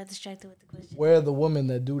 what? I got distracted with the question. Where are the women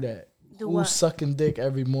that do that? Do Who's what? sucking dick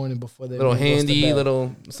every morning before they Little goes to handy, bed?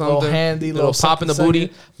 little something, little handy, little pop in the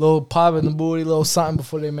booty. little pop in the booty, little something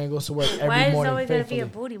before their man goes to work every Why is it morning. always gotta be faithfully. a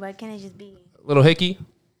booty? Why can't it just be? Little hickey.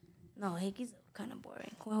 No, hickeys kind of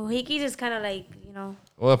boring. Well, hickeys is kind of like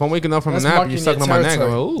Well, if I'm waking up from That's a nap and you're marking sucking your on my neck, I'm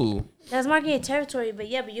territory. like, ooh. that's marking your territory. But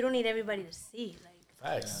yeah, but you don't need everybody to see.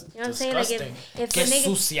 Like, Facts. you know what I'm saying? Like if Que a nigga,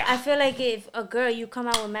 sucia. I feel like if a girl you come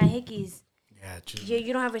out with mad hickeys, Yeah, true.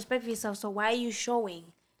 you don't have respect for yourself. So why are you showing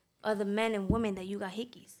other men and women that you got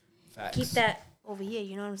hickeys? Facts. Keep that over here.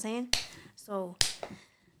 You know what I'm saying? So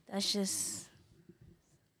that's just.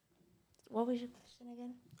 What was your question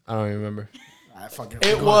again? I don't even remember. I fucking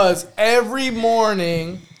It forgot. was every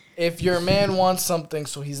morning. If your man wants something,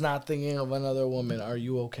 so he's not thinking of another woman, are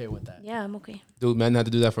you okay with that? Yeah, I'm okay. Do men have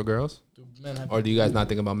to do that for girls? Do men have Or do you guys not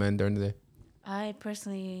think about men during the day? I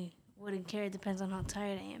personally wouldn't care. It depends on how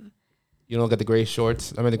tired I am. You don't get the gray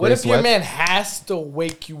shorts? I mean, the What gray if your sweats? man has to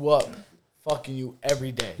wake you up, fucking you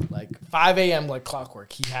every day, like 5 a.m. like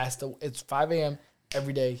clockwork? He has to. It's 5 a.m.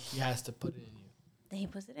 every day. He has to put it in you. Then he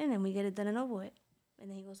puts it in and we get it done and over with. And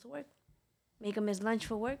then he goes to work. Make him his lunch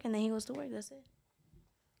for work and then he goes to work. That's it.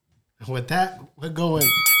 With that, we're going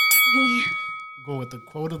with the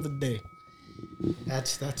quote of the day.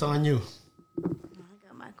 That's on you. I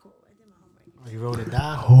got my quote. I did my homework. Oh, you wrote it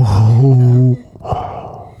down.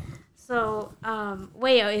 So,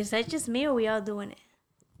 wait, is that just me or we all doing it?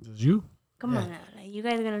 Did you? Come on now. Like, you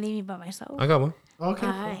guys are going to leave me by myself? I got one. Okay.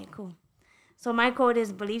 All right, cool. So my quote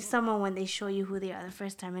is, believe someone when they show you who they are the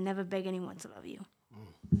first time and never beg anyone to love you.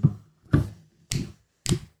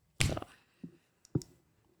 So,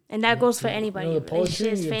 and that goes for anybody. You know the poetry?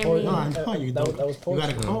 Relationships, Your family. No, I know you That don't. was You got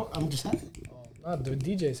a poetry. quote? I'm just happy. No, the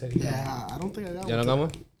DJ said he. Yeah, I don't think I got You one. don't got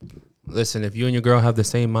one? Listen, if you and your girl have the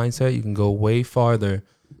same mindset, you can go way farther,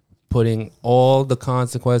 putting all the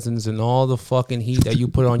consequences and all the fucking heat that you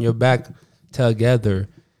put on your back together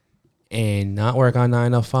and not work on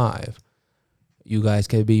 9 to 5. You guys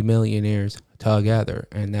can be millionaires together.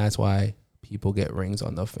 And that's why people get rings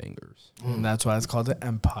on the fingers. And that's why it's called the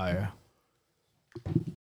Empire.